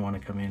why they didn't want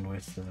to come in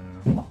with.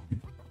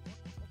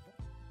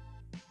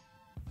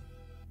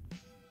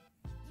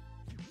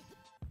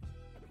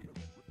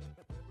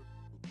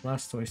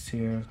 Blastoise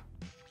here.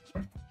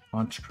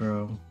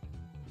 Honchkrow.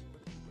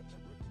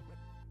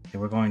 Okay,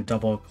 we're going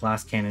double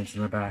glass cannons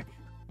in the back.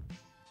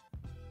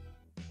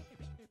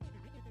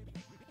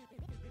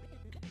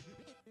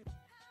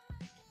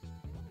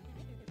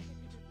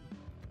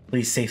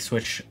 Please safe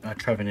switch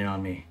Trevenant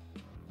on me.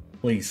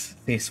 Please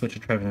safe switch a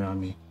Trevenant on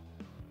me.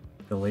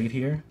 Delayed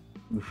here.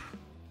 Oof.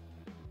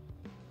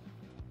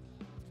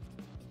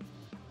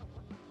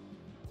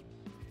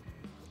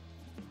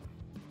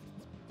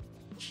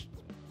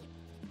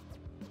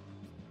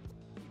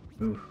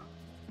 Ooh.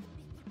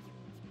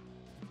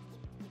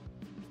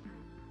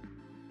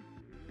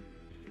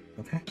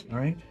 Okay,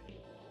 alright.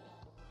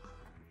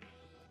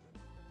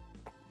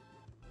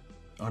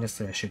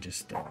 Honestly, I should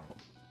just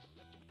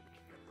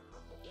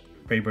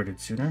Greybirded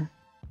sooner.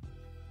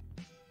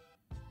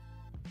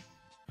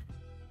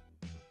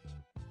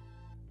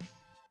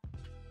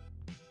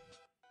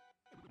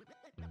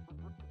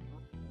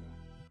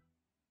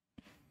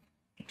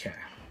 Okay.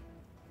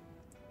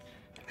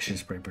 I should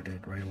just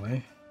Greybirded right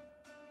away.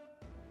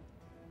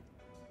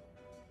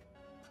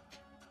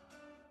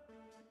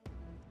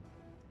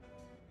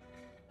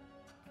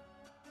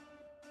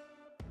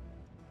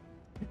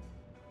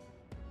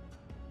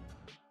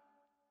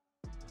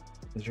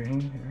 Is your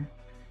hand here?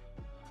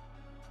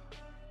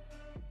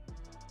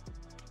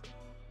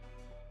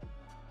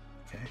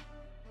 Okay.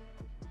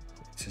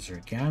 Scissor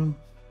again.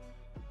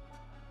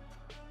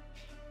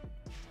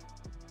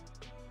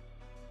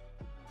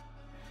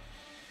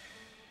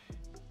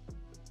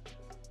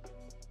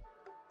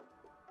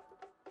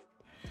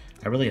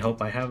 I really hope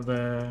I have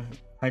the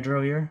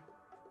Hydro here.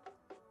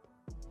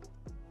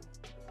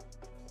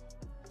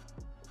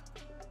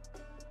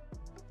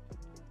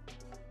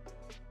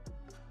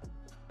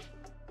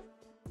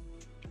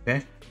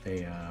 Okay,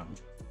 they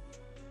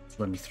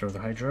let me throw the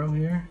Hydro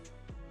here.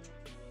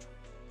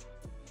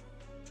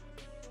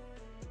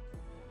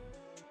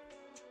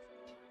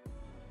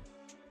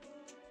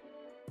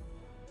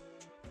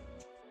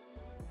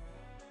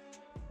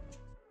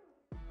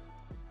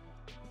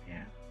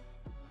 Yeah.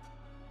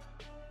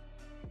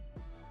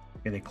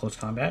 Okay, they close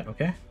combat,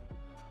 okay.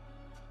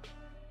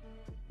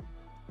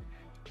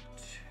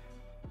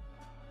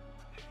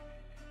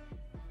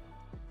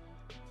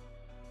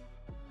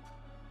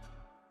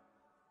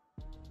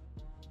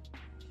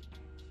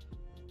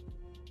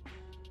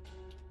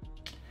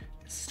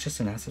 It's just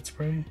an acid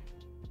spray. Man,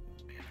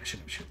 I should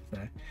have shielded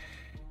that.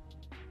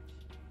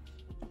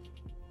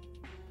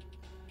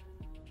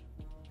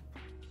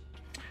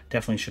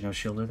 Definitely should have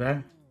shielded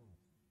that.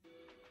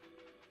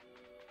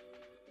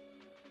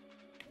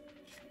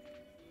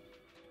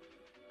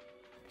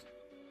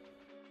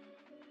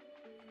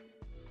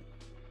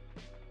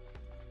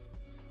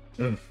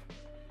 Ugh.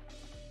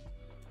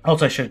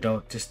 Also, I should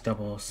have just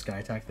double sky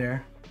attack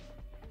there.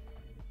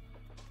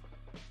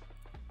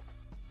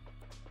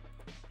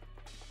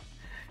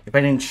 If I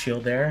didn't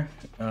shield there,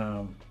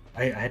 I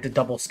had to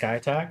double sky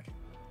attack,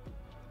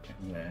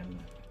 and then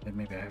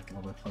maybe I have to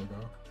let flow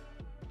go.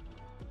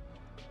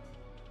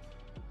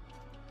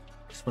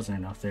 This wasn't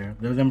enough there.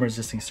 The them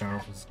resisting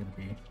Startle was going to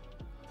be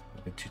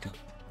a bit too tough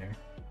there.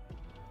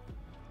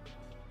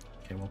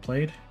 Okay, well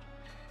played.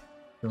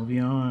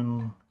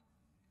 Sylveon,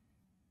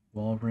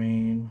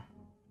 Walrein,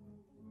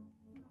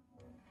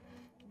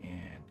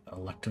 and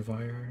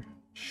Electivire,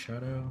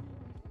 Shadow.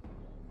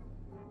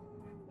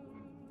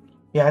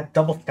 Yeah,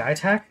 double sky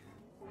attack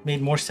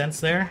made more sense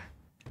there.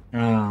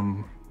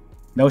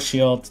 No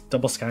shield,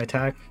 double sky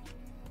attack,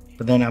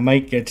 but then I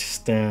might get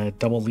just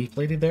double leaf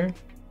bladed there.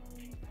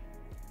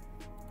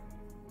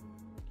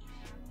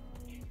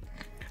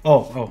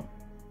 Oh.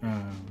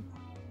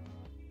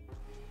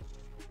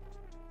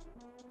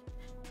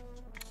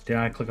 Did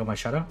I click on my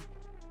shadow?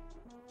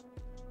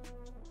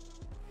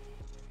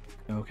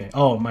 Okay.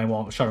 Oh, my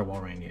shadow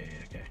Walrein. Yeah,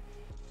 okay.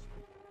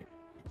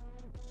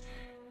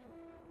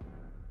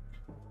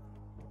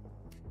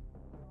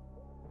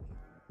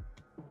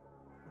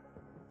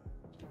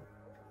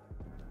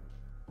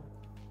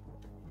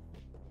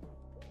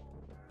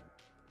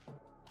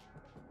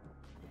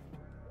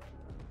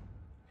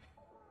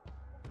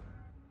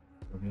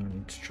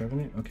 It's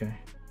Trevenant? Okay.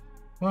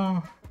 Well,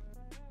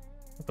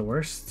 not the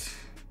worst.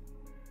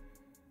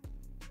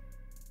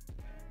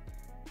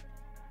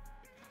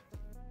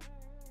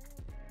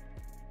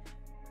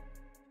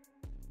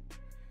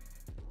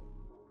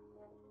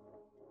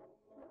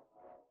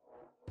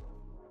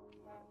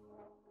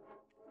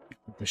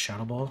 The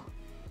Shadow Ball.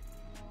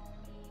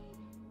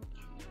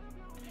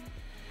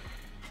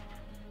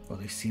 Well,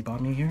 they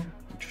C-bomb me here.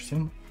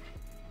 Interesting.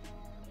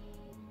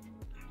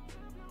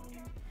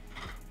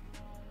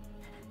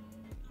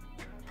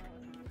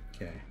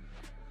 Okay.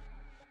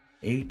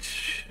 8,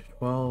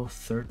 12,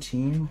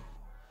 13.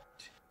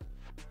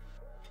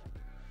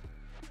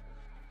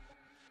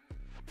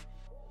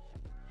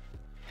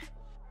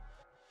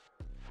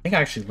 I think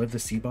I actually lived the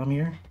C-bomb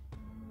here.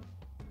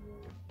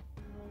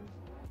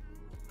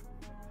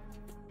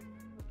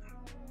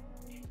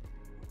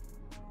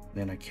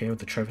 Then I KO'd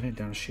the Trevenant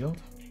down a shield.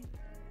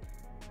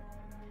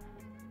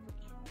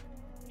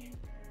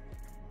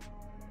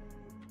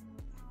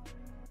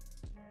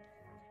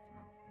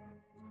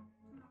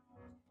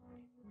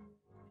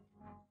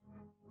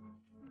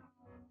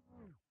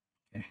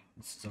 Okay,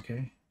 this is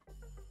okay.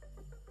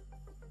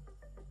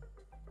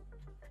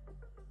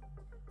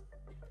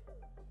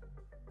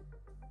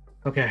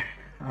 Okay,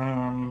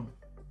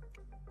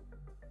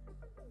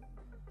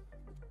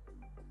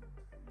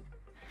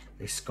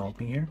 they scalp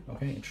me here.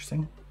 Okay,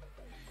 interesting.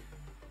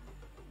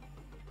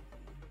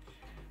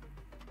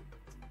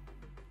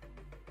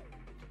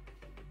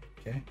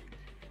 Okay.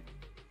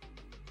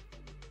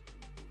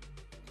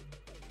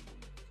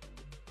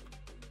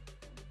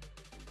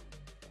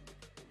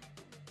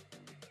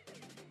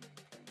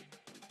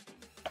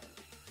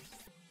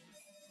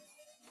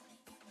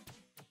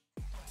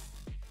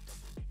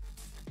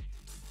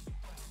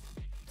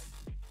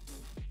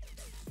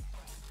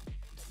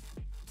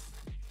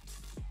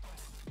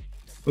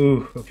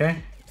 Ooh,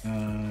 okay.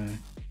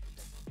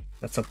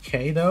 That's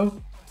okay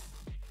though.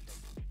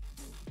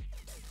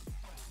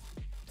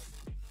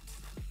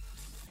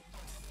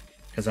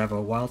 Because I have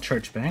a Wild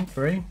Church Bank,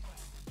 right?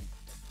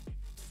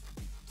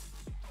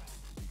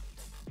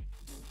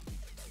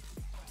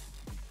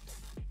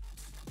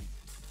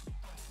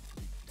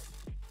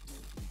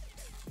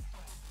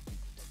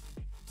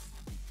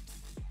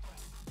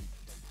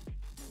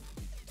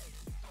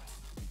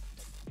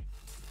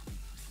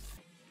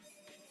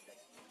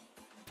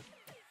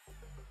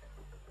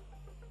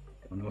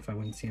 Don't know if I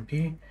win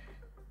CMP,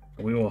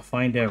 but we will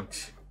find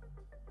out.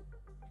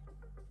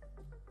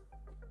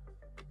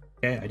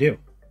 Okay, I do.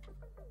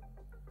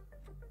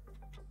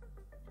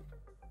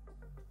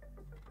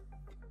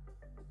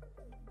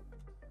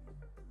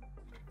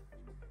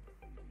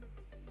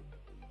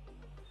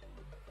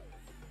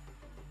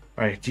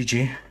 Alright,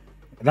 GG.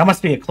 That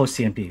must be a close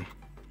CMP.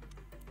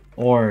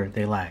 Or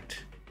they lagged.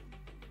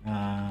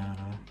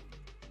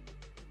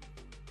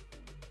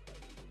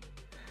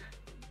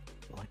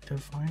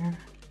 Selective fire?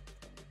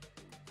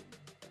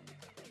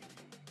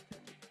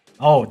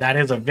 Oh, that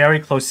is a very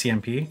close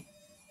CMP.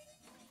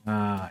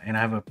 And I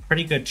have a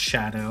pretty good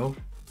shadow.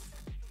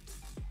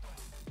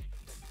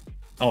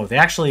 Oh, they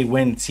actually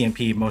win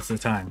CMP most of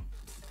the time.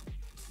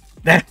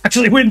 They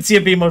actually win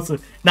CMP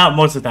not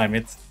most of the time.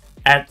 It's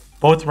at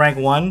both rank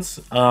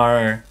 1s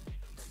are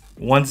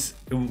one's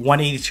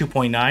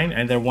 182.9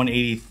 and they're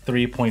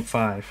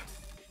 183.5.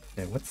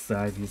 Okay, what's the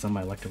IVs on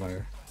my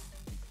Electivire?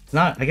 It's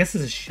not, I guess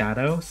it's a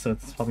shadow, so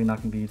it's probably not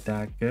gonna be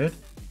that good.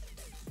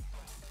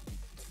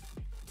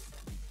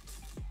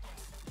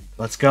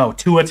 Let's go,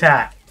 2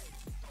 attack.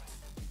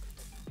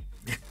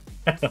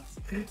 That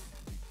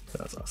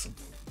was awesome.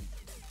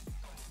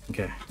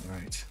 Okay,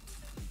 alright.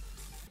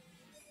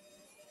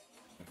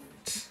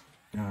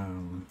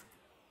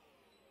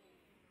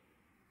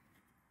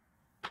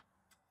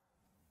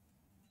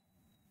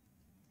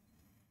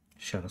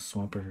 Shadow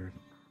Swampert,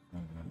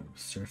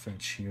 Surf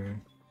Edge here.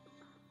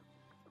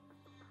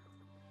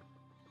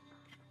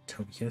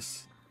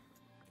 Togekiss.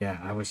 Yeah,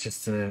 I was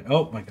just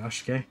oh my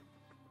gosh, okay.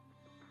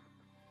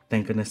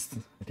 Thank goodness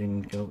I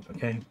didn't go.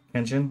 Okay,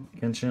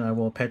 Kenshin, I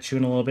will pet you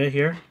in a little bit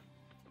here.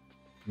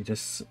 You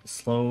just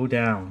slow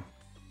down.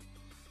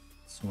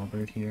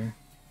 Swampert here.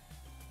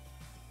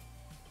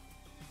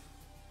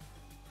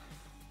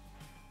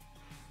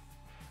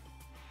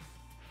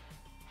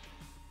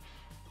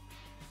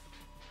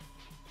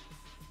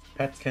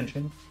 Pets,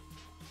 Kenshin.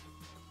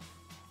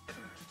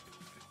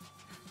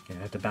 Okay,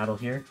 I have to battle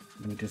here.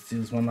 Let me just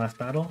do this one last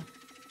battle,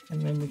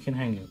 and then we can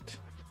hang out.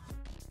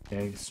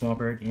 Okay,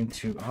 Swampert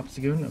into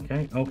Obstagoon.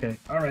 Okay, okay,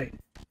 alright.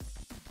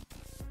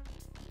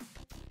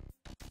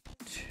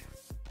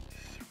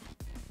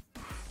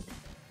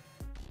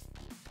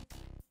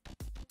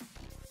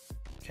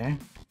 Okay.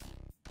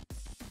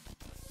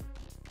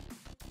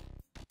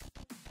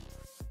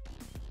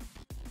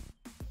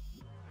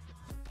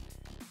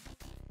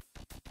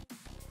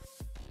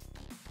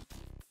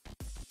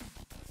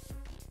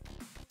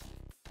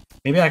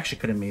 Maybe I actually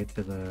could have made it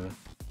to the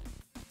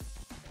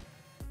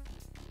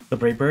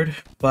Brave Bird,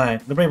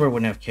 but the Brave Bird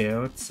wouldn't have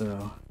KO'd,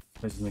 so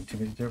it doesn't make too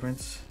much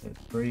difference.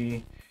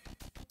 3,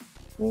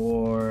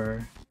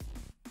 4,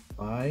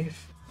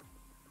 5.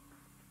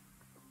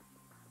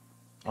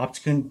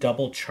 Obstagoon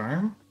double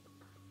charm?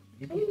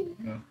 Maybe?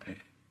 Okay.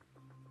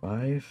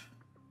 5.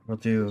 We'll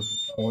do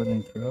 4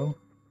 then throw.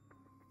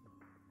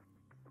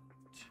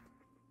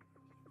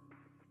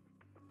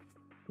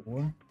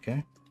 4.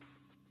 Okay.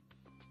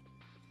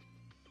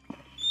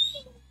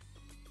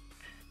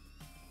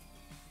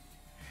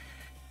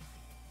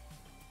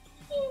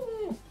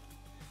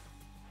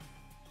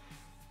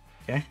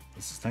 Okay,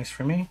 this is nice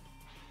for me.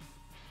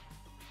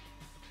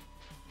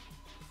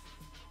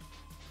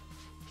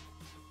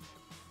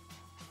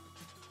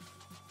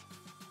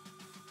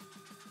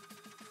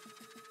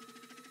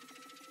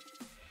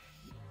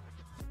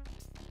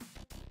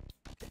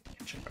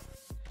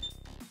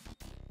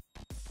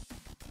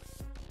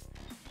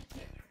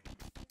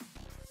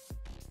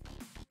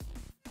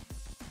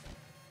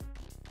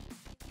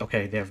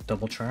 Okay, they have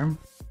double charm.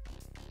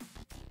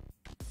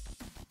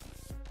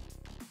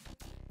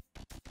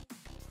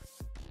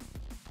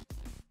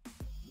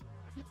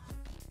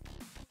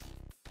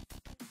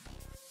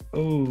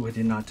 Oh, I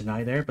did not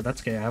deny there, but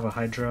that's okay. I have a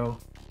hydro.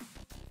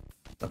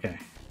 Okay.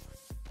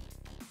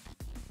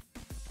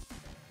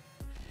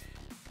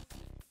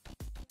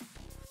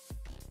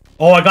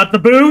 Oh, I got the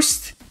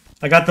boost!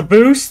 I got the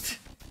boost!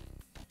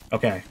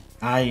 Okay,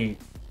 I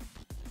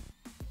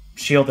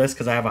shield this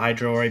because I have a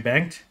hydro already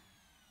banked.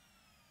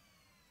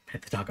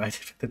 Hit the doggo. I did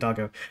hit the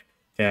doggo.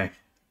 Okay.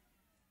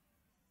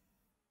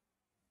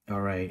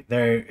 All right.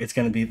 There. It's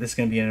gonna be. This is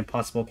gonna be an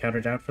impossible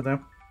counter down for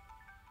them.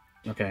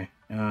 Okay.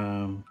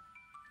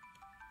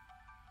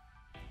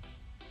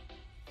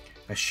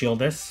 I shield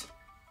this.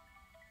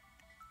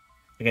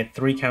 I get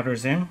 3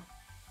 counters in.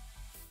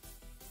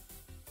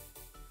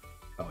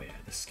 Oh yeah,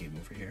 this is game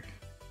over here.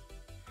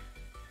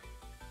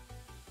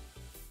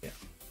 Yeah.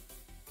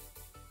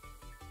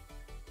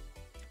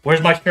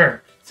 Where's my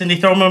shirt? Cindy,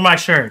 throw me my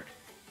shirt.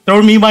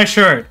 Throw me my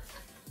shirt.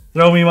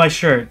 Throw me my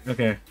shirt.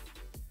 Okay.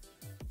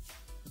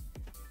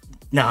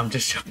 No, I'm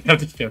just joking. I'm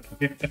just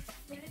joking.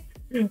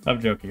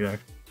 I'm joking there.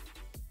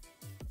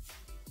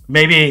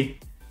 Maybe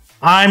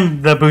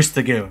I'm the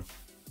Boostagoon.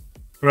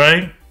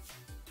 Right?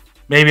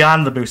 Maybe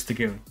I'm the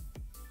Boostagoon.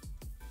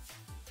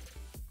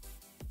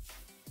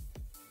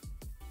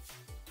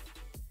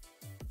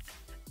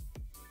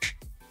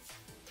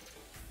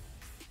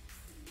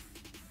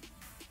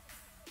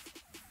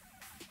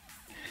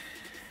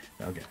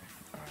 Okay.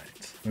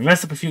 Alright. We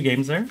messed up a few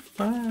games there,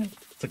 but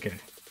it's okay.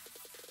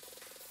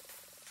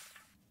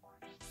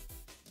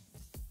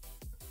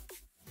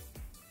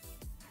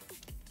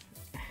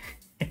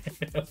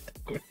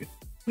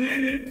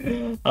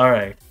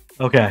 Alright.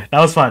 Okay. That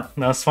was fun.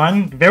 That was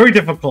fun. Very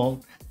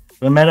difficult.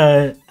 The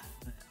meta,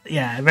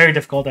 yeah, very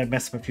difficult. I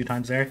messed up a few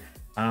times there.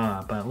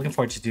 But looking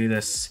forward to do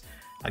this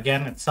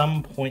again at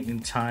some point in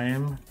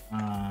time.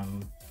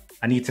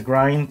 I need to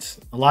grind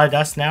a lot of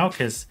dust now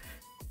because,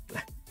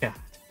 yeah,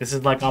 this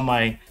is like on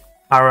my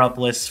power up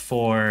list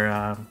for.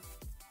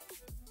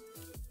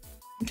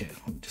 Okay,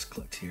 let me just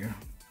click here.